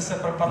srdce se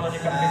propadlo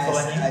někam ke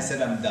koleni. I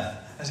said, I'm done.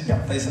 A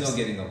říkám, There's no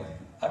getting away.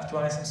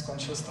 aktuálně jsem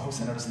skončil, z toho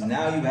se nedostanu.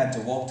 Now you had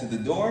to walk to the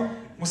door.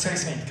 Museli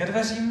jsme jít ke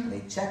dveřím,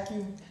 They check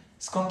you,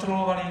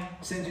 zkontrolovali,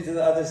 send you to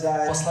the other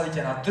side. poslali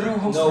tě na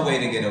druhou No stranu. way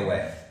to get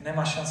away.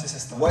 Nemá šanci se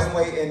z toho One dostat.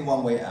 way in,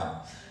 one way out.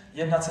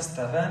 Jedna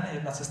cesta ven,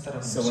 jedna cesta So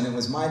dovnitř. when it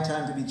was my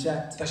time to be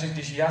checked, Takže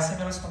když já jsem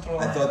měl I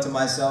zkontrolovat, thought to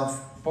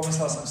myself,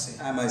 pomyslel jsem si,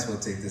 I might as well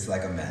take this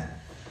like a man.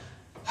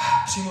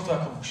 přijmu to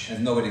jako muž.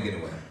 There's no way to get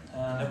away.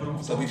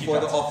 nebudu So before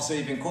the officer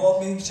even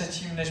called me,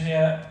 Předtím, než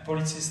mě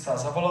policista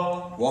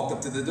zavolal, walked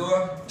up to the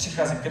door,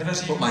 přicházím ke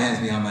dveřím, put my hands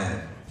behind my head,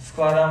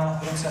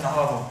 vkládám ruce na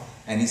hlavu.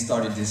 and he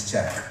started this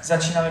check.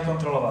 Začíná mě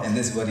kontrolovat. And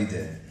this is what he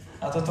did.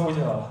 A to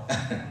udělal.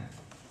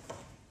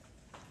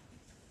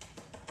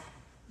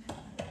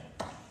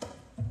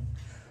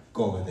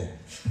 Go over there.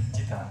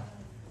 Jdi tam.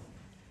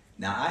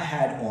 Now I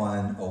had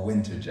on a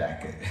winter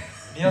jacket.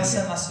 Měl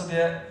jsem na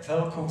sobě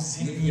velkou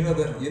zimní You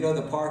košili. know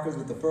the Parkers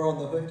with the fur on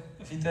the hood?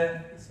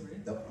 Víte,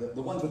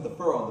 The ones with the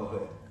fur on the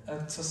hood.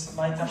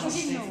 mají tam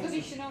asi...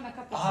 Kožešinou na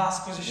kapuci. Aha, s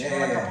kožešinou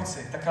na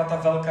kapuci. Taková ta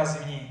velká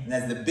zimní. And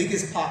as the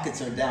biggest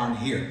pockets are down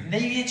here.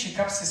 Největší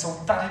kapsy jsou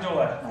tady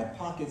dole. My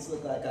pockets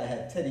look like I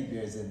had teddy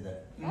bears in them.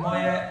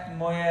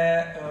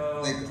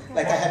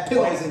 Like I had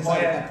pillows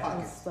inside my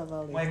pockets.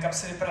 Moje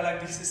kapsy vypadaly,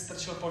 jak bych si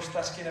strčil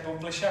polštářky nebo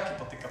plešáky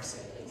po ty kapsy.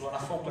 Bylo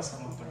nafoukle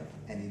jsem úplně.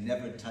 And he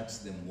never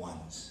touched them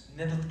once.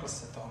 Nedotkl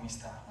se toho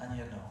místa ani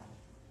jednou.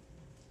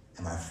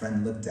 And my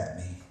friend looked at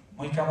me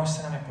Můj kámoš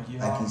se na mě like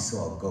podíval, he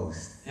saw a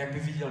ghost. jak by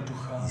viděl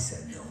ducha He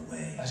said, no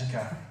way. a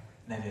říká,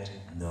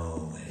 nevěřím, No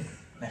way.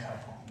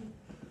 nechápu.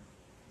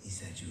 He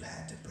said, you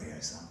had to pray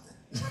or something.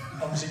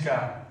 On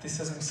říká, ty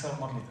ses musel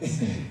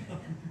modlit.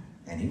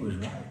 And he was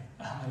right.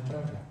 A měl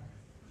pravdu.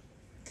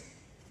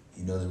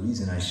 You know, the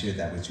reason I shared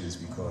that with you is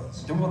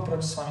because Důvod,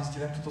 proč s vámi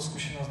sdílím tuto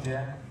zkušenost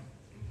je,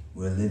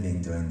 we're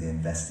living during the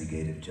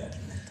investigative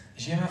judgment.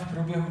 žijeme v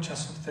průběhu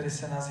času, který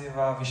se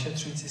nazývá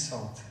vyšetřující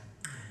soud.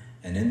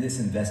 And in this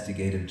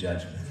investigative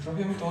judgment, V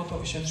průběhu tohoto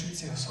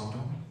vyšetřujícího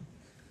soudu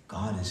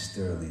God is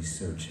thoroughly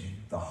searching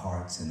the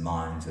hearts and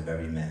minds of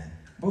every man.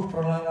 Bůh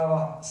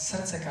prohledává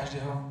srdce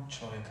každého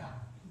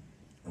člověka.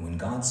 And when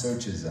God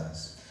searches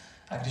us,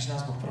 A když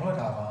nás Bůh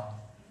prohledává,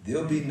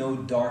 there'll be no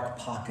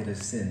dark pocket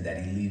of sin that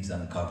he leaves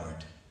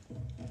uncovered.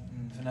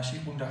 v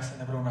našich bundách se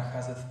nebudou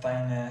nacházet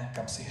tajné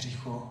kapsy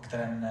hříchu,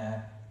 které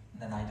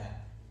nenajde.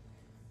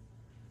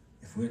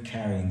 If we're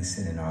carrying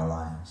sin in our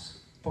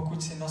lives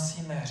Pokud si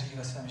nosíme hřích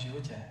ve svém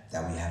životě,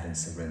 that we haven't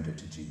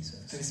surrendered to Jesus,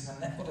 který jsme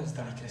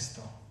neodevzdali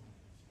Kristu,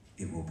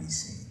 it will be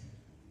seen.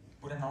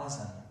 bude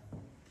nalezen.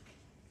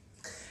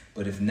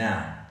 But if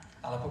now,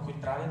 Ale pokud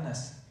právě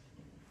dnes,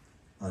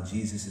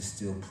 Jesus is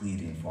still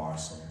pleading for our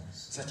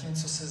souls,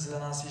 zatímco se za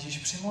nás Ježíš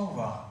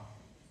přimlouvá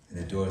and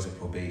the doors of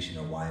probation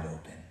are wide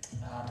open,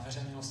 a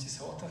dveře milosti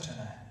jsou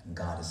otevřené, and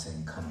God is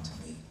saying, come to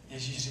me,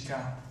 Ježíš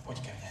říká,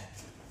 pojď ke mně.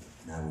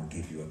 and I will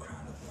give you a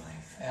crown of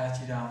life. A já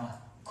ti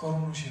dám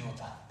korunu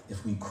života.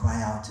 If we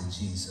cry out to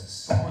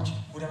Jesus Pokud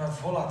budeme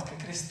volat ke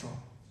Kristu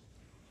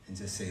and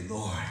just say,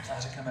 Lord, a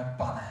řekneme,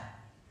 Pane,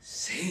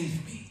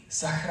 save me,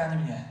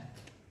 zachraň mě,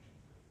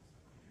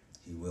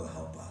 he will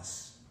help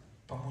us.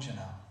 pomůže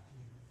nám,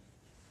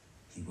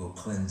 He will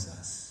cleanse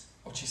us.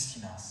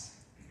 očistí nás,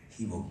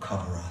 He will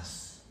cover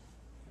us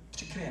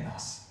přikryje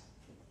nás.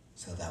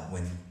 so that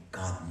when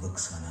God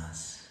looks on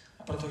us,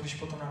 A proto, když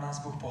potom na nás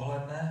Bůh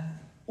pohledne,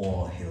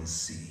 all he'll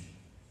see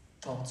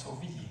to, co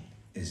uvidí,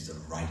 is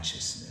the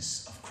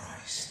righteousness of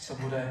Christ. to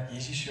bude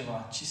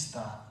Ježíšova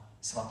čistá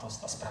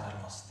svatost a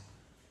spravedlnost.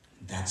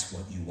 That's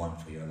what you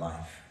want for your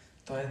life.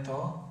 To je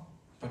to,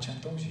 po čem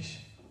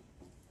toužíš.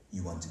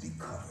 You want to be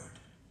covered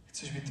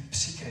Chceš být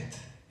přikryt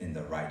in the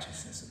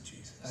righteousness of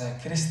Jesus. ve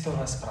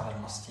Kristové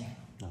spravedlnosti.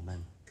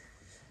 Amen.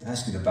 I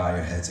ask you to bow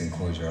your heads and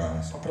close your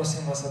eyes.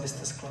 Poprosím vás,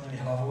 abyste sklonili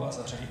hlavu a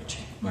zavřeli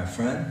oči. My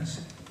friends,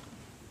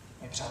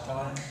 Moji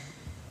přátelé,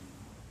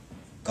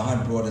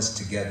 God brought us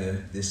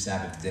together this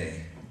Sabbath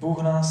day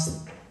Bůh nás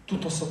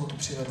tuto sobotu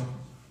přivedl,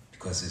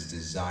 because his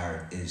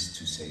desire is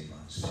to save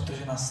us.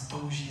 protože nás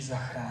touží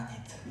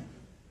zachránit.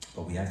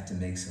 But we have to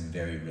make some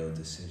very real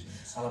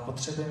decisions. Ale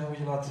potřebujeme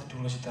udělat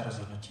důležité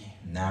rozhodnutí.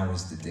 Now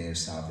is the day of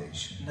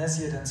salvation. Dnes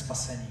je den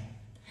spasení.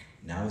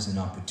 Now is an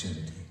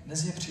opportunity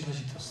Dnes je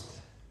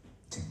příležitost,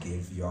 to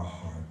give your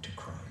heart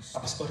to Christ.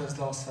 abys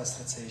odevzdal své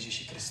srdce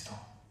Ježíši Kristu.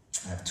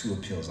 I have two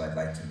appeals I'd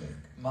like to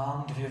make.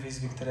 Mám dvě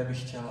výzvy, které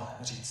bych chtěl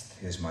říct.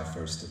 Here's my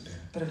first appeal.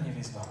 První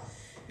výzva.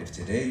 If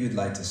today you'd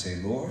like to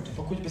say, Lord,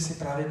 Pokud by si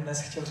právě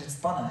dnes chtěl říct,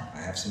 Pane,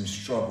 I have some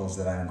struggles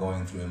that I'm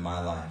going through in my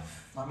life,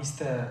 mám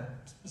jisté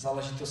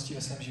záležitosti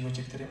ve svém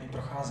životě, kterými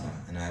procházím.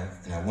 and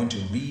I want to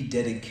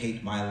rededicate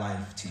my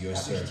life to your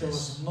Já bych chtěl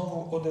service.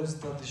 znovu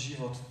odevzdat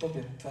život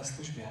tobě, tvé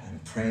službě. I'm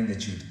praying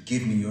that you'd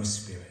give me your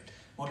spirit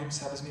Modlím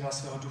se, abys mi dal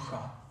svého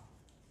ducha,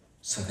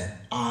 so that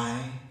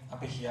I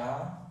abych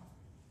já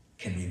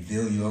can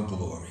reveal your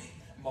glory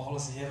mohl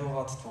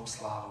zjevovat tvou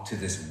slávu to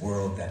this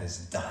world that is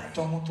dying.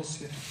 tomuto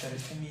světu, který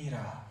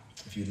umírá.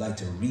 If you'd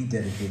like to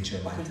rededicate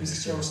your life Pokud to the bys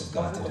chtěl service of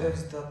God znovu today,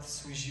 odevzdat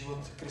svůj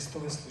život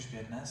Kristově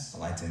službě dnes,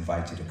 I'd like to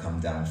invite you to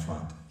come down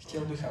front.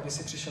 chtěl bych, aby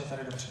si přišel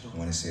tady dopředu. I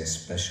want to say a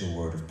special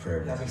word of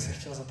prayer Já with bych se you.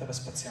 chtěl za tebe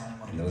speciálně I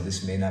modlit. know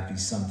this may not be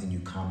something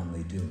you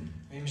commonly do,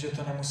 Vím, že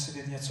to nemusí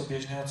být něco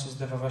běžného, co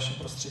zde ve vašem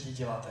prostředí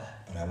děláte,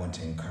 but I want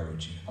to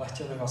encourage you. ale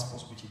chtěl bych vás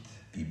povzbudit.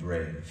 Be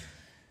brave.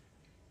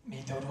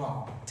 Mějte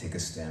odvahu Take a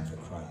stand for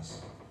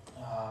Christ.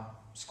 a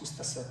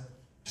zkuste se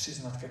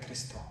přiznat ke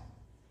Kristu.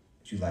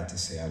 Would you like to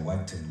say, I'd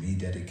like to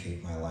rededicate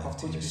my life to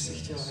Pokud your by si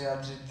chtěl service?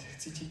 vyjádřit,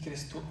 chci ti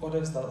Kristu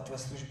odevzdat tvé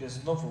službě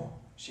znovu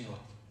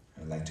život. I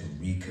would like to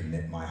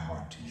recommit my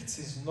heart to you.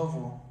 Chci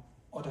znovu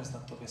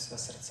odevzdat tobě své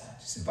srdce.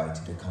 Just invite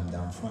you to come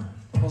down front.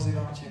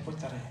 Pozývám tě, pojď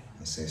tady.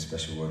 I'll say a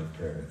special word of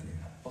prayer with you.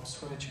 Pod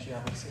schodičky,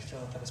 abych se chtěl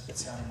tady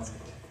speciálně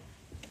modlit.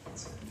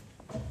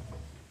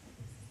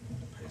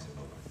 Praise the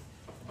Lord.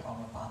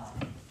 Chválme Pána.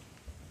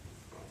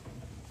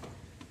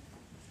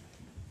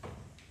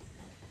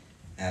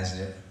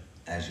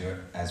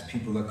 As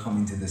people are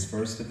coming to this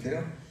first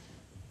appeal,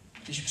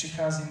 Když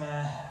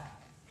přicházíme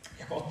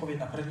jako odpověď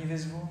na první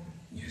výzvu,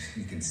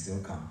 you can still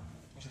come.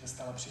 můžete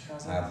stále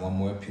přicházet. I have one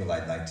more appeal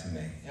I'd like to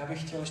make. Já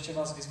bych chtěl ještě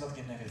vás vyzvat k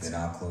jedné věci.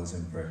 Then I'll close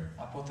in prayer.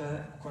 A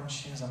poté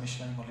ukončím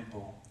zamyšlení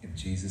modlitbou.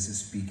 If Jesus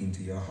is speaking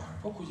to your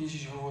heart, Pokud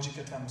Ježíš hovoří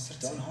ke tvému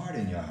srdci, don't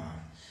harden your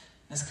heart.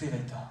 neskrývej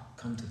to.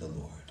 Come to the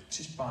Lord.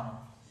 Přijď k Pánu.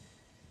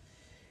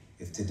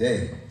 If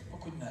today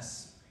Pokud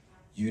dnes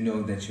you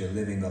know that you're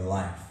living a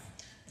life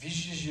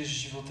víš, že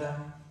žiješ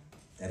životem,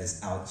 that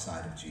is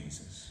outside of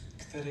Jesus,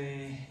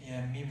 který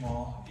je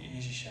mimo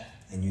Ježíše,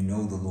 and you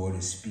know the Lord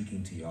is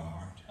speaking to your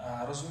heart,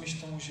 a rozumíš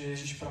tomu, že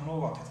Ježíš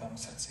promlouvá ke tvému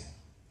srdci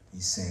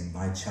He's saying,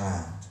 my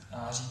child,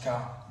 a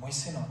říká, můj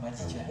synu, mé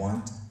dítě, I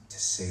want to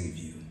save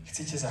you.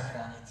 chci tě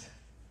zachránit.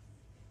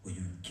 Will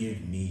you give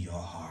me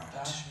your heart?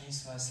 Dáš mi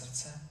své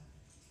srdce?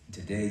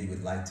 Today you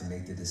would like to make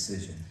the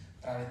decision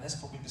Právě dnes,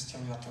 pokud bys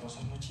chtěl udělat to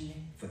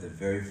rozhodnutí, for the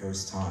very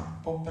first time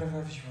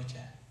poprvé v životě,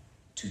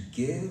 to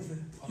give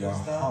your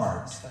odevzdat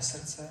heart své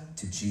srdce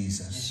to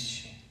Jesus,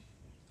 Ježíši.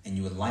 and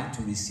you would like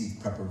to receive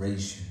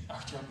preparation A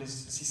chtěl bys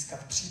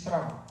získat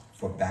přípravu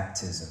for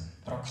baptism,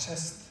 pro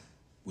křest,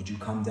 would you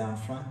come down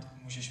front?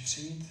 můžeš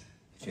přijít.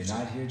 If you're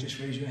not here, just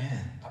raise your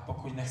hand. A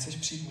pokud nechceš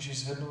přijít, můžeš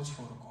zvednout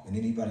svou ruku. Would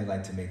anybody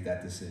like to make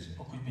that decision?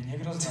 Pokud by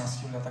někdo z nás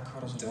chtěl udělat takové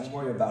Don't rozhodnutí,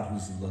 worry about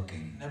who's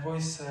looking.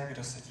 neboj se,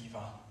 kdo se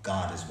dívá.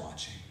 God is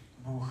watching.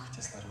 Bůh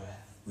tě sleduje.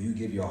 Will you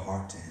give your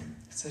heart to Him?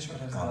 Chceš God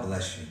odevzdat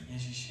bless you.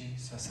 Ježíši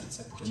své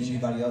srdce, Bůh Would ti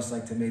žehnej. anybody else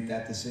like to make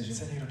that Chce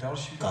decision? někdo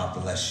další God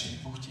bless you.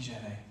 Bůh ti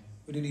žehnej.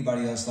 Would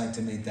anybody else like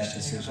to make that Ještě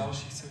někdo decision?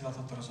 další chce udělat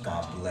toto God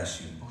rozhodnutí.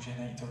 bless you. Bůh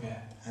žehnej i tobě.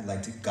 I'd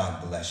like to,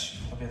 God bless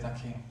you. Tobě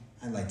taky.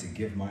 I'd like to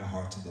give my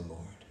heart to the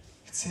Lord.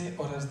 Chci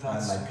odevzdat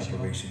I'd like svůj život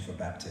preparation for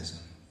baptism.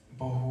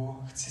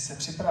 Bohu, chci se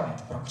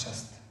připravit pro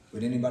křest.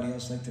 Would anybody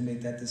else like to make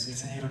that Chce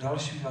decision? někdo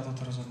další udělat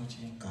toto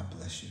rozhodnutí. God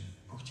bless you.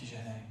 Bůh ti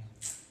žehnej.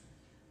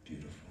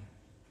 Beautiful.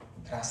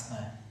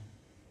 Krásné.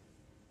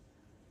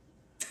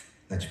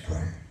 Let's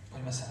pray.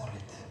 Pojďme se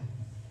modlit.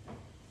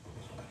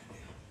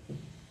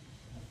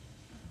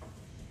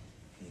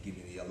 Can you give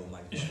me the yellow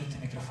mic? Žlutý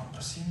mikrofon,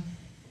 prosím.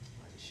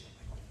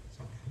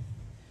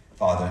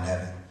 Father in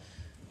heaven,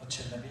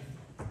 Otče v nebi,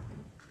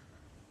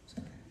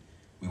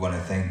 we want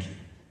to thank you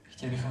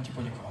chtěli bychom ti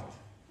poděkovat,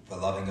 for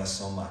loving us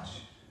so much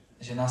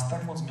že nás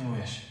tak moc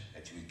miluješ,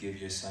 that you would give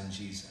your son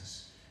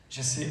Jesus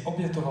že jsi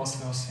obětoval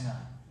svého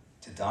syna,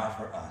 to die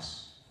for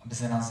us aby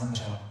za nás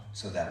zemřel,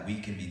 so that we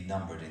can be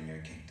numbered in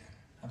your kingdom.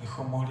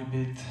 abychom mohli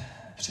být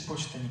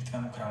připočteni k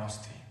tvému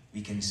království.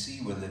 We can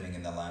see we're living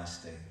in the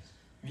last days.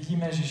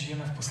 Vidíme, že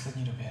žijeme v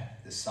poslední době.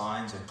 The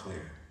signs are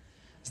clear,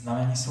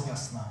 Znamení jsou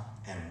jasná.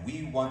 and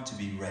we want to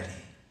be ready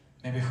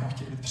My bychom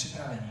chtěli být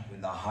připraveni,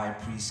 when the high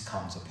priest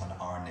comes upon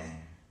our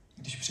name.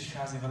 když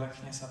přichází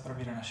velekněz a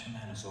probírá naše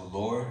jméno. So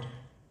Lord,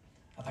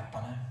 A tak,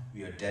 Pane,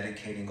 we are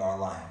dedicating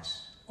our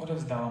lives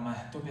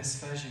odevzdáváme tobě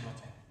své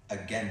životy.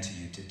 again to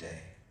you today,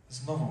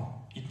 Znovu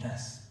i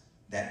dnes,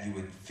 that you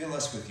would fill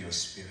us with your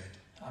spirit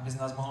aby z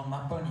nás mohl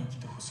naplnit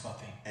Duchu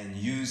Svatý and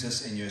use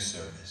us in your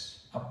service.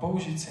 a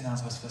použít si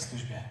nás ve své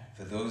službě.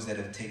 For those that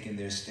have taken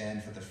their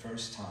stand for the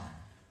first time,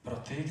 Pro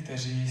ty,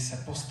 kteří se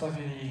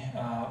postavili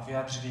a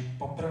vyjádřili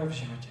poprvé v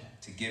životě,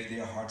 to give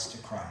their hearts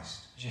to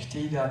Christ, že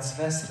chtějí dát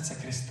své srdce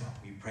Kristu.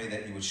 we pray that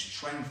you would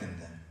strengthen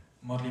them,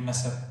 Modlíme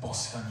se,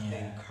 posilni je,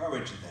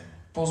 encourage them,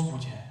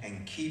 pozbudь je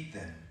and keep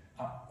them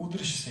a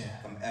udrž si je,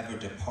 from ever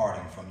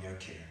departing from your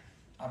care.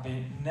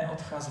 aby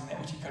neodcházeli,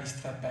 neutíkali z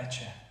tvé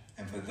péče.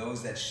 And for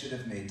those that should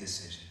have made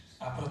decisions,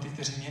 A pro ty,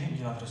 kteří měli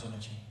udělat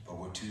rozhodnutí, but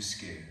were too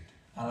scared,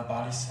 ale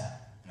báli se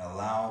and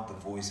allowed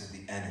the voice of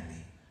the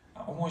enemy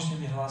a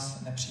umožnili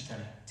hlas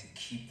nepříteli, to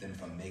keep them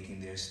from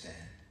making their stand,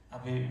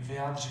 aby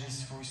vyjádřili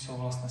svůj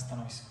souhlasné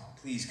stanovisko.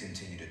 please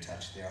continue to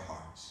touch their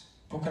hearts,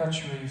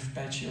 Pokračuj v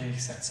péči o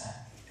jejich srdce.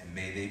 and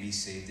may they be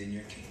saved in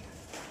your kingdom.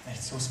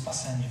 Nechť jsou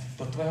spaseni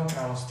do tvého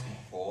království.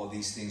 For all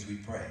these things we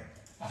pray,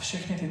 A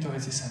všechny tyto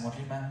věci se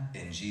modlíme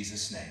in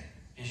Jesus' name,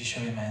 v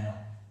Ježíšově jméno.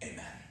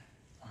 amen.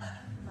 Amen.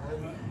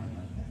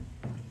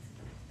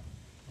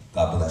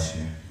 God bless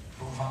you.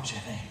 Bůh vám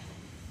žehnej.